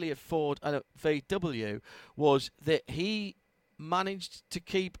 particularly at Ford and at VW, was that he managed to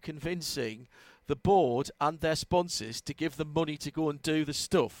keep convincing the board and their sponsors to give them money to go and do the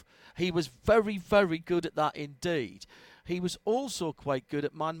stuff. He was very, very good at that indeed. He was also quite good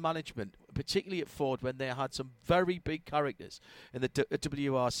at man management, particularly at Ford when they had some very big characters in the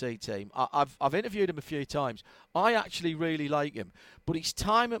WRC team. I've interviewed him a few times. I actually really like him. But his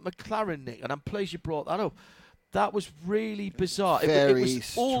time at McLaren, Nick, and I'm pleased you brought that up, that was really bizarre. It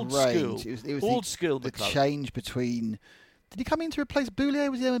was old strange. school. It was old school the McLaren. Change between... Did he come in to replace Boullier?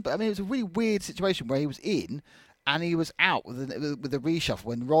 It was a really weird situation where he was in and he was out with the reshuffle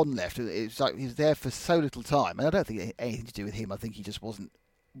when Ron left. It was like he was there for so little time, and I don't think it had anything to do with him. I think he just wasn't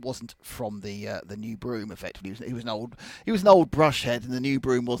from the new broom. Effectively, he was an old brush head, and the new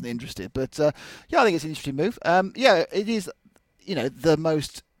broom wasn't interested. But I think it's an interesting move. It is, the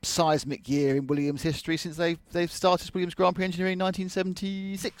most seismic year in Williams history since they've started Williams Grand Prix engineering in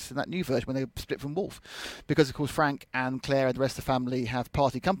 1976 in that new version when they split from Wolf, because of course Frank and Claire and the rest of the family have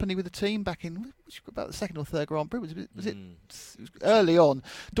parted company with the team back in about the 2nd or 3rd Grand Prix. Was it early on?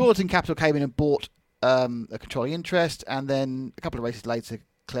 Dorilton Capital came in and bought a controlling interest, and then a couple of races later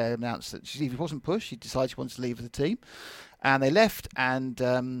Claire announced that she wasn't pushed. She decided she wanted to leave the team, and they left. And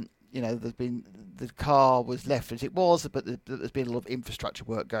the car was left as it was, but there's been a lot of infrastructure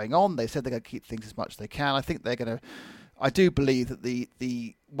work going on. They said they're going to keep things as much as they can. I think they're going to. I do believe that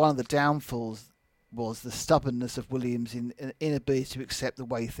the one of the downfalls was the stubbornness of Williams in inability to accept the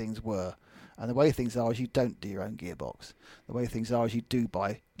way things were. And the way things are is you don't do your own gearbox. The way things are is you do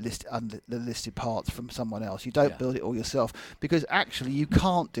buy the listed parts from someone else. You don't build it all yourself, because actually you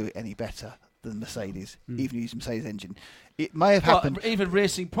can't do it any better than Mercedes, even using Mercedes engine. It may have happened. Even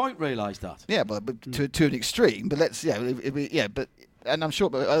Racing Point realised that. Yeah, but to an extreme. But let's and I'm sure,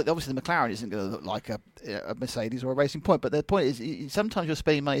 but obviously the McLaren isn't going to look like a Mercedes or a Racing Point. But the point is, sometimes you're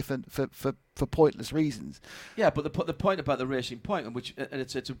spending money for pointless reasons. Yeah, but the point about the Racing Point, and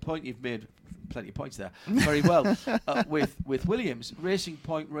it's a point you've made, plenty of points there, very well. With Williams, Racing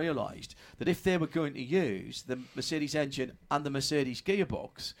Point realised that if they were going to use the Mercedes engine and the Mercedes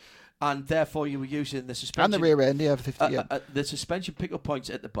gearbox, and therefore you were using the suspension and the rear end, yeah, 50, the suspension pickup points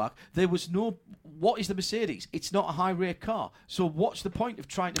at the back. There was no. What is the Mercedes? It's not a high rear car. So what's the point of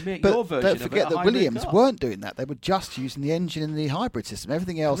trying to make your version don't of forget it a that high Williams rear car? weren't doing that. They were just using the engine and the hybrid system.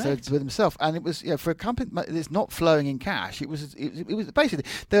 Everything else they Correct. did with themselves. And it was, for a company that's not flowing in cash, it was basically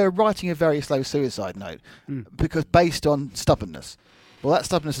they were writing a very slow suicide note because based on stubbornness. Well, that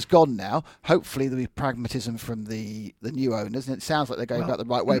stubbornness is gone now. Hopefully, there'll be pragmatism from the new owners, and it sounds like they're going about the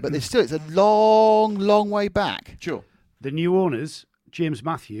right way. But it's a long, long way back. Sure. The new owners, James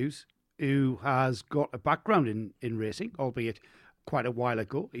Matthews, who has got a background in racing, albeit quite a while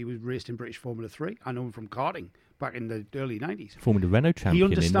ago. He was raced in British Formula 3. I know him from karting back in the early 90s. Formula Renault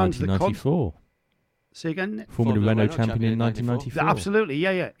champion in 1994. Say again? Formula Renault champion in 1994. Absolutely,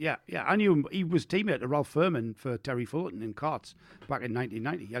 yeah. I knew him. He was teammate to Ralph Furman for Terry Fulton in karts back in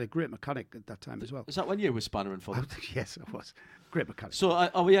 1990. He had a great mechanic at that time as well. Is that when you were Spanner and Fulton? Yes, I was. Great mechanic. So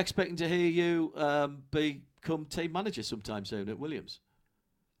are we expecting to hear you become team manager sometime soon at Williams?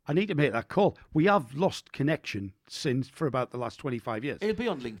 I need to make that call. We have lost connection for about the last 25 years. He'll be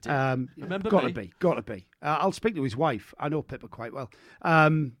on LinkedIn. Remember me? Got to be. I'll speak to his wife. I know Pippa quite well.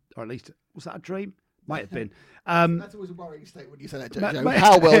 Or at least, was that a dream? Might have been. That's always a worrying state when you say that, Joe.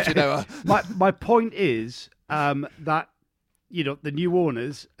 How well do you know her? My point is that the new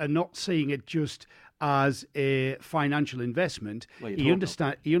owners are not seeing it just as a financial investment. Well, he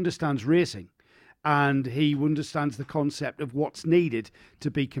understands racing, and he understands the concept of what's needed to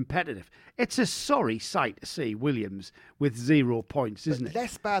be competitive. It's a sorry sight to see Williams with 0 points, isn't it?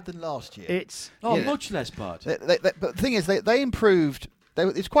 Less bad than last year. It's much less bad. But the thing is, they improved.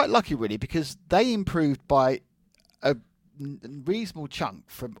 It's quite lucky, really, because they improved by a reasonable chunk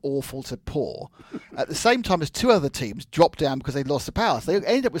from awful to poor at the same time as two other teams dropped down because they lost the power. So they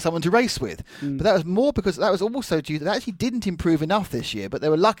ended up with someone to race with. But that was more because that was also due to they actually didn't improve enough this year, but they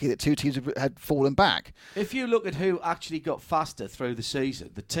were lucky that two teams had fallen back. If you look at who actually got faster through the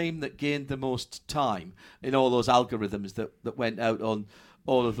season, the team that gained the most time in all those algorithms that went out on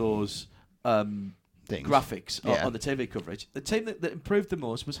all of those graphics on the TV coverage, the team that improved the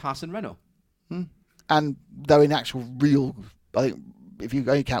most was Haas and Renault. And though in actual real, I think if you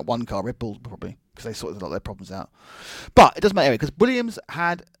only count one car, Red Bull probably, because they sorted a lot of their problems out. But it doesn't matter because Williams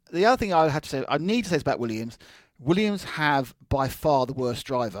had, the other thing I need to say about Williams have by far the worst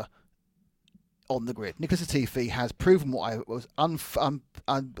driver on the grid. Nicholas Latifi has proven what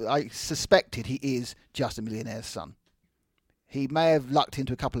I suspected he is just a millionaire's son. He may have lucked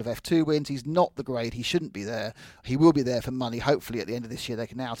into a couple of F2 wins. He's not the grade. He shouldn't be there. He will be there for money. Hopefully, at the end of this year, they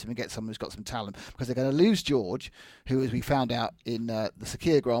can out him and get someone who's got some talent. Because they're going to lose George, who, as we found out in the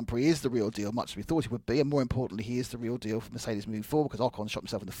Sakhir Grand Prix, is the real deal, much as we thought he would be. And more importantly, he is the real deal for Mercedes moving forward because Ocon shot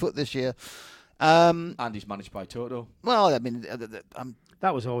himself in the foot this year. And he's managed by Toto. Well, I mean...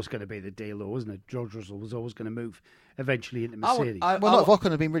 that was always going to be the deal, though, wasn't it? George Russell was always going to move eventually into Mercedes. Not if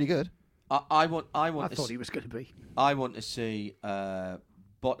Ocon had been really good. I thought he was going to be. I want to see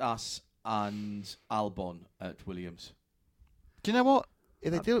Bottas and Albon at Williams. Do you know what?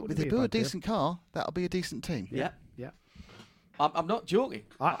 If they build a decent car, that'll be a decent team. Yeah. I'm not joking.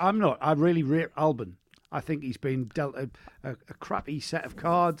 I'm not. I really rate Albon. I think he's been dealt a crappy set of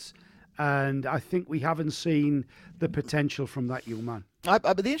cards, and I think we haven't seen the potential from that young man. But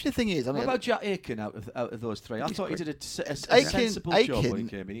the interesting thing is, what about Jack Aitken out of those three? I thought he did a sensible job when he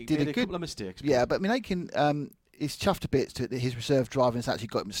came in. He made a couple of mistakes. Yeah, but I mean, Aitken is chuffed a bit to his reserve driver and has actually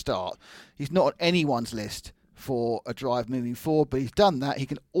got him to start. He's not on anyone's list for a drive moving forward, but he's done that. He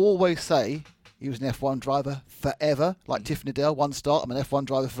can always say he was an F1 driver forever, like Tiff Needell, one start, I'm an F1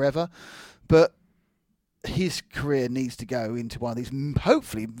 driver forever. But his career needs to go into one of these,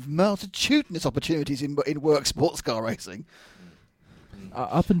 hopefully, multitudinous opportunities in work sports car racing.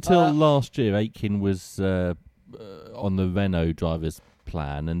 Up until last year, Aitken was on the Renault driver's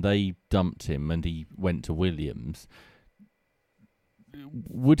plan, and they dumped him, and he went to Williams.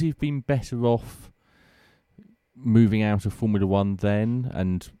 Would he have been better off moving out of Formula One then?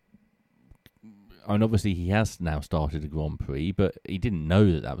 And obviously, he has now started a Grand Prix, but he didn't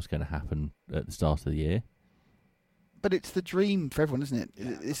know that was going to happen at the start of the year. But it's the dream for everyone, isn't it?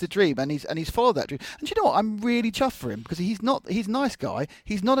 It's the dream, and he's followed that dream. And you know what? I'm really chuffed for him because he's a nice guy.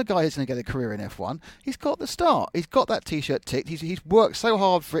 He's not a guy who's going to get a career in F1. He's got the start. He's got that T-shirt ticked. He's worked so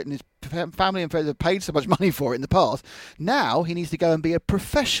hard for it, and his family and friends have paid so much money for it in the past. Now he needs to go and be a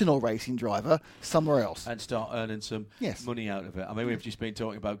professional racing driver somewhere else and start earning some money out of it. I mean, we've just been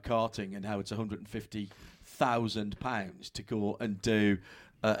talking about karting and how it's £150,000 to go and do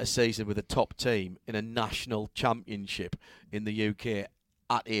a season with a top team in a national championship in the UK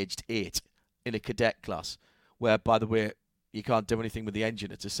at aged 8 in a cadet class, where, by the way, you can't do anything with the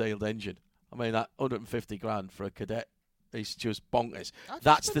engine. It's a sealed engine. I mean, that 150 grand for a Cadet is just bonkers.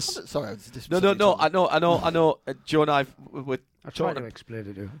 Sorry. No. I know. Joe and I were trying to explain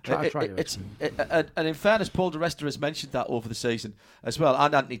it to you. And in fairness, Paul Di Resta has mentioned that over the season as well,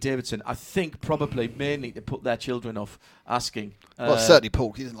 and Anthony Davidson. I think probably mainly to put their children off asking. Well, certainly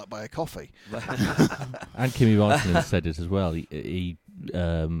Paul. He doesn't like buy a coffee. And Kimi Raikkonen said it as well. He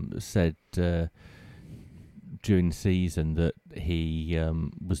said during the season that he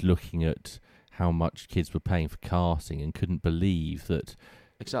was looking at how much kids were paying for karting and couldn't believe that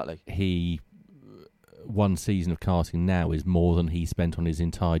one season of karting now is more than he spent on his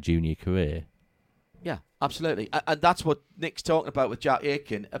entire junior career. Yeah, absolutely. And that's what Nick's talking about with Jack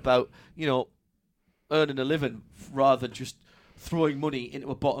Aitken, about, earning a living rather than just throwing money into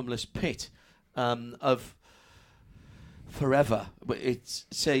a bottomless pit of forever. It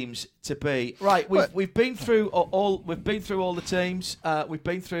seems to be right. We've been through all the teams. We've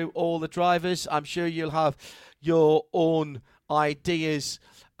been through all the drivers. I'm sure you'll have your own ideas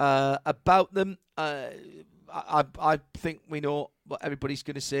about them. I think we know what everybody's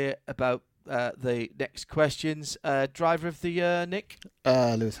going to say about the next questions. Driver of the year, Nick?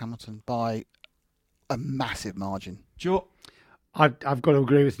 Lewis Hamilton by a massive margin. Joe? I've got to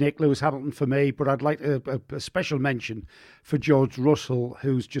agree with Nick. Lewis Hamilton for me, but I'd like a special mention for George Russell,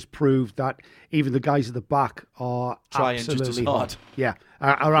 who's just proved that even the guys at the back are trying absolutely just as hard. Yeah,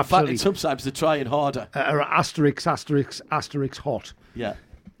 are absolutely. In fact, sometimes they're trying harder. Are asterisk hot. Yeah.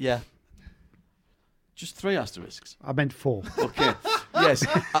 Just 3 asterisks. I meant 4. Okay. Yes.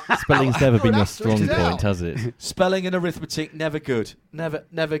 Spelling's never been your strong point, has it? Spelling and arithmetic, never good.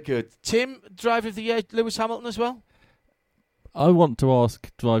 Never good. Tim, driver of the year, Lewis Hamilton as well? I want to ask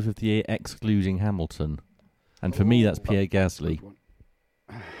driver of the year excluding Hamilton. And for me, that's Pierre Gasly.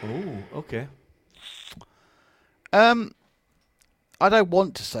 Oh, okay. I don't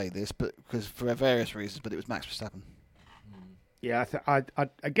want to say this, but because for various reasons, but it was Max Verstappen. Yeah,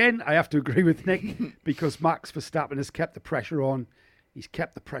 I have to agree with Nick because Max Verstappen has kept the pressure on. He's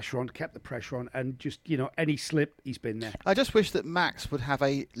kept the pressure on, and just, any slip, he's been there. I just wish that Max would have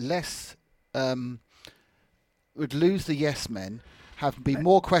a less, would lose the yes men, be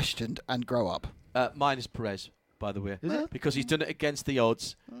more questioned, and grow up. Mine is Perez, by the way, because he's done it against the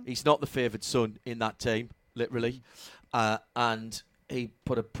odds. He's not the favoured son in that team, literally, and he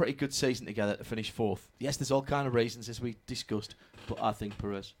put a pretty good season together to finish 4th. Yes, there's all kind of reasons, as we discussed, but I think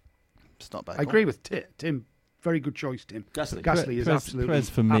Perez. It's not bad. I agree with Tim. Very good choice, Tim. Gasly is absolutely Perez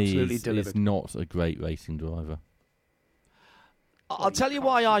for me is not a great racing driver. I'll tell you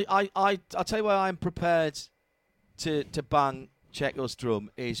why I'll tell you why I'm prepared to bang Checo's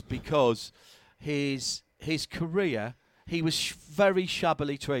drum is because his career, he was very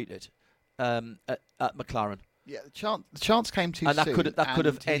shabbily treated at McLaren. Yeah, the chance came too soon. And that could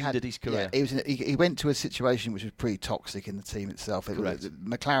have ended his career. Yeah, he went to a situation which was pretty toxic in the team itself.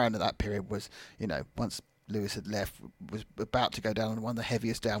 McLaren at that period was, once Lewis had left, was about to go down on one of the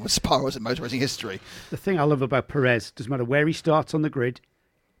heaviest downward spirals in motor racing history. The thing I love about Perez, doesn't matter where he starts on the grid,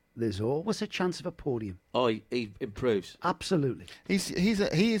 there's always a chance of a podium. Oh, he improves. Absolutely. He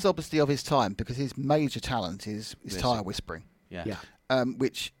is obviously of his time because his major talent is tyre whispering. Yeah.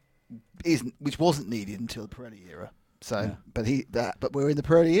 Which wasn't needed until the Pirelli era. So, but we're in the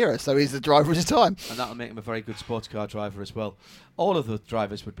Pirelli era, so he's the driver of his time, and that'll make him a very good sports car driver as well. All of the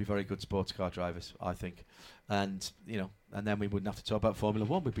drivers would be very good sports car drivers, I think, and and then we wouldn't have to talk about Formula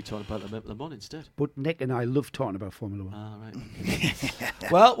One. We'd be talking about Le Mans instead. But Nick and I love talking about Formula One. Ah,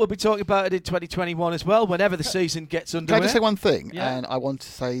 right. Well, we'll be talking about it in 2021 as well, whenever the season gets underway. Can I just say one thing? Yeah. And I want to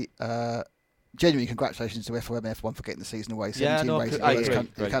say. Genuinely congratulations to FOM F1 for getting the season away. 17 races, I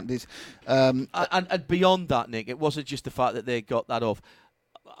agree. companies. And beyond that, Nick, it wasn't just the fact that they got that off.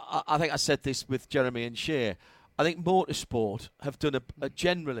 I think I said this with Jeremy and Shea. I think motorsport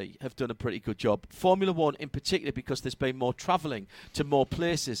generally have done a pretty good job. Formula One in particular, because there's been more travelling to more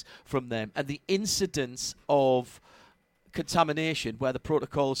places from them, and the incidence of contamination where the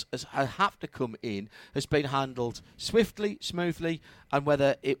protocols have to come in has been handled swiftly, smoothly, and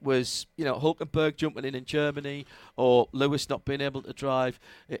whether it was Hülkenberg jumping in Germany or Lewis not being able to drive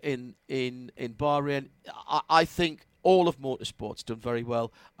in Bahrain, I think all of motorsport's done very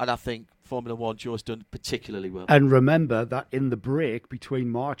well, and I think Formula One, Joe's done particularly well. And remember that in the break between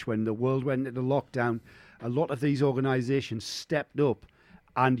March, when the world went into lockdown, a lot of these organisations stepped up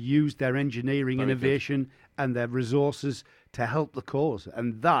and used their engineering innovation and their resources to help the cause,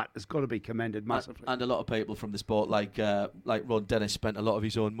 and that has got to be commended massively. And a lot of people from the sport, like Ron Dennis, spent a lot of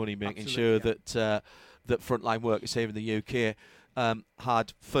his own money making sure that that frontline workers here in the UK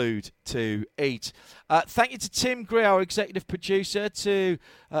had food to eat. Thank you to Tim Gray, our executive producer, to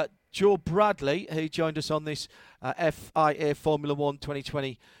Joe Bradley, who joined us on this FIA Formula 1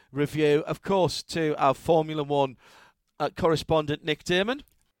 2020 review. Of course, to our Formula 1 correspondent, Nick Damon.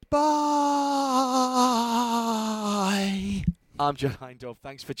 Bye. I'm John Hindhaugh.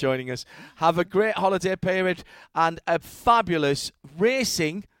 Thanks for joining us. Have a great holiday period and a fabulous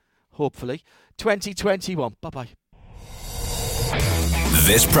racing, hopefully, 2021. Bye-bye.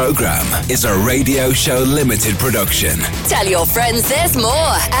 This programme is a Radio Show Limited production. Tell your friends there's more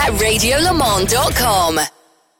at radiolemans.com.